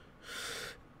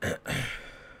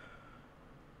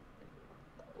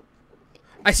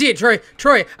 I see it, Troy.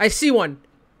 Troy, I see one.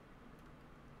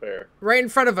 Where? Right in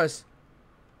front of us.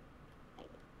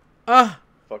 Ah.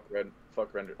 Fuck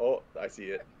render. Oh, I see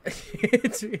it.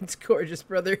 it's gorgeous,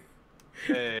 brother.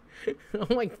 Hey.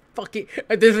 Oh my fucking...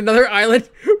 There's another island.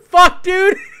 Fuck,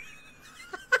 dude.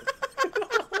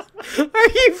 Are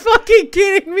you fucking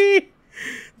kidding me?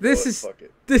 This is... Fuck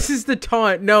it. This is the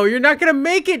taunt. No, you're not gonna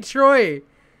make it, Troy.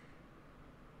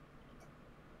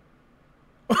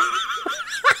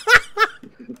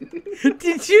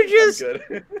 Did you just... I'm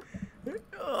good.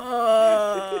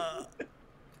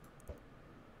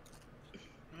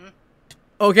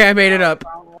 Okay, I made it up.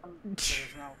 Found one. There's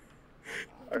no.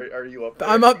 Are you up there?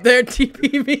 I'm up there.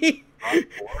 TP me.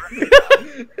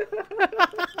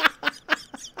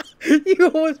 You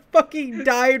almost fucking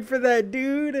died for that,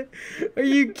 dude. Are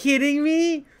you kidding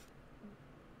me?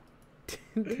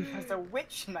 There's a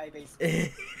witch in my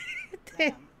basement.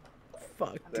 Damn.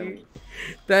 Fuck, dude.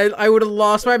 That I would have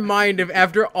lost my mind if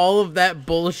after all of that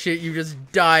bullshit you just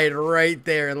died right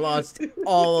there and lost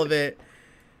all of it.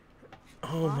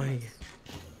 Oh my.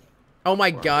 Oh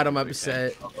my god, I'm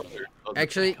upset.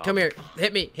 Actually, come here.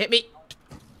 Hit me. Hit me.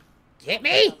 Hit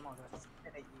me.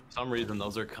 For some reason,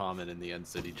 those are common in the end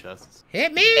city chests.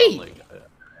 Hit me. Like,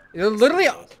 They're literally,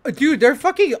 dude, they're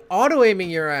fucking auto-aiming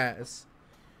your ass.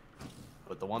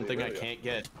 but the one thing I can't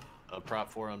get, a prop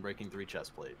 4 Unbreaking 3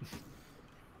 chest plate.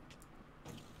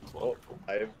 It's Oh, wonderful.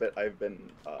 I've been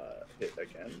hit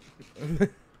again.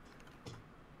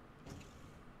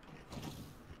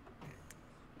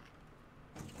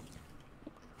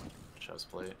 Chest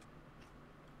plate.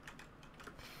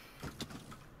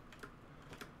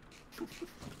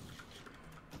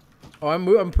 Oh,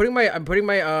 I'm putting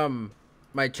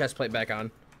my chest plate back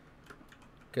on.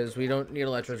 Because we don't need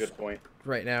That's a Electros good point.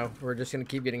 right now. We're just gonna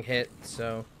keep getting hit,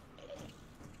 so.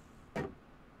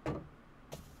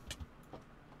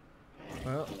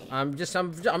 Well, I'm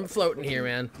floating here,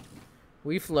 man.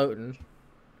 We floating.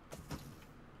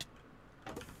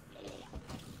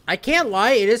 I can't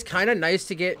lie, it is kind of nice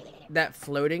to get that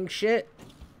floating shit.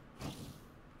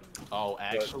 Oh,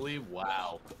 actually,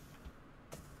 wow.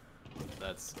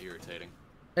 That's irritating.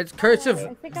 It's Curse of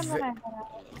I think I'm gonna head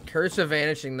out. Curse of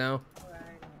Vanishing though.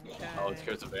 Oh, it's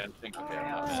Curse of Vanishing? Okay,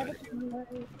 I'm not Bye. mad.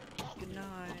 Good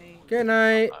night. Good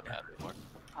night. I'm not mad anymore.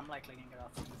 I'm likely gonna get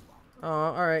off soon as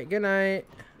well. Oh, all right. Good night.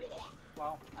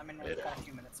 Well, I mean, we've got a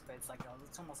few minutes, but it's like,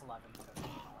 it's almost 11, so I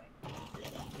should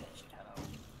head out. Should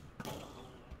head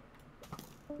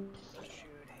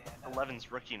out.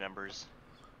 11's rookie numbers.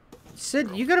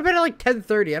 Sid, you go to bed at like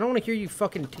 10:30. I don't want to hear you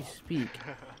fucking speak.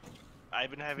 I've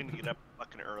been having to get up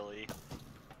fucking early.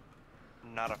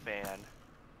 Not a fan.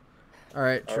 All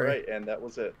right, All Trey. right, and that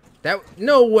was it. That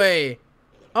no way.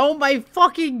 Oh my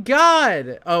fucking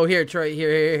god. Oh, here, Troy.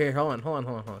 Here. Hold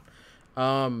on.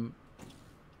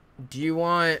 Do you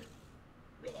want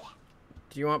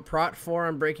Prot 4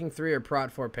 on Breaking 3 or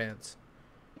Prot 4 pants?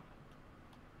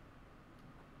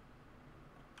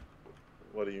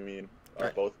 What do you mean?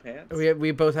 Are both pants?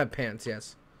 We both have pants,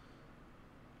 yes.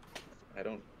 I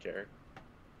don't care.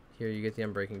 Here, you get the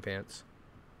Unbreaking pants.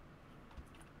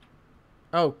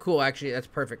 Oh, cool. Actually, that's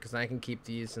perfect because I can keep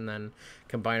these and then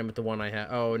combine them with the one I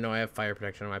have. Oh, no, I have fire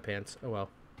protection on my pants. Oh, well.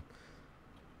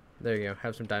 There you go.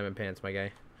 Have some diamond pants, my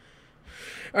guy.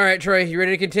 All right, Troy, you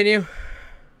ready to continue?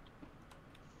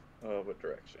 What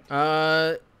direction?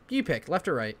 You pick, left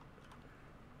or right.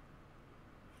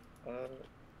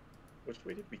 Which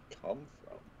way did we come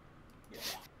from?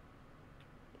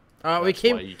 We That's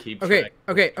came. why you keep Okay, track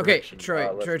of okay. direction.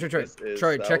 Troy, This is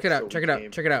Troy, check it south, out. so Check we it out.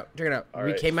 came- Check it out. All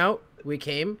We right. came out. We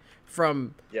came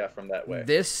from Yeah, from that way.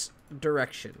 this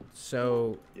direction.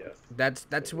 So Yes. that's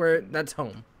So we where can- that's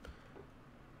home.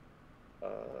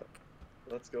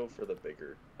 Let's go for the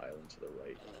bigger island to the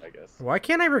right, I guess. Why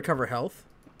can't I recover health?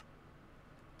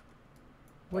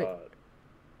 Wait.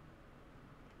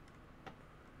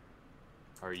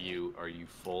 Are you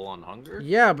full on hunger?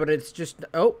 Yeah, but it's just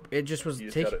it just was You,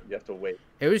 just taking. gotta, you have to wait.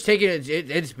 It was taking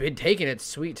it's been taking its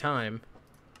sweet time.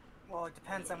 Well, it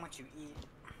depends on what you eat.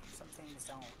 Some things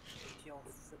don't heal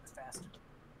fast.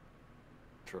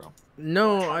 True.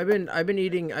 No, I've been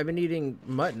eating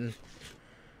mutton.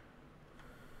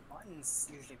 Mutton's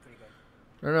usually pretty good.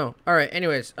 I don't know. All right.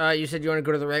 Anyways, you said you want to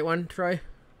go to the right one, Troy?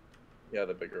 Yeah,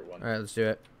 the bigger one. All right, let's do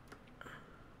it.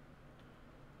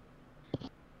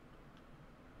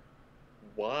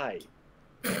 Why?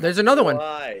 There's another one.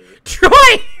 Why? Troy.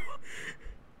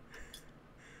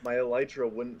 My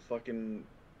elytra wouldn't fucking.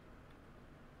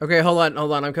 Okay, hold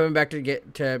on. I'm coming back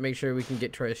to make sure we can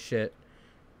get Troy's shit.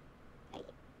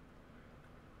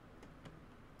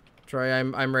 Troy,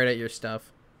 I'm right at your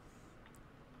stuff.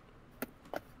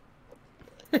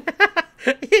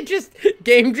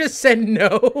 Game just said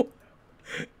no.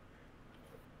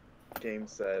 Game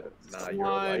said, nah, your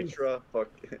Why? elytra.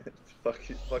 Fuck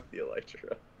the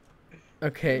elytra.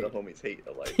 Okay. The homies hate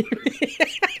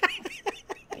elytras.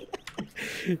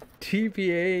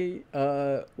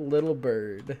 TPA, little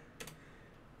bird.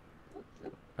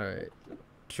 All right,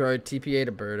 Troy, TPA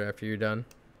to bird after you're done.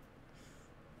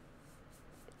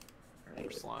 More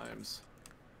slimes.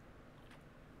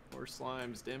 More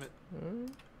slimes, damn it.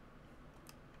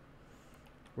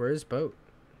 Where's boat?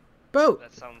 Boat.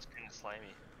 That sounds kind of slimy.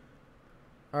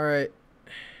 All right.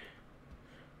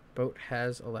 Boat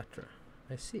has Electra.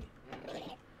 I see.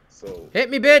 So Hit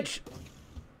me, bitch!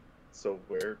 So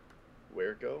where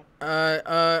go?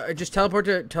 Just teleport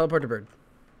to bird.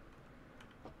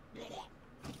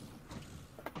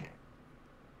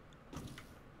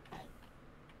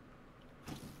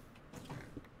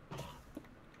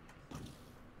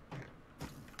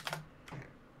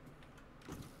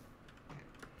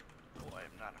 Oh,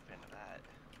 I'm not a fan of that.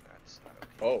 That's not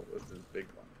okay. Oh, this is a big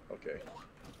one. Okay.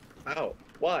 Ow!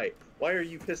 Why? Why are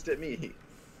you pissed at me?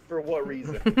 For what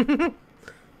reason?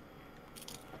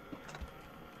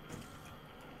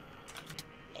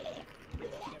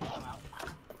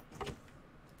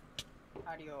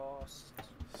 Adios.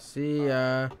 See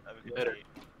ya. Have a good Later.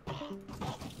 night.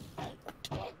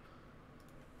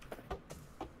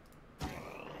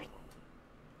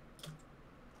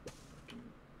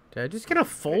 Did I just get a I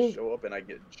full? show up and I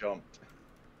get jumped.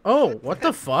 Oh, what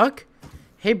the fuck?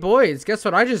 Hey boys, guess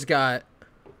what I just got?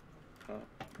 Huh?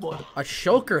 What? A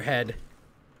shulker head.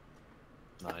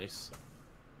 Nice.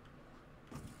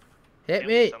 Hit Can't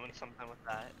we me. summon something with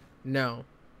that? No.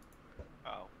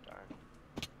 Oh, darn.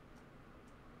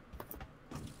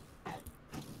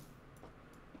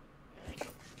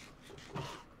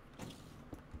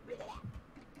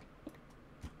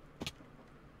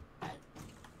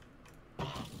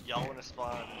 Y'all want to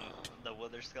spawn the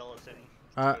wither skeleton?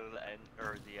 Uh, Go to the end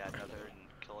or the nether and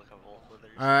kill a couple of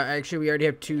withers? Actually, we already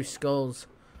have 2 skulls.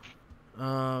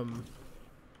 Oh,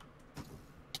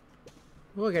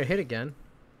 I got hit again.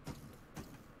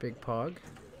 Big pog.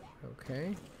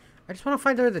 Okay. I just want to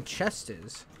find out where the chest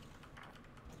is.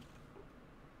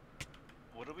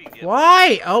 What do we get?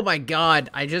 Why? Oh my god.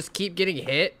 I just keep getting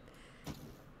hit.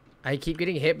 I keep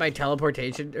getting hit by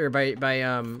teleportation or by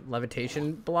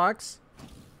levitation blocks.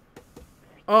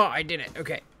 Oh, I did it.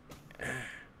 Okay. Oh,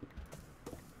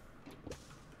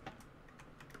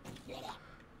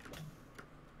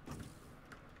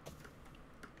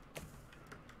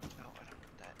 I don't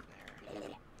want that in there.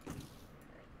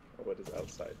 What is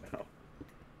outside now?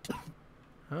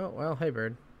 Oh, well, hey,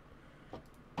 bird.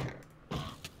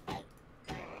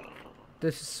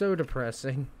 This is so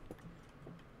depressing.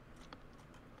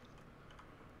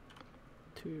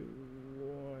 2,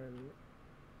 1.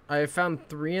 I have found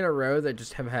 3 in a row that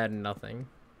just have had nothing.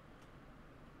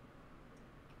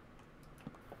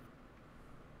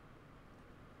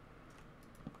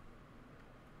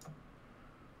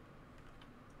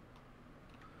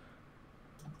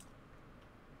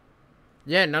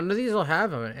 Yeah, none of these will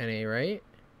have any, right?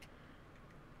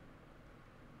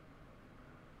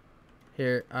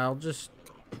 Here, I'll just...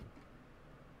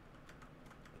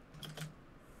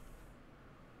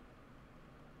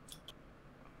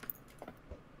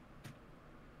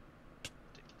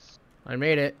 I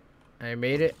made it. I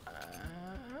made it.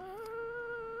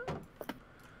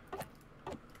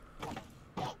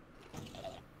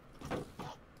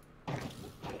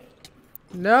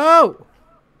 No!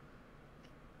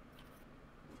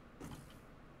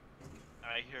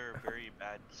 I hear very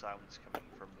bad sounds coming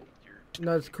from your.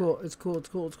 No, it's cool. It's cool. It's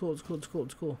cool. It's cool. It's cool. It's cool.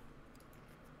 It's cool.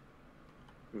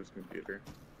 Whose computer?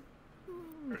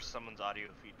 Or someone's audio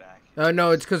feedback. Oh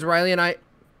no, it's because Riley and I.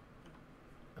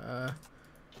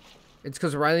 It's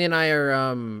because Riley and I are.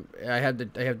 I have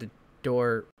the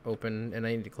door open and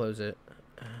I need to close it.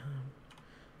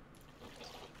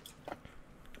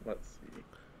 Let's see.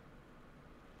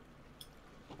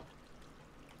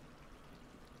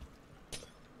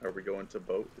 Are we going to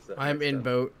boat? Is that I'm next in step?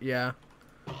 boat. Yeah.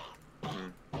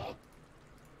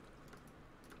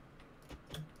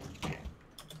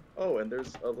 Oh, and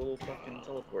there's a little fucking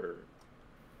teleporter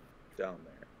down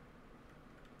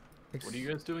there. What are you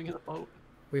guys doing in the boat?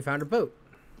 We found a boat.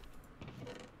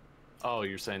 Oh,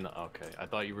 you're saying that. Okay, I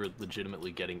thought you were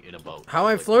legitimately getting in a boat. How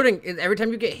I'm floating is every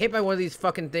time you get hit by one of these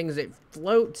fucking things, it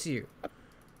floats you.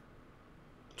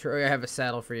 Troy, I have a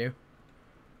saddle for you.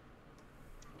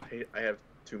 I have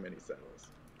too many saddles.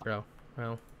 Bro,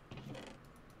 well.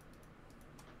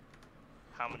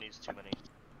 How many is too many?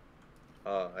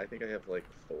 I think I have like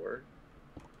 4.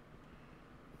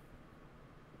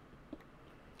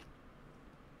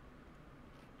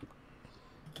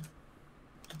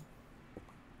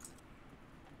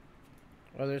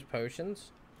 Oh, there's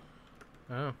potions?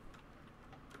 Oh.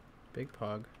 Big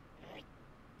pog.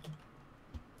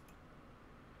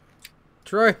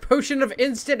 Troy, potion of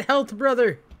instant health,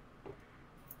 brother!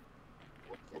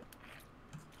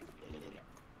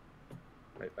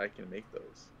 I can make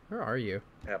those Where are you?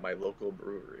 at my local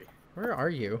brewery. Where are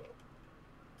you?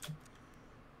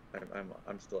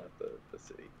 I'm still at the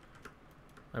city.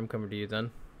 I'm coming to you then.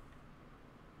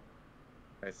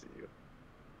 I see you.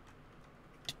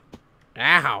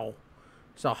 Ow!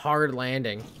 It's a hard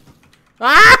landing.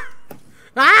 Ah!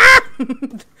 Ah!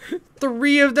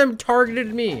 3 of them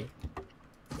targeted me.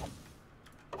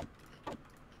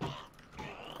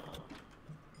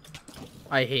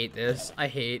 I hate this. I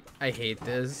hate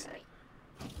this.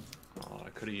 Oh, I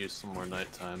could have used some more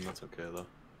nighttime. That's okay though.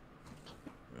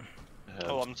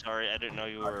 Oh, I'm sorry. I didn't know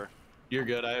you were. You're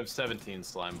good. I have 17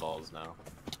 slime balls now.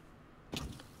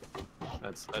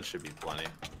 That should be plenty,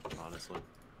 honestly.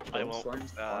 I Don't won't slimes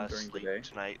spawn during the sleep day?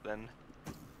 tonight then.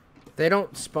 They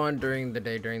don't spawn during the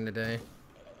day.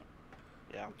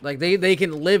 Yeah. Like they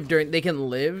can live during they can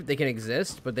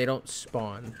exist, but they don't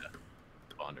spawn.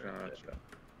 Spawn during the day. Gotcha.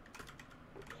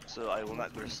 So I will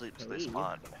not go to sleep till they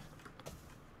spawn.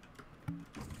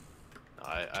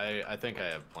 I think I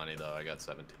have plenty though. I got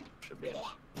 17. Should be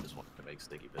enough. Just want to make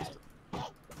sticky piston.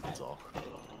 That's all. I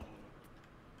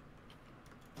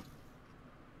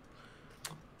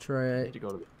Troy, need to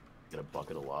go to get a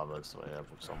bucket of lava so I have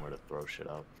somewhere to throw shit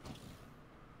out.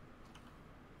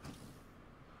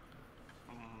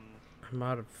 I'm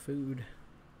out of food.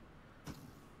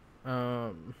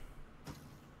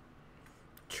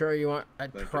 Troy, you want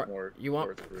you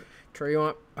want Troy, you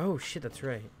want oh shit, that's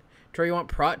right. Troy, you want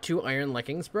prot 2 iron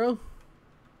leggings, bro?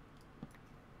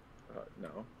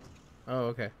 No. Oh,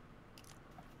 okay.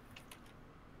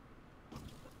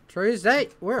 Troy, is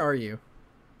that where are you?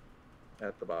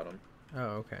 At the bottom.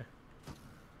 Oh, okay.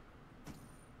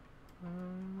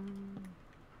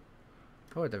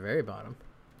 Oh, at the very bottom.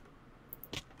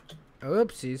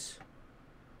 Oopsies.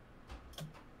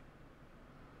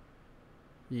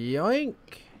 Yoink.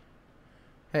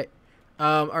 Hey.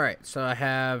 Alright, so I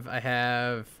have,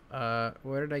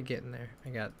 what did I get in there? I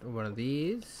got one of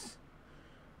these.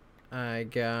 I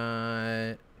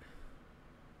got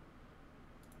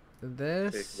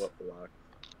this. Take what block?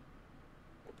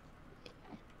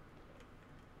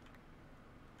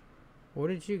 What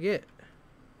did you get?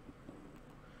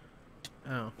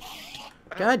 Oh.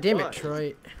 God damn it, what?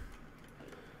 Troy.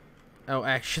 Oh,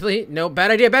 actually, no,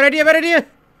 bad idea.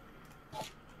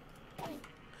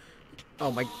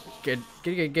 Oh my,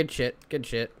 good shit.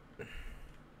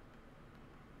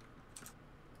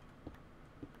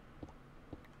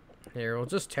 Here, we'll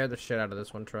just tear the shit out of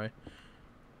this one, Troy.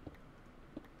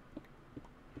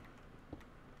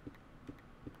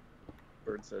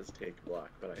 Bird says take block,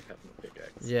 but I have no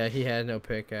pickaxe. Yeah, he had no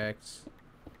pickaxe.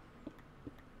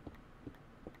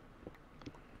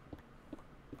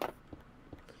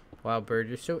 Wow, Bird,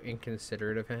 you're so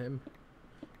inconsiderate of him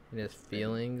and his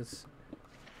feelings.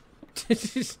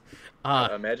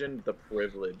 Imagine the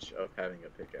privilege of having a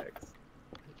pickaxe.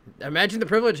 Imagine the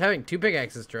privilege of having 2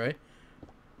 pickaxes, Troy.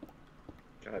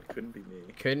 God, couldn't be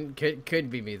me. Could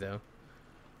be me though.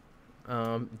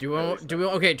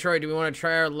 Okay, Troy, do we want to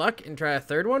try our luck and try a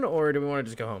 3rd one, or do we want to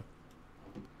just go home?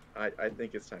 I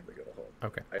think it's time to go home.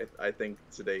 Okay. I think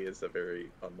today is a very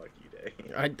unlucky day.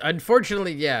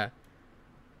 Unfortunately, yeah.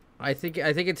 I think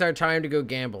it's our time to go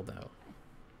gamble though.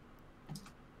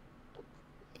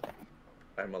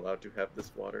 I'm allowed to have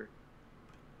this water.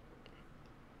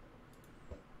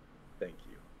 Thank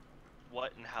you.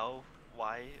 What and how?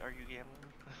 Why are you gambling?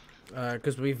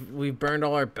 Because we've burned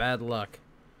all our bad luck.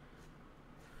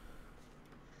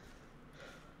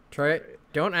 Troy, Right.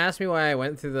 don't ask me why I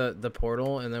went through the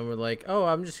portal and then we're like, oh,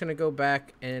 I'm just gonna go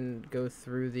back and go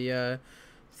through the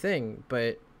thing,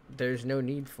 but there's no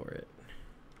need for it.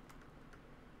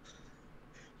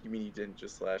 You mean you didn't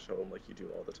just slash home like you do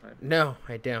all the time? No,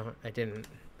 I didn't.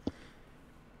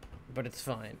 But it's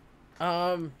fine.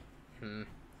 I'm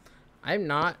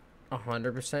not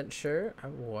 100% sure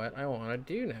of what I want to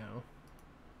do now.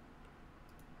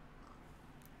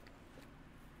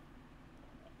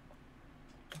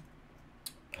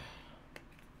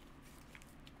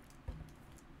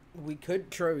 We could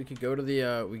try. We could go to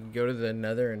the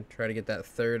Nether and try to get that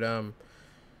 3rd.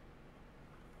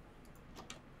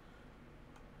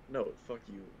 No, fuck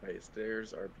you. My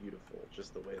stairs are beautiful,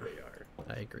 just the way they are.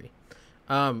 I agree.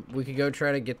 We could go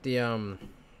try to get the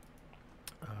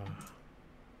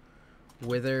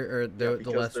wither or the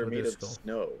because less they're wither made skull. of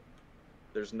snow.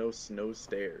 There's no snow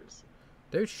stairs.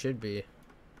 There should be.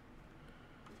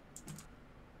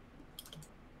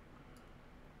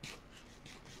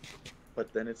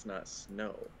 But then it's not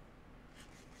snow.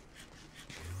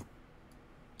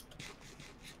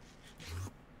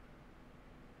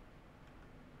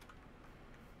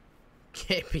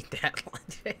 Can't beat that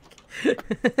logic.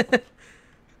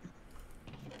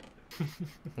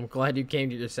 I'm glad you came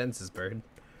to your senses, Bird.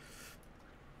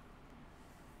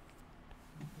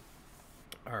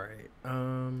 Alright,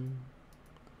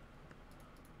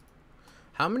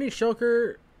 how many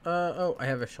shulker, oh, I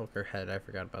have a shulker head, I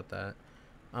forgot about that.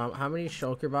 How many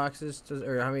shulker boxes does,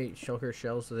 or how many shulker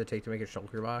shells does it take to make a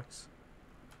shulker box?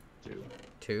 2.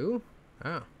 2?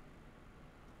 Oh.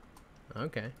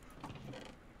 Okay.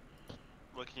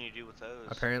 What can you do with those?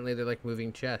 Apparently they're like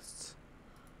moving chests.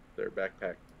 They're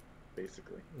backpack,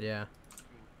 basically. Yeah.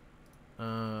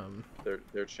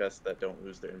 They're chests that don't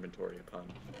lose their inventory upon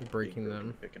Breaking being broken them.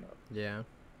 and picking up. Yeah.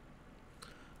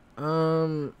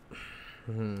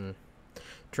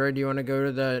 Troy, do you want to go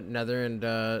to the Nether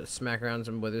and smack around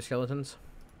some wither skeletons?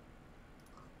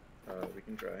 We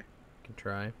can try. Can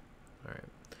try. All right.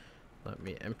 Let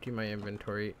me empty my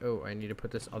inventory. Oh, I need to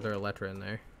put this other Elytra in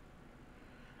there.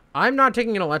 I'm not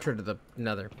taking an Elytra to the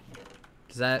Nether.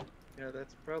 Is that? Yeah,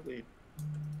 that's probably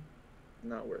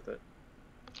not worth it.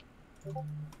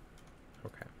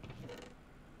 Okay.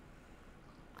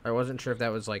 I wasn't sure if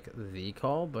that was like the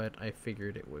call, but I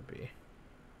figured it would be.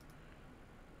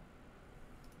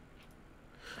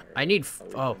 Alright, I need. I'll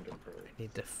leave Oh, Ender pearls. I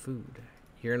need the food.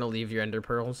 You're gonna leave your ender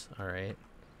pearls? All right.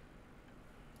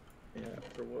 Yeah,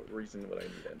 for what reason would I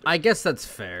need ender? I guess that's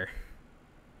fair.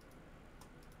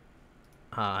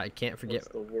 I can't forget. What's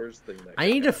the worst thing that I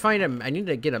could need to happen? find a. I need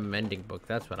to get a mending book.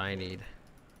 That's what I need.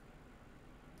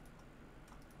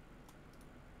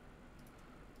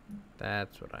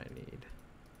 That's what I need.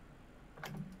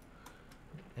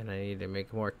 And I need to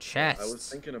make more chests. I was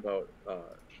thinking about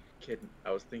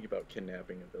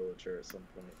kidnapping a villager at some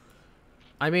point.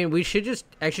 I mean, we should just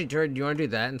actually, Jared, do you want to do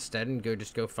that instead and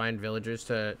just go find villagers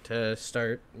to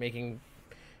start making,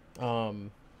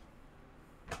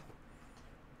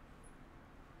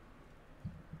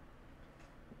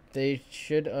 They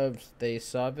should have. They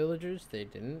saw villagers. They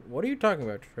didn't. What are you talking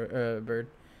about, Bird?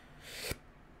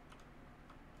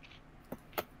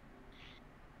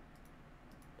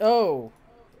 Oh,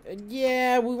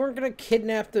 yeah. We weren't gonna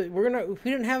kidnap the. We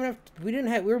didn't have enough. We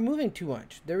were moving too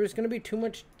much. There was gonna be too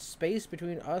much space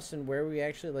between us and where we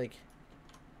actually like.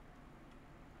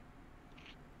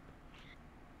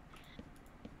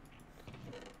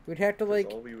 We'd have to like.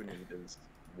 All we would need is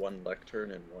one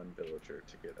lectern and one villager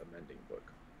to get a mending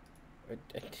book.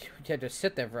 We had to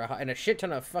sit there for and a shit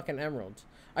ton of fucking emeralds.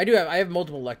 I have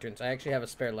multiple lecterns. I actually have a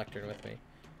spare lectern with me.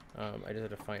 I just had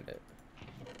to find it.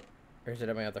 Or is it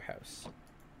at my other house?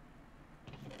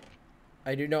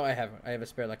 I do know I have a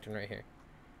spare lectern right here.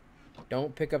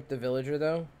 Don't pick up the villager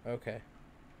though? Okay.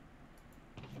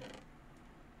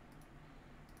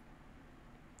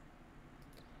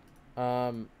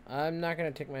 I'm not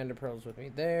gonna take my ender pearls with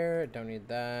me there. Don't need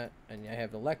that. And I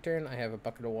have the lectern. I have a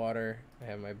bucket of water. I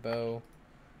have my bow.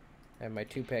 I have my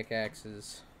 2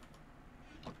 pickaxes.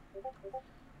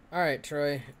 All right,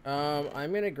 Troy.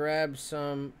 I'm gonna grab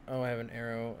some. Oh, I have an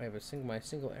arrow. I have my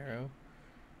single arrow.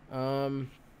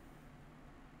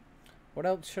 What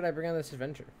else should I bring on this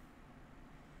adventure?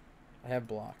 I have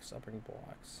blocks. I'll bring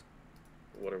blocks.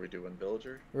 What are we doing,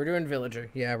 villager? We're doing villager.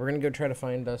 Yeah, we're gonna go try to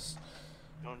find us.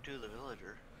 Don't do the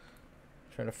villager.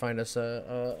 Trying to find us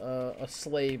a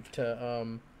slave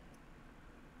to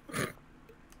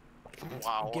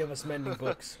Wow. give us mending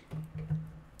books.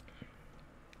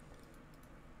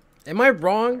 Am I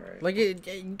wrong? Alright. Like, you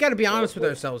gotta be honest with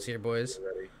ourselves here, boys.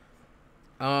 Ready?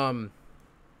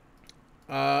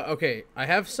 Okay. I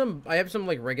have some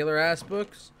like regular ass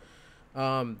books,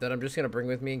 that I'm just gonna bring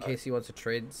with me in case he wants to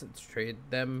trade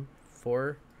them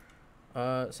for,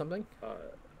 something.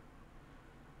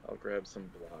 I'll grab some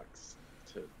blocks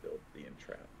to build the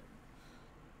entrapment.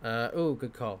 Oh,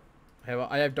 good call.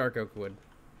 I have dark oak wood.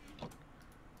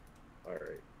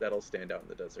 Alright, that'll stand out in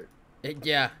the desert.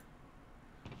 Yeah.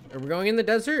 Are we going in the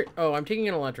desert? Oh, I'm taking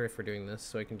an elytra for doing this,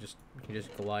 so we can just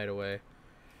glide away.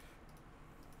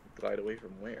 Glide away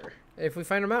from where? If we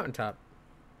find a mountaintop.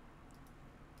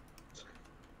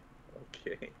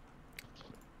 Okay.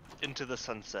 Into the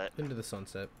sunset. Into the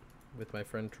sunset with my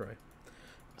friend Troy.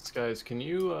 Guys, can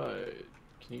you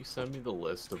send me the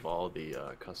list of all the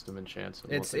custom enchants?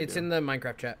 And It's in the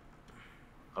Minecraft chat.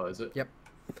 Oh, is it? Yep.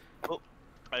 Oh,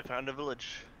 I found a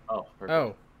village. Oh. Perfect.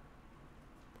 Oh.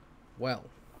 Well.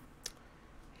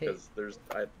 Hey, Because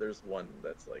there's one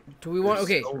that's like. do we want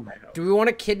there's okay? in my house. Do we want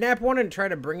to kidnap one and try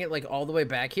to bring it like all the way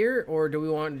back here, or do we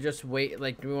want to just wait?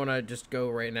 Like, do we want to just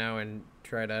go right now and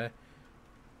try to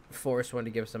force one to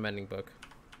give us a mending book?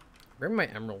 Bring my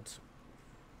emeralds.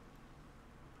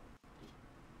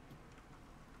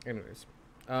 Anyways,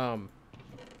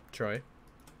 Troy.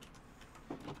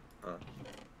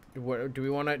 What do we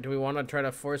want to do? We want to try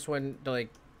to force one to like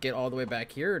get all the way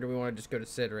back here, or do we want to just go to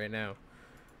Sid right now?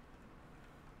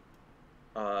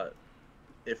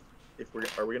 If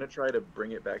are we gonna try to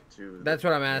bring it back to? That's the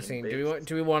what I'm main asking. base?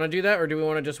 Do we want to do that, or do we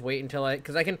want to just wait until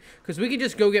because we can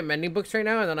just go get mending books right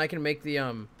now, and then I can make the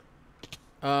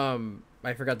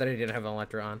I forgot that I didn't have an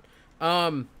Electra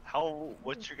on.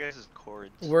 What's your guys'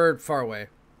 chords? We're far away.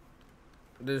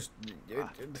 There's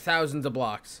thousands of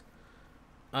blocks.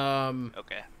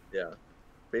 Okay. Yeah.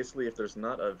 Basically, if there's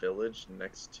not a village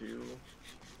next to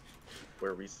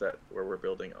where we're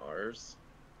building ours,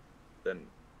 then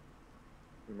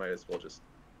we might as well just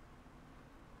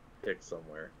pick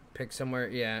somewhere. Pick somewhere,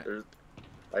 yeah.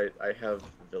 I have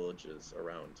villages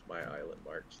around my island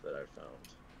marked that I found.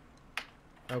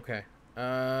 Okay.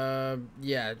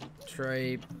 Yeah.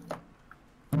 Try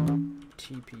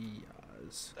TP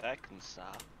Oz. That can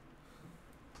stop.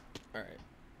 All right.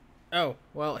 Oh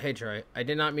well, hey Troy. I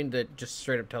did not mean to just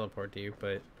straight up teleport to you,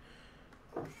 but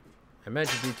I meant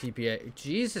to do TPA.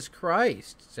 Jesus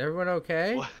Christ! Is everyone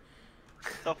okay? What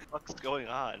the fuck's going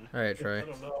on? All right, Troy.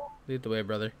 Lead the way,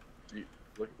 brother.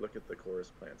 Look at the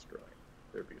chorus plants growing.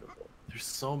 They're beautiful. There's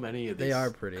so many of these. They are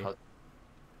pretty.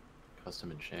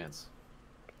 Custom enchants.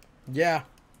 Yeah.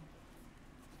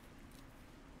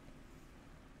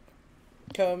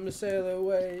 Come sail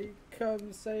away,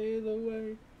 come sail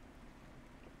away.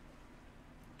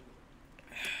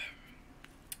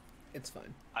 It's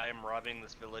fine. I am robbing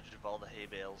this village of all the hay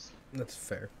bales. That's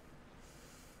fair.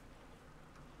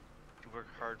 You work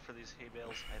hard for these hay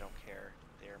bales? I don't care.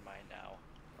 They are mine now.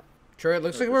 Troy, it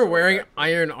looks like we're wearing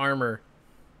iron armor.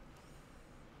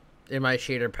 In my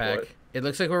shader pack. What? It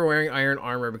looks like we're wearing iron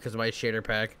armor because of my shader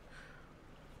pack.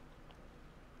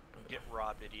 Get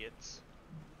robbed, idiots.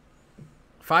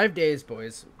 5 days,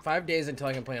 boys. 5 days until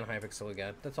I can play on Hypixel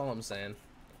again. That's all I'm saying.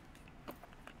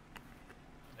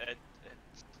 It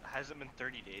hasn't been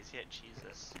 30 days yet,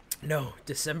 Jesus. No,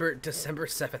 December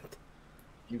 7th.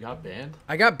 You got banned?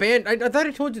 I got banned. I thought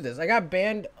I told you this. I got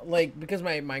banned, like, because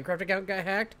my Minecraft account got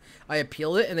hacked. I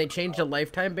appealed it, and they changed a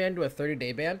lifetime ban to a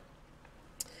 30-day ban.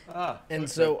 And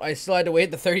so I still had to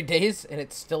wait the 30 days, and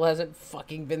it still hasn't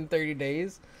fucking been 30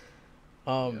 days.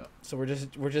 So we're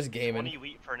just gaming. 20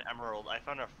 wheat for an emerald. I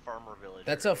found a farmer villager.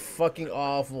 That's a fucking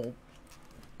awful.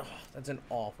 Oh, that's an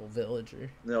awful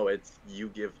villager. No, it's you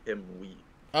give him wheat.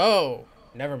 Oh,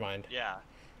 never mind. Yeah.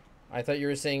 I thought you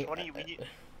were saying. 20 wheat.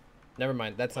 Never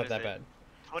mind. That's What not is that it? bad.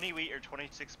 20 wheat or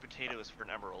 26 potatoes for an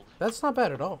emerald. That's not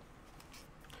bad at all.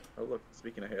 Oh look,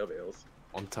 speaking of hail bales.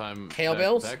 One time. Hail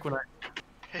bales? Back when I.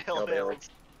 Hail bales.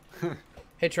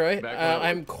 Hey Troy, Back when I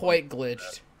I'm was- quite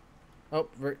glitched. Oh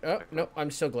no, I'm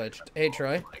still glitched. Hey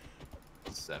Troy, Like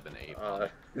 7, 8.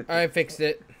 I fixed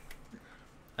it.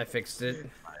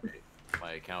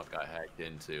 My account got hacked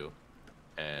into,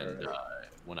 and Alright.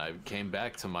 when I came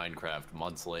back to Minecraft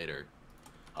months later,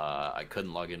 I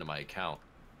couldn't log into my account,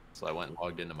 so I went and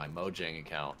logged into my Mojang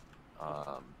account,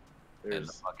 and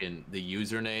There's the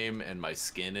username and my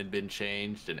skin had been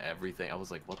changed and everything. I was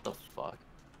like, what the fuck?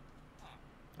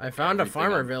 I found a Everything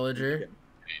farmer on- villager.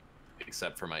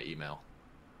 Except for my email.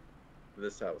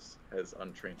 this house has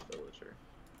untrained villager.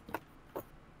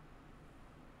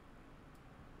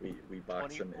 We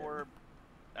box them 24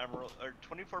 emerald or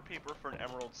 24 paper for an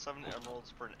emerald, 7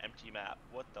 emeralds for an empty map.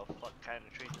 What the fuck kind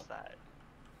of trade is that?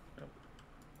 in.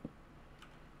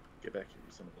 Get back here,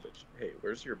 you son of a bitch. Hey,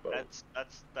 where's your bow?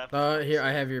 That. Here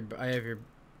I have your.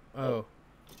 Oh.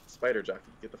 Spider jockey,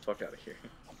 get the fuck out of here.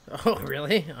 Oh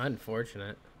really?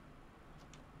 Unfortunate.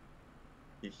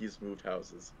 He's moved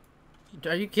houses.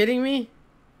 Are you kidding me?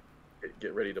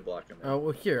 Get ready to block him. Oh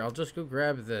well, here I'll just go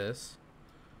grab this.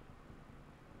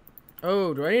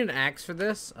 Oh, do I need an axe for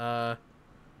this? Well,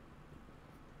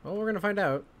 we're gonna find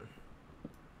out.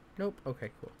 Nope.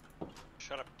 Okay, cool.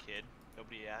 Shut up, kid.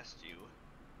 Nobody asked you.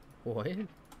 What?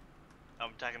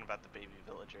 I'm talking about the baby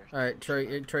villager. All right,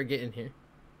 Troy, get in here.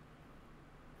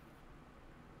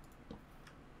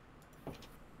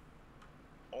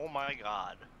 Oh my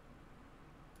god.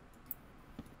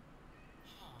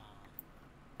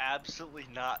 Absolutely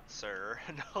not, sir.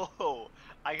 No,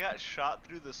 I got shot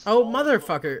through the. Oh smallest little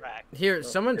motherfucker! crack. Here,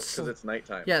 someone. It's because it's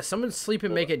nighttime. Yeah, someone sleep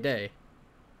and Hold make on. it day.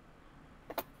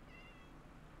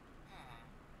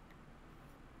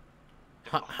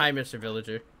 Hi, Mr.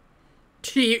 Villager.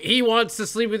 He wants to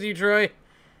sleep with you, Troy.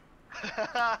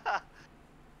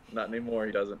 Not anymore,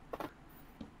 he doesn't.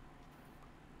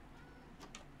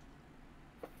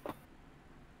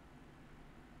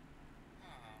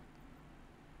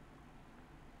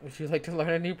 Would you like to learn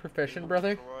a new profession,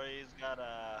 brother? Troy's got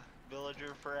a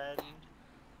villager friend.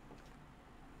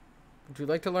 Would you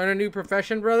like to learn a new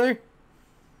profession, brother?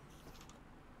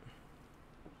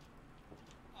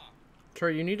 Troy,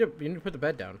 you need to put the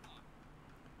bed down.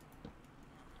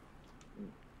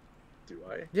 Do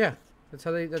I? Yeah, that's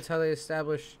how they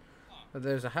establish that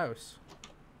there's a house.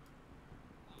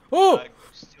 Oh!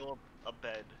 Steal a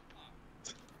bed.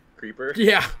 Creeper?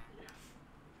 Yeah.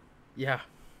 Yeah.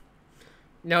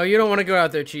 No, you don't want to go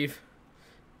out there, Chief.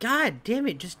 God damn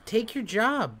it, just take your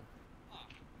job.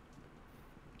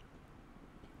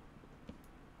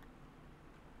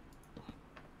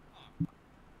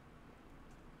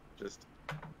 Just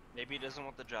Maybe he doesn't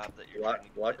want the job that you're lock, trying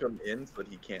to lock get. him in so that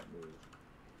he can't move.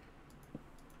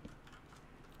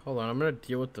 Hold on, I'm gonna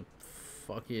deal with the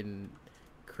fucking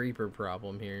creeper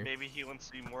problem here. Maybe he wants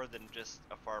to be more than just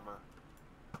a farmer.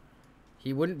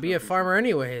 He wouldn't be a farmer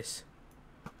anyways.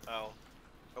 Oh,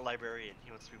 a librarian. He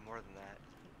wants to be more than that.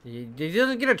 He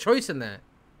doesn't get a choice in that.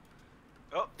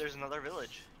 Oh, there's another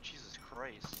village. Jesus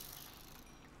Christ.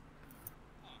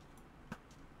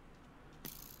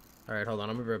 Alright, hold on,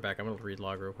 I'm gonna be right back. I'm gonna read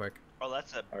log real quick. Oh,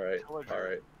 that's a All right, pillager all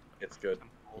right, it's good.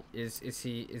 temple. Is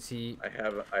he I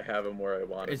have him where I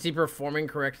want him. is he performing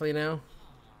correctly now?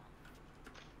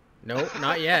 Nope,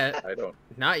 not yet. I don't.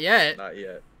 Not yet. Not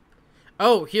yet.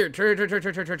 Oh, here, Troy. Check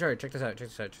this out.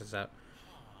 Check this out.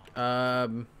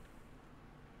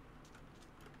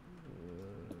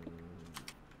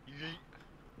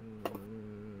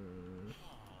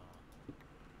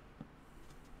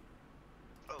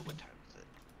 Oh, what time is it?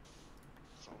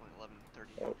 It's only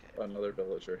 11:30. Oh, Okay. another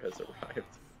villager has arrived.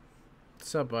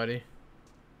 What's up, buddy?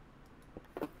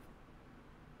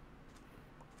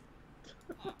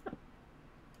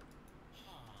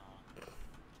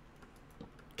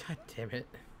 God damn it.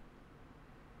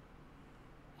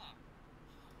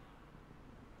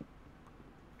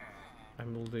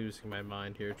 I'm losing my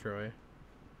mind here, Troy.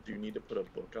 Do you need to put a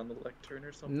book on the lectern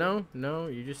or something? No,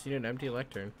 you just need an empty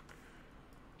lectern.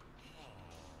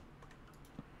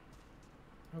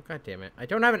 Oh, god damn it. I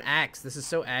don't have an axe. This is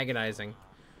so agonizing.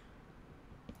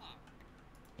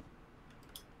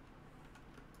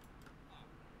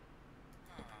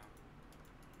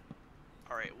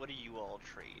 Alright, what do you all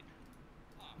trade?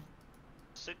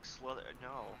 6 leather.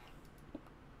 No.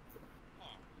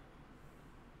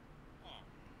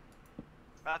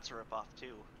 That's a ripoff,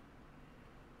 too.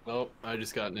 Oh, I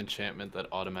just got an enchantment that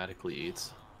automatically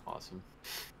eats. Awesome.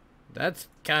 That's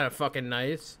kind of fucking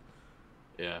nice.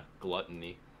 Yeah,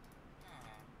 gluttony.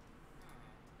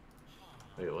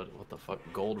 Wait, what the fuck?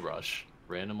 Gold Rush.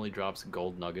 Randomly drops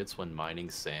gold nuggets when mining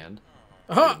sand.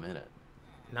 Wait Oh, a minute.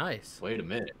 nice. Wait a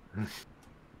minute.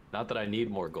 Not that I need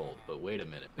more gold, but wait a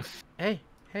minute. Hey,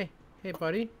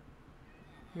 buddy.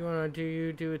 You wanna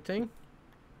do a thing?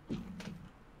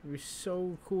 It'd be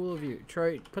so cool of you.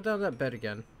 Troy, put down that bed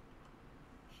again.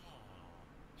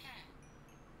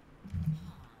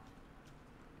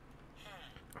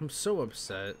 I'm so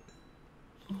upset.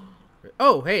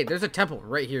 Oh, hey, there's a temple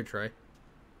right here, Troy.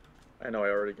 I know, I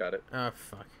already got it. Oh,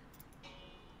 fuck.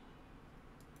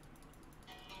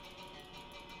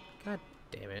 God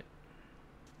damn it.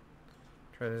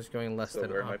 Troy, this is going less So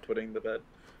than where am I up. putting the bed?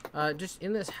 Just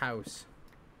in this house.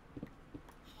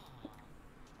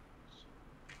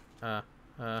 Are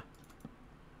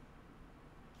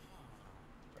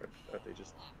they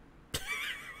just... Did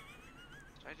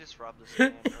I just rob this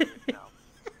man? No.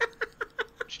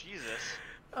 Jesus.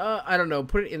 I don't know.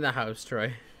 Put it in the house,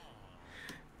 Troy.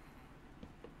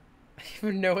 I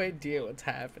have no idea what's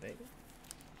happening.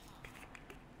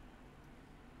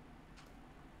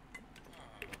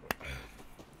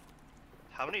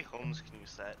 How many homes can you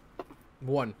set?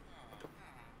 One.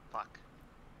 Fuck.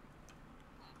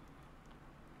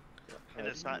 And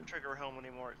it's not trigger home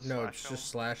anymore, it's No, slash it's home. just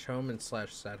slash home and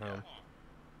slash set home.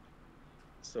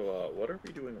 So, what are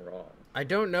we doing wrong? I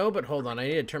don't know, but hold on. I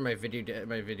need to turn my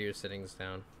video settings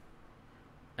down.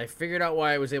 I figured out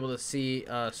why I was able to see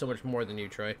so much more than you,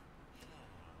 Troy.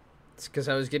 It's because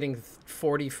I was getting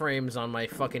 40 frames on my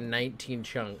fucking 19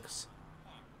 chunks.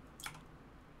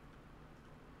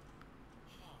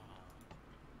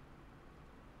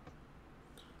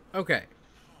 Okay.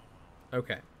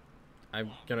 Okay.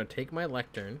 I'm gonna take my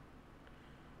lectern.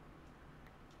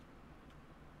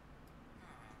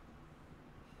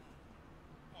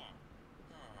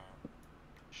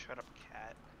 Shut up,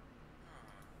 cat.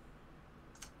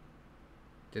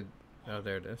 Oh,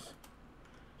 there it is.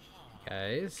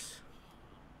 Guys.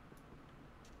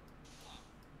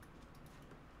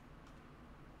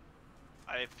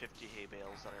 I have 50 hay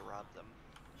bales that I robbed them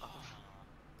of.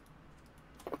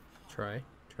 Try.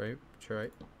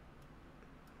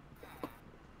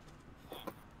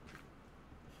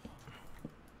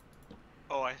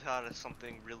 Oh, I thought of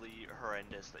something really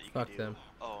horrendous that you Fuck could do. them.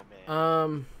 Oh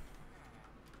man.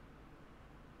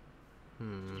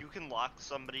 Hmm. You can lock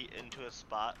somebody into a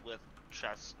spot with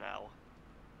chests now.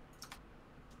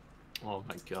 Oh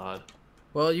my god.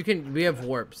 Well, you can. We have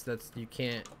warps. That's you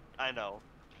can't. I know.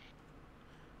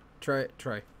 Try.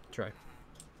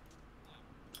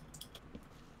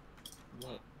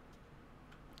 What?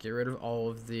 Get rid of all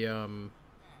of the,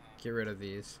 get rid of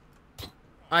these.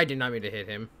 I did not mean to hit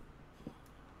him.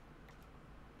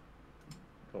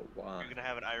 Oh, wow. You're gonna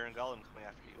have an iron golem coming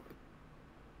after you.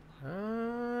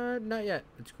 Not yet.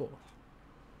 It's cool.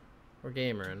 We're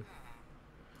gamering.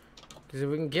 Because if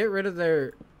we can get rid of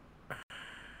their...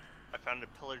 I found a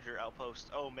pillager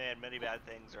outpost. Oh man, many bad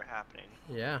things are happening.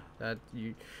 Yeah, that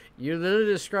you literally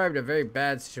described a very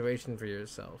bad situation for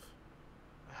yourself.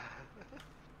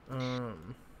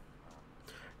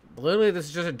 Literally, this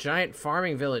is just a giant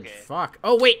farming village. Okay. Fuck.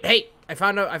 Oh wait, hey, I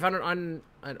found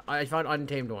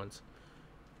untamed ones.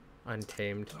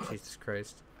 Untamed. Jesus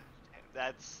Christ.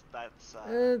 That's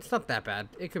It's not that bad.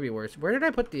 It could be worse. Where did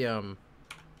I put the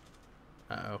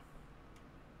Uh-oh.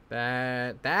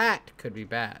 That could be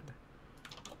bad.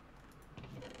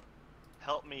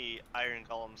 help me, iron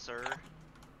golem, sir.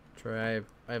 Try.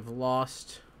 I've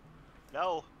lost.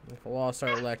 No. I've lost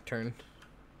our lectern.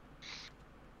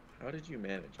 How did you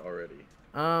manage already?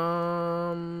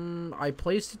 I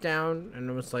placed it down and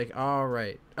it was like, all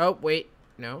right. Oh wait,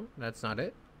 no, that's not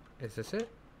it. Is this it?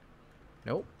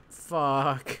 Nope.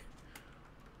 Fuck.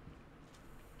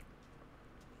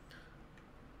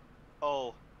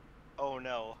 Oh. Oh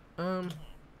no.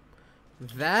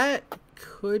 That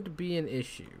could be an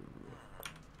issue.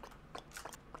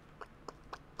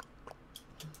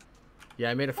 Yeah,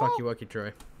 I made a fucky wucky,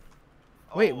 Troy.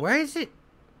 Wait, Oh. where is it?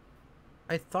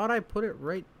 I thought I put it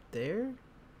right there.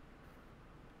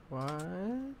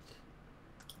 What?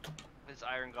 This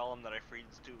iron golem that I freed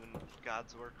is doing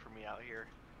God's work for me out here.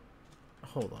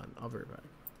 Hold on, I'll be right back.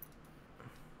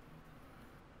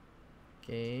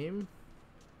 Game.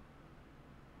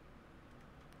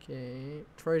 Okay.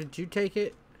 Troy, did you take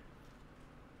it?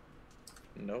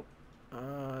 Nope.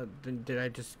 Then did I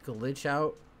just glitch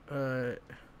out?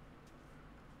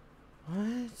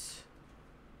 What?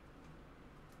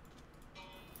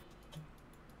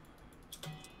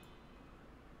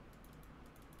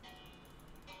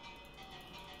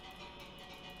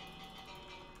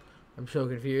 I'm so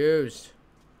confused.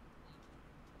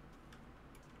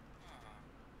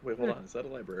 Wait, hold on. Is that a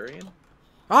librarian?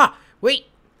 Ah, wait.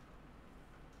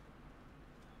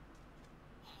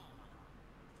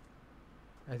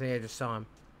 I think I just saw him.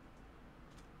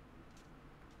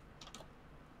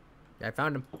 Yeah, I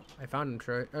found him. I found him,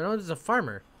 Troy. Oh no, this is a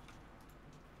farmer.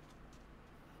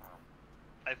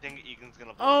 I think Egan's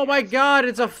gonna. Oh my God,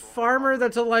 it's a farmer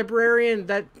that's a librarian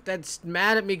that's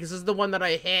mad at me because this is the one that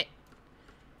I hit.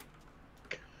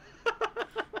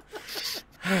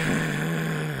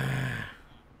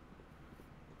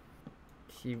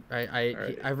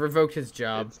 I revoked his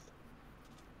job.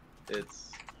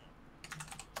 It's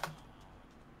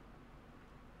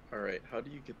all right. How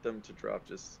do you get them to drop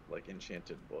just like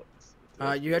enchanted books?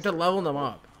 You have to level them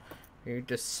up. You have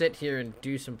to sit here and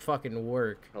do some fucking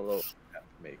work. Hello, map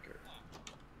maker.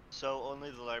 So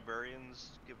only the librarians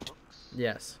give books?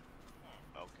 Yes.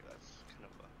 Okay, that's kind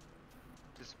of a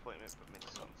disappointment, but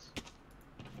makes sense.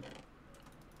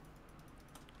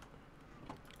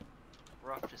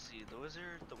 We're off to see the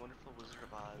wizard, the wonderful Wizard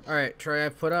of Oz. All right, Troy. I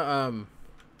put a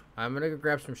I'm gonna go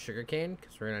grab some sugarcane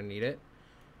because we're gonna need it.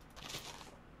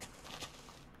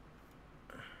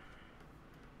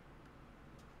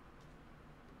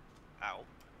 Ow.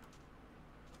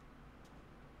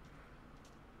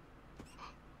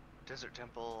 Desert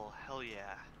Temple, hell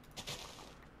yeah.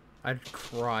 I'd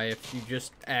cry if you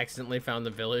just accidentally found the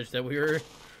village that we were.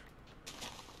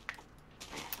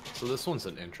 So this one's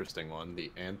an interesting one.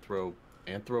 The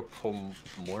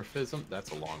anthropomorphism. That's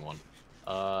a long one.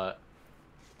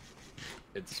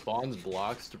 It spawns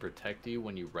blocks to protect you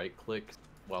when you right-click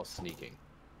while sneaking.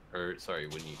 Or sorry,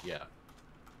 when you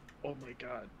Oh my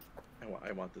god. I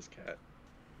want this cat.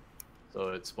 So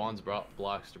it spawns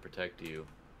blocks to protect you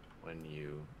when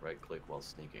you right-click while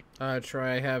sneaking.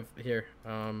 Troy, I have here.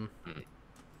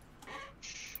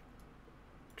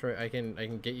 Troy, I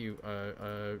can get you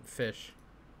a fish.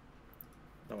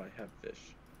 No, I have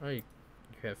fish. Oh, you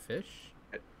have fish?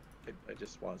 I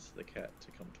just want the cat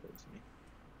to come towards me.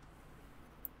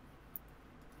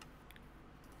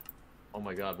 Oh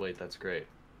my god, wait, that's great.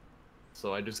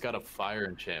 So I just got a fire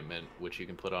enchantment, which you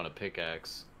can put on a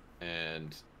pickaxe,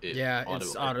 and it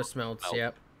it's auto smelts.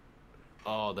 Yep.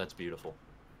 Oh, that's beautiful.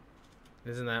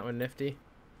 Isn't that one nifty?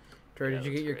 Troy, Yeah, did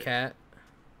you get that's your great. cat?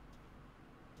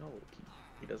 No,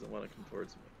 he doesn't want to come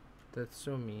towards me. That's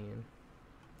so mean.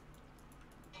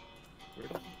 Where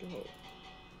did he go?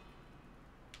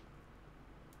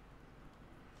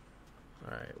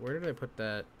 Alright, where did I put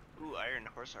that? Ooh, iron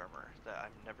horse armor that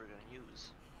I'm never gonna use.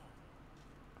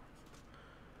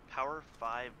 Power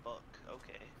 5 book,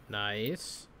 okay.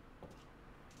 Nice.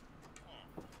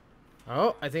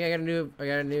 Oh, I think I got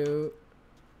a new.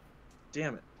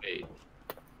 Damn it. Wait.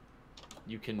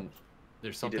 You can.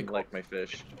 There's He something didn't like my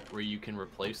fish. where you can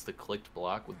replace the clicked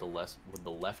block with the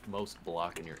leftmost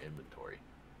block in your inventory.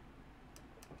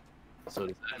 So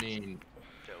does that mean,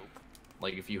 Dope.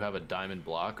 like, if you have a diamond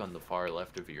block on the far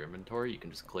left of your inventory, you can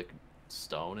just click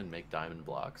stone and make diamond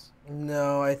blocks?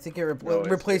 No, I think it No, it's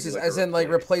replaces like as a in like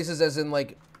replace. replaces as in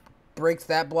like breaks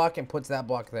that block and puts that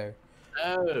block there.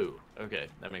 Oh, okay,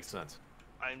 that makes sense.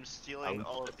 I'm stealing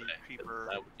all of the creeper.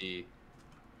 That would be.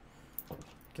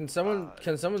 Can someone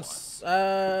Troy,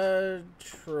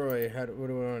 what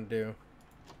do we want to do?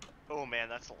 Oh man,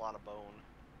 that's a lot of bone.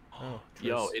 Oh,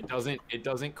 Yo, Troy's- it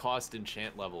doesn't cost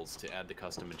enchant levels to add the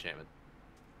custom enchantment.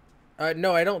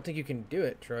 No, I don't think you can do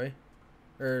it, Troy.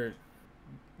 Or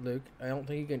Luke, I don't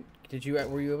think you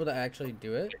can. Were you able to actually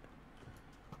do it?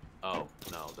 Oh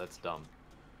no, that's dumb.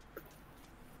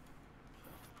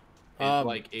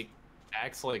 It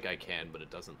acts like I can, but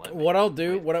it doesn't let me. What I'll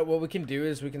do, Wait. what we can do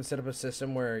is we can set up a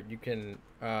system where you can,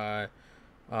 like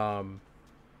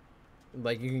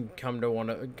you can come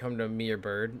to me or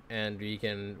Bird, and you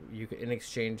can in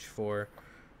exchange for.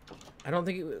 I don't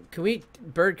think can we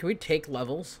take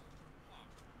levels?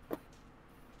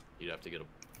 You'd have to get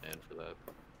a man for that.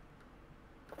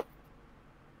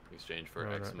 In exchange for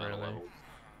Oh, X not amount of really. levels.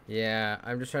 Yeah,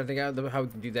 I'm just trying to think out how we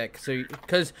can do that. So,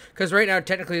 because right now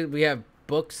technically we have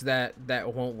books that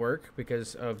won't work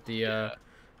because of the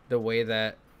way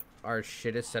that our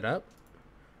shit is set up.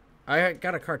 I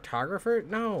got a cartographer?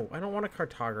 No, I don't want a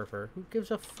cartographer. Who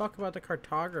gives a fuck about the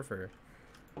cartographer?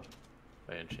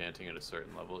 By enchanting at a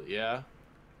certain level. Yeah.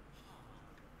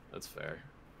 That's fair.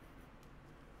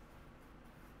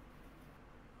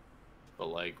 But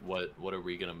like what are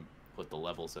we gonna put the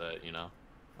levels at, you know?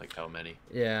 Like how many?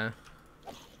 Yeah.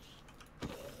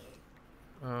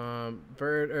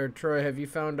 Bird or Troy, have you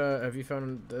found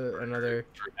another?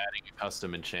 For adding a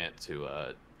custom enchant to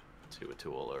a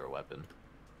tool or a weapon,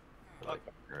 like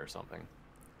or something.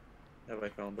 Have I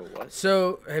found a what?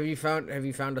 So have you found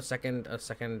a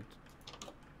second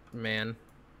man?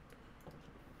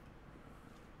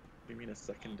 You mean a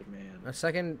second demand?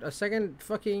 A second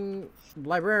fucking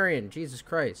librarian. Jesus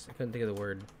Christ, I couldn't think of the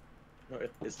word. No,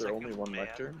 is there only one man.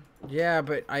 lectern? Yeah,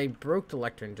 but I broke the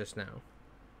lectern just now.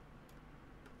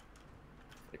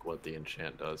 Like what the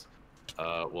enchant does.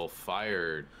 Well,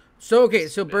 fire. So okay,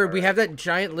 so Yeah, Bird, we alright. have that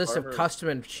giant list of Farmer- custom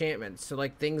enchantments. So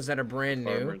like things that are brand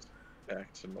new. Farmer's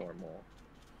back to normal.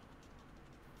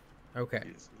 Okay.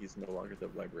 He's no longer the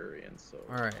librarian, so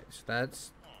All right, so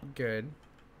that's good.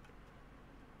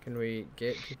 Can we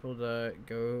get people to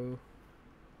go?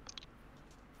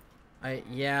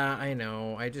 Yeah, I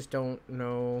know. I just don't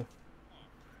know.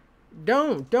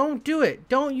 Don't do it.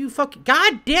 Don't you fucking.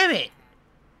 God damn it!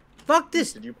 Fuck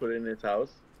this. Did you put it in his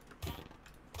house?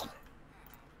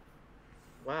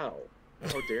 Wow.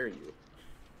 How dare you?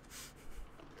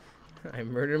 I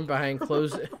murdered him behind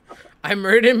closed. I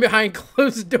murdered him behind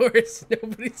closed doors.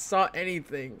 Nobody saw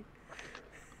anything.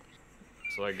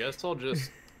 So I guess I'll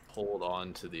just hold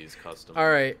on to these custom. All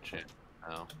right. enchantments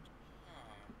now.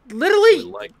 Literally,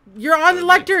 Like you're on the I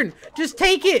like- lectern. Just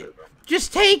take it.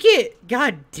 Just take it.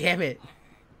 God damn it.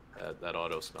 that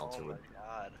auto Oh smelter my would.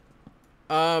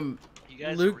 god. You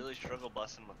guys Luke- really struggle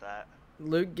busting with that.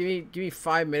 Luke, give me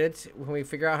 5 minutes. When we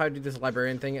figure out how to do this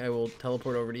librarian thing, I will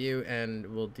teleport over to you, and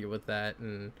we'll deal with that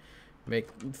and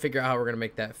figure out how we're gonna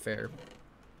make that fair.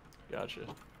 Gotcha.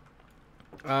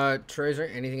 Troy, is there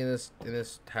anything in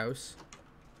this house?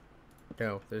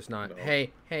 No, there's not. No.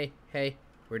 Hey,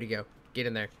 where'd he go? Get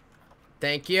in there.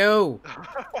 Thank you.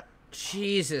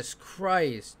 Jesus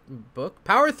Christ. Book?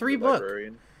 Power 3 The book.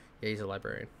 librarian. Yeah, he's a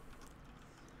librarian.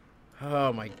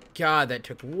 Oh my god, that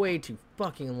took way too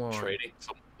fucking long. Trading.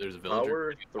 There's a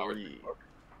villager. Power 3.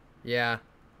 Yeah.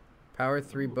 Power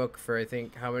 3 book for I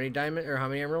think how many diamond or how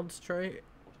many emeralds, Troy?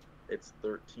 It's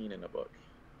 13 in a book.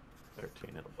 13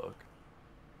 in a book.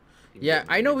 You can Yeah, get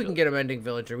me I know a we can get a mending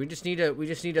villager. We just need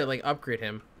to like upgrade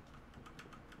him.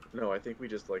 No, I think we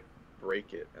just like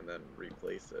break it and then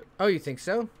replace it. Oh, you think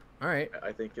so? All right.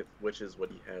 I think it switches what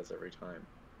he has every time.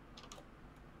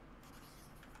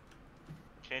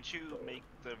 Can't you make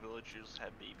the villagers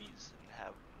have babies and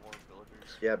have more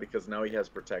villagers? Yeah, because now he has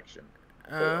protection.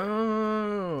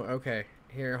 Oh, okay.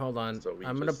 Here, hold on. So we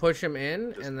I'm gonna just- push him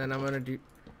in, just- and then I'm gonna do.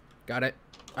 Got it.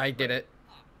 I did it.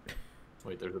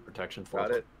 Wait, there's a protection for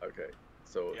Got it? Okay.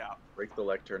 So Yeah. break the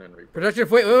lectern and replace Production.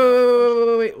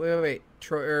 Wait.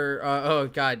 Troy. Oh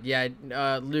God. Yeah.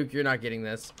 Luke, you're not getting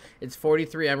this. It's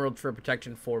 43 emerald for a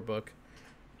protection 4 book.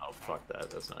 Oh fuck that.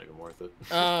 That's not even worth it.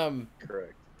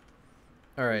 Correct.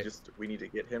 All right. We need to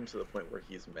get him to the point where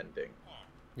he's mending.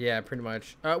 Yeah, pretty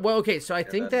much. Well, okay, so I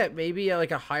think then- that maybe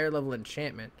like a higher level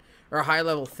enchantment or a higher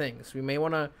level things. We may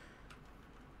want to.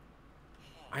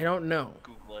 I don't know.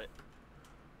 Google it.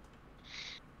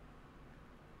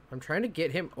 I'm trying to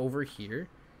get him over here,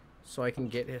 so I can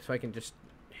just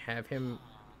have him,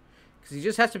 because he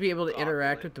just has to be able to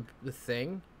interact with the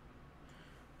thing.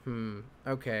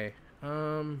 Okay.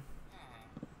 I'm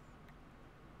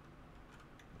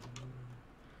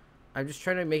just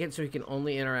trying to make it so he can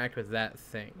only interact with that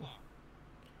thing.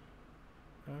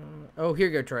 Oh, here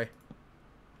you go, Troy.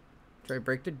 Troy,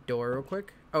 break the door real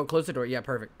quick. Oh, close the door. Yeah,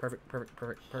 perfect.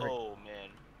 Oh man,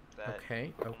 that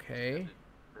Okay. ended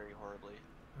very horribly.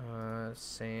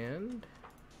 Sand.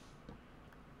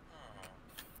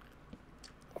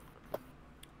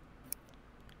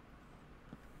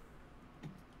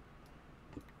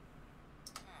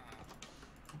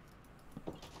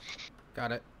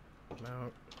 Got it.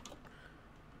 Mount.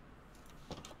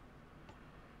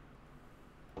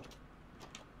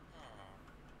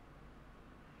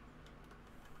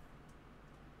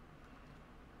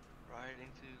 Riding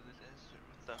through the desert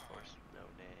with the horse with no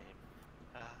name.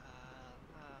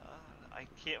 I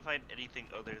can't find anything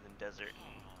other than desert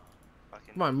and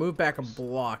fucking. Come on, move back a horse.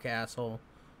 block, asshole.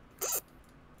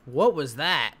 What was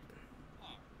that?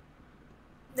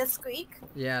 The squeak?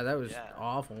 Yeah, that was Yeah.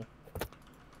 awful.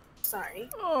 Sorry.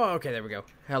 Oh, okay, there we go.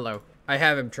 Hello. I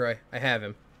have him, Troy. I have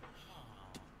him.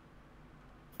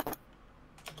 Have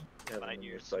My them in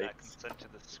your ears not sights. consent to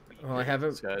the squeak. Well, I have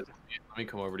him. Guys, let me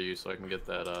come over to you so I can get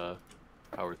that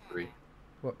power 3.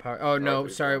 What power? Oh, no.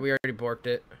 pretty Sorry, cool. we already borked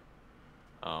it.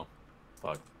 Oh,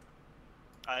 fuck.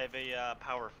 I have a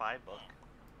Power 5 book.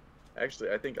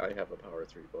 Actually, I think I have a Power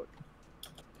 3 book.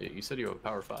 Yeah, you said you have a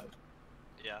power 5.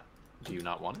 Yeah. Do you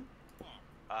not want it?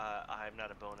 I'm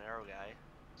not a bow and arrow guy,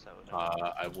 so no.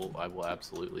 I will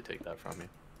absolutely take that from you.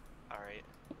 All right.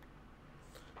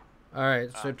 All right,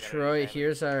 so got any Troy, diamonds?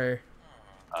 here's our...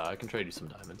 I can trade you some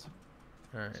diamonds.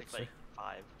 All right, Take so... like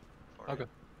 5. For Okay.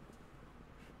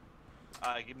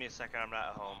 it. Give me a second. I'm not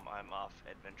at home. I'm off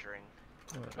adventuring.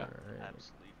 All right.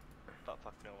 Absolutely butt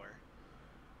fuck nowhere.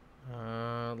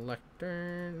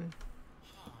 Lectern.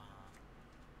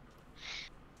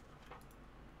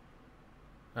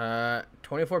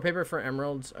 24 paper for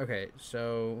emeralds. Okay,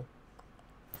 so...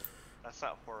 That's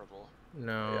not horrible.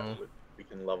 No. Yeah, we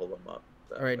can level them up.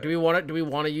 that All right, way. do we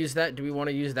want to use that? Do we want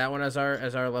to use that one as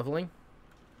our leveling?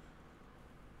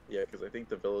 Yeah, because I think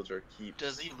the villager keeps.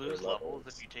 Does he their lose levels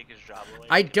if you take his job away?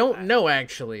 I Take it don't back? know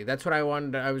actually. That's what I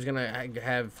wanted. I was gonna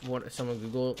have someone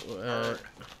Google. Or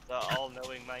the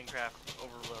all-knowing Minecraft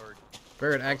overlord.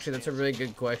 Bird, actually, that's a really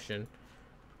good question.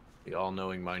 The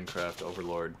all-knowing Minecraft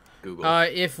overlord Google.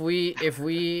 If we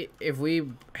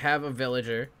have a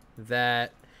villager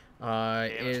that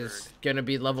is gonna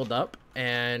be leveled up,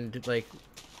 and like,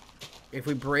 if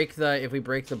we break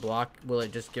the block, will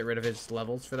it just get rid of his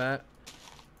levels for that?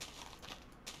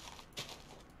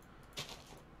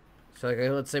 So like,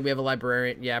 let's say we have a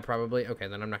librarian. Yeah, probably. Okay,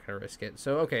 then I'm not gonna risk it.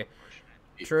 So okay,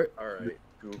 true. All right,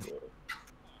 Google.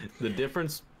 The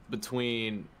difference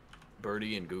between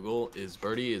Birdie and Google is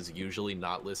Birdie is usually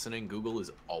not listening. Google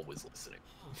is always listening.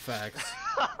 Facts.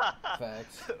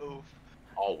 Facts. Oof.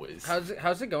 Always.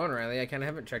 How's it going, Riley? I kind of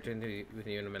haven't checked into with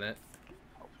you in a minute.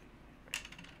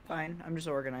 Fine. I'm just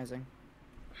organizing.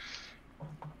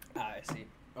 I see.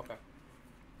 Okay.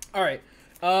 All right.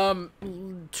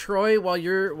 Troy, while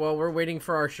we're waiting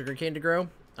for our sugarcane to grow,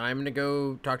 I'm gonna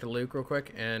go talk to Luke real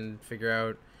quick and figure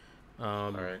out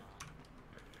All right.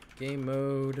 game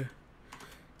mode,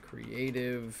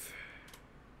 creative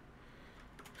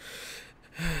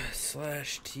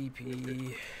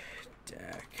 /TP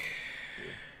DAC.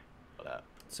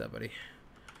 What's up, buddy?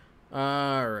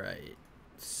 All right.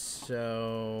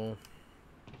 So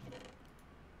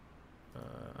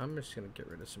I'm just gonna get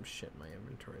rid of some shit in my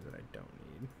inventory that I don't need.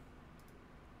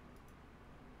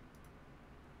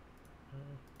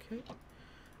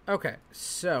 Okay,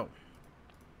 so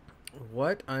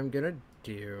what I'm gonna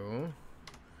do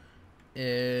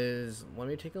is let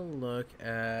me take a look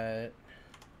at.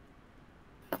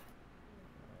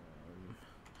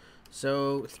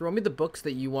 So throw me the books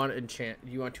that you want to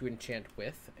enchant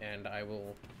with, and I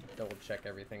will double check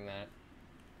everything that.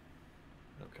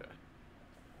 Okay.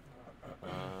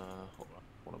 Hold on. I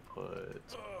want to put.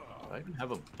 Do I even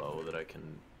have a bow that I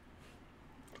can?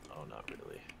 Oh, not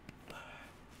really.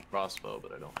 Crossbow,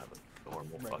 but I don't have a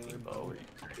normal fucking bow. Where you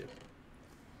can get...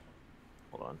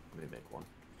 Hold on, let me make one.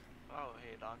 Oh,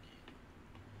 hey, donkey.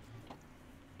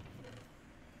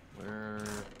 Where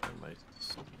are my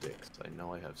sticks? I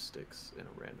know I have sticks in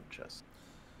a random chest.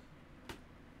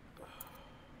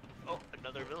 Oh,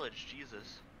 another village.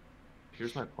 Jesus.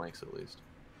 Here's my planks at least.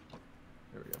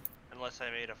 There we go. Unless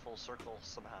I made a full circle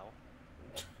somehow.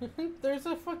 There's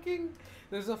a fucking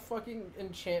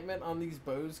enchantment on these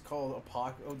bows called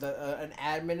an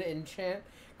admin enchant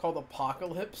called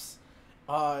Apocalypse,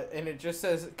 and it just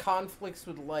says conflicts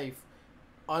with life,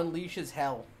 unleashes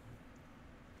hell.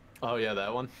 Oh yeah,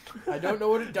 that one. I don't know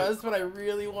what it does, but I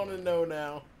really want to know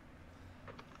now.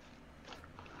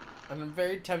 And I'm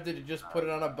very tempted to just put it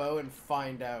on a bow and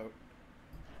find out.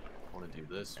 I want to do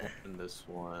this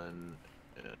one,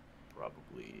 and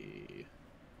probably.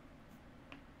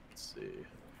 Let's see.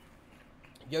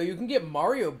 Yo, you can get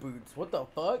Mario boots. What the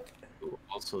fuck? Ooh,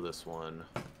 also this one.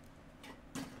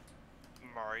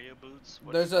 Mario boots.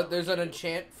 What There's does that an do?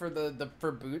 enchant for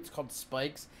for boots called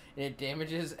spikes, and it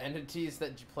damages entities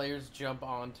that players jump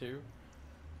onto.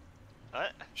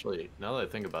 What? Actually, now that I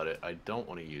think about it, I don't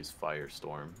want to use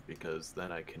Firestorm because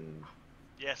then I can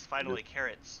Yes, finally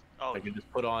carrots. Oh, I can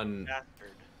just put on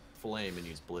bastard. Flame and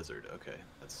use Blizzard. Okay,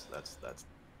 that's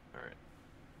all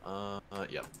right.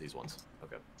 Yeah, these ones.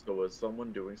 Okay. So was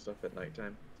someone doing stuff at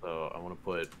nighttime? So I want to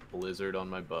put Blizzard on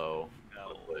my bow.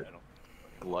 No, Put I don't.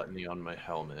 Gluttony on my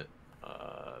helmet.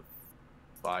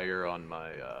 Fire on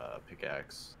my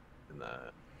pickaxe, and then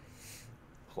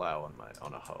plow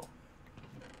on a hoe.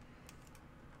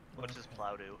 What does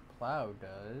plow do? Plow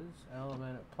does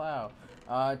element plow.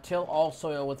 Till all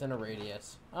soil within a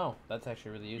radius. Oh, that's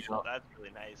actually really useful. That's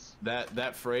really nice.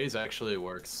 That phrase actually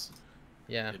works.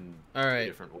 Yeah. In All right.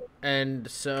 different ways. And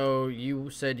so you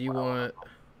said you want.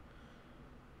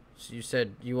 So you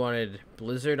said you wanted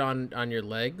Blizzard on your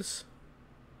legs.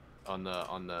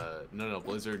 No,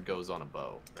 Blizzard goes on a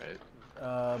bow,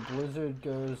 right? Blizzard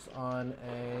goes on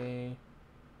a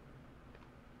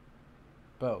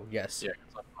bow. Yes. Yeah, it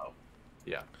goes on a bow.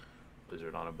 Yeah,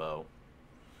 Blizzard on a bow.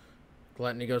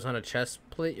 Gluttony goes on a chest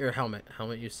plate or helmet.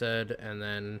 Helmet you said, and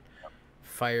then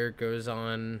fire goes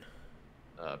on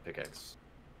Pickaxe.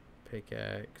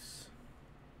 pickaxe,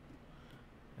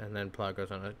 and then plow goes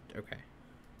on a. Okay.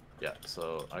 Yeah,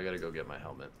 so I gotta go get my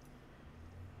helmet.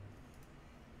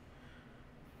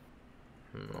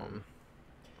 Red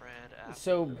apple.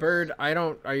 So Bird,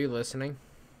 Are you listening?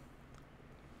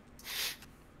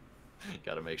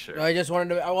 Gotta make sure. I just wanted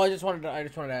to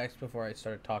ask before I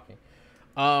started talking.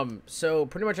 So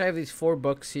pretty much I have these 4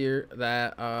 books here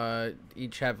that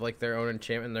each have like their own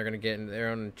enchantment. They're gonna get their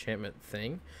own enchantment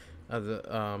thing,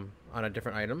 on a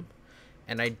different item,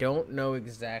 and I don't know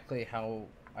exactly how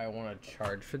I want to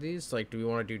charge for these. Like, do we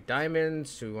want to do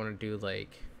diamonds? Do we want to do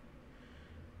like?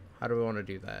 How do we want to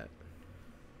do that?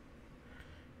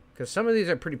 Because some of these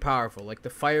are pretty powerful. Like the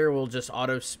fire will just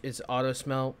auto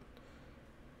smelt.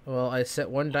 Well, I set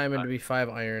 1 diamond to be 5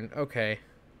 iron. Okay.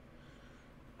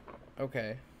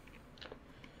 Okay.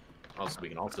 Also, we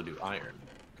can also do iron.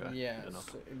 Okay. Yeah. good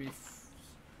enough. So, it'd be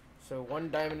so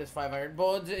 1 diamond is 5 iron.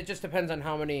 Well, it just depends on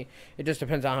how many. It just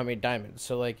depends on how many diamonds.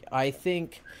 So like I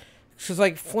think, because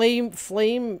like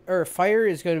flame or fire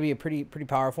is going to be a pretty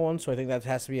powerful one. So I think that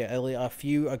has to be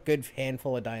a good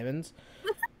handful of diamonds.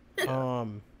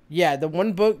 Yeah, the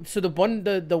one book. So the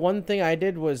one thing I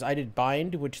did was I did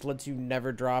bind, which lets you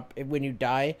never drop when you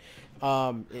die.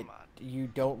 You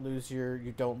don't lose your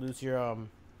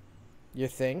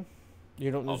thing.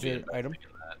 You don't I'll lose be your investing item. in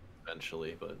that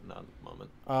eventually, but not at the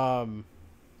moment.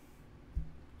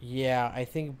 Yeah, I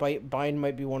think bind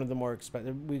might be one of the more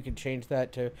expensive. We could change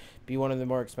that to be one of the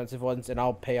more expensive ones, and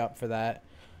I'll pay up for that.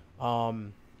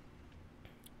 I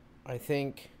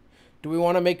think. Do we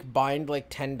want to make bind like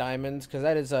 10 diamonds? Because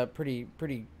that is a pretty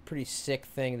sick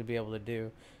thing to be able to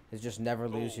do. Is just never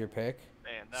lose your pick.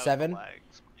 Man, that was 7? the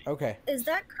lags. Okay. Is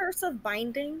that Curse of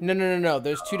Binding? No.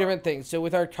 There's 2 different things. So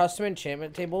with our custom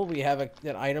enchantment table, we have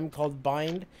an item called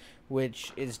bind,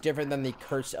 which is different than the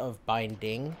Curse of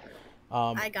Binding.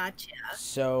 I gotcha.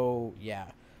 So yeah.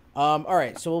 All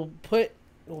right. So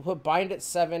we'll put bind at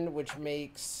 7, which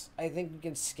makes, I think we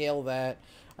can scale that.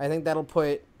 I think that'll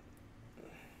put.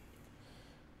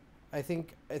 I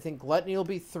think Gluttony will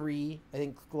be 3. I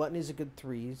think Gluttony's a good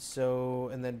 3. So,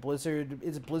 and then Blizzard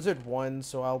is Blizzard 1.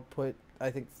 So I'll put. I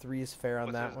think 3 is fair on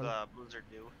What that does one. Blizzard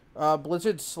do?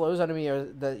 Blizzard slows enemy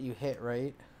that you hit,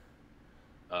 right?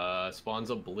 Spawns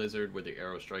a blizzard where the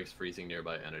arrow strikes freezing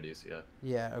nearby entities. Yeah.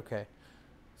 Yeah. Okay.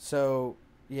 So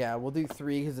yeah, we'll do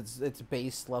 3 because it's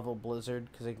base level Blizzard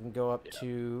because it can go up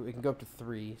to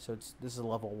 3. So this is a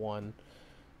level 1.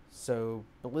 So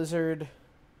Blizzard.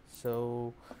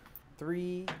 So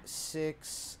 3,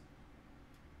 6.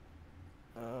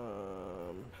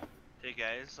 Hey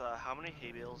guys, how many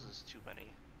hay bales is too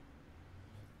many?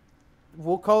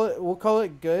 We'll call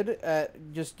it good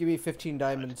at just give me 15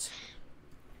 diamonds.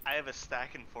 I have a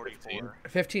stack in 44.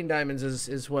 15 diamonds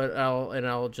is what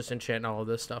I'll just enchant all of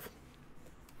this stuff.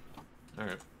 All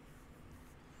right.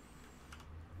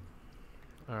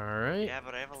 All right. Yeah,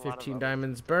 but I have a lot 15 of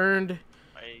diamonds burned.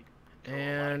 I kill a lot of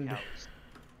And cows.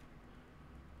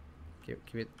 give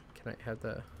it. Can I have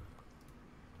the?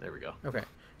 There we go. Okay.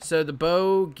 So the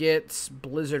bow gets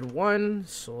Blizzard 1.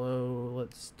 So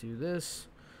let's do this.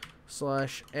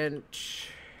 /ench.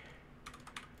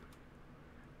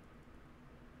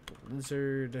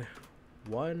 Blizzard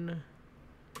 1.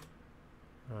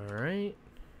 All right.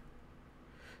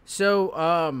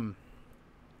 So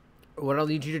what I'll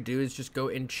need you to do is just go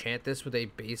enchant this with a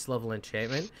base level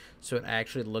enchantment, so it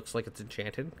actually looks like it's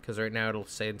enchanted. Because right now it'll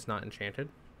say it's not enchanted.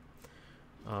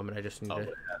 And I just need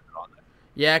to.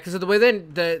 Yeah, because of the way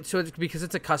so it's because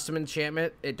it's a custom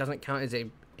enchantment, it doesn't count as a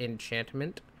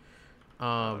enchantment.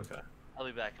 Okay. I'll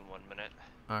be back in 1 minute.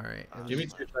 All right. Give me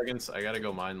 2 seconds. I gotta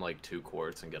go mine like 2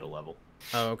 quartz and get a level.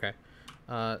 Oh, okay.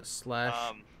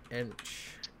 /ench.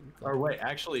 Or wait,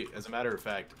 actually, as a matter of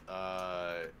fact,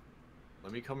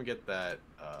 let me come and get that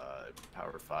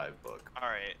Power 5 book.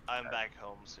 Alright, I'm back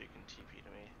home, so you can TP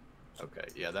to me. Okay,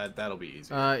 yeah, that'll be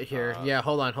easy. Here, yeah,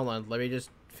 hold on. Let me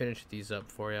just finish these up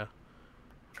for you.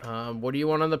 What do you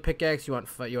want on the pickaxe? You want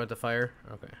the fire?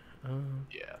 Okay.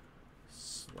 Yeah.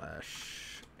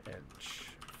 /ench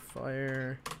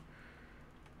fire.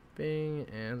 Bing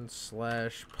and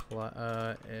 /ench.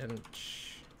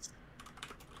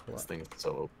 This thing's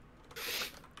so.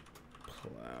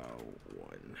 Plow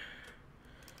 1.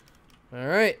 All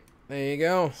right, there you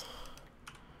go.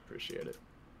 Appreciate it.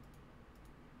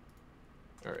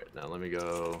 All right, now let me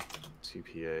go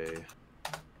TPA.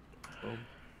 Boom.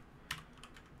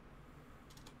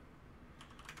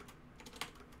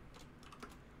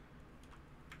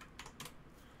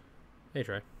 Hey,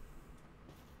 Trey.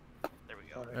 There we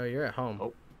go. Oh, you're at home.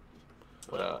 Oh.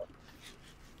 What up?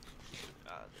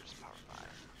 There's Power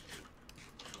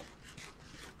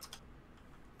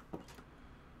 5.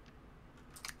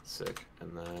 Sick.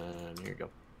 And then here you go.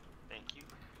 Thank you.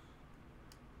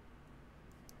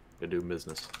 Go do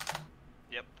business.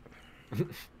 Yep. The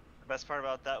best part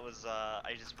about that was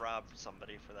I just robbed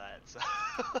somebody for that. So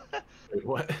Wait,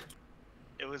 what?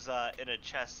 it was in a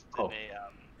chest in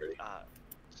a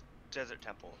desert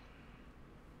temple.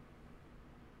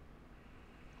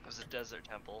 It was a desert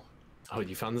temple. Oh,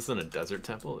 you found this in a desert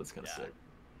temple? That's kind of sick.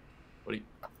 What do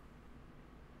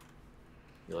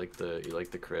you like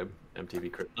the crib?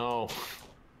 MTV crib? No.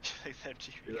 Hey,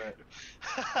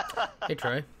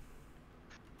 Trey.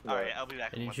 Alright, I'll be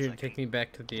back I in need 1 you to second. take me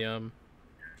back to the I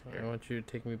want you to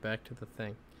take me back to the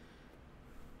thing.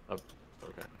 Oh,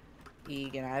 okay.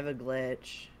 Egan, I have a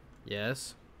glitch.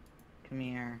 Yes. Come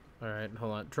here. All right,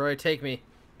 hold on. Troy, take me.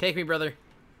 Take me, brother.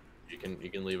 You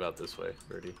can leave out this way,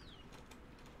 Birdie.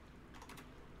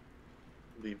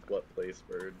 Leave what place,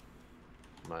 Bird?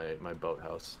 My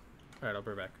boathouse. All right, I'll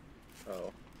be back.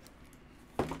 Oh.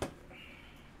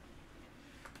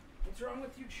 What's wrong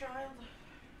with you, child?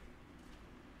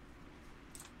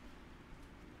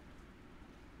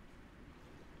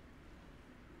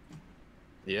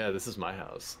 Yeah, this is my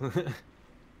house.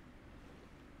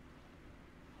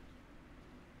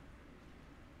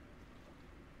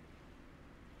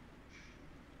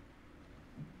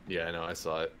 Yeah, I know, I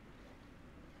saw it.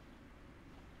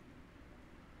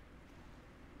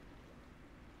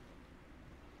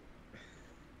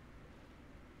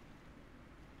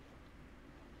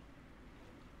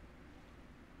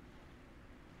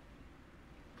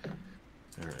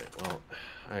 Alright, well,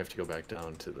 I have to go back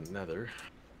down to the nether.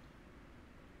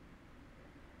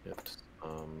 Get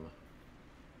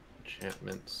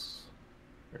enchantments,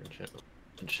 or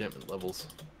enchantment levels.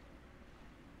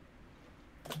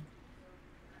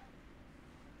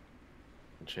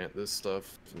 Enchant this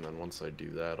stuff, and then once I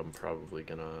do that, I'm probably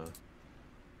gonna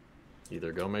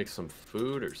either go make some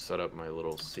food or set up my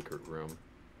little secret room.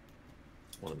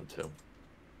 One of the two.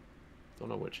 Don't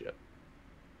know which yet.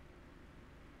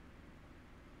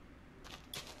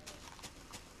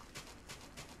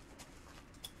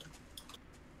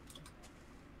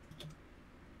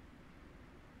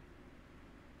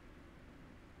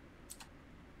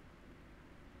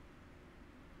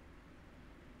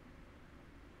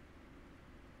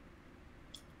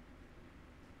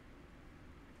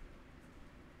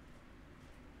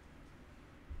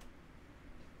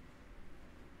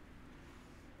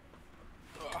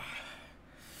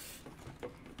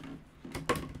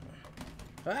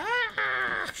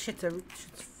 Ah!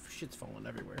 Shit's falling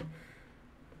everywhere.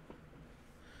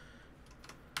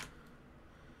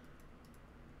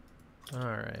 All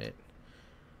right.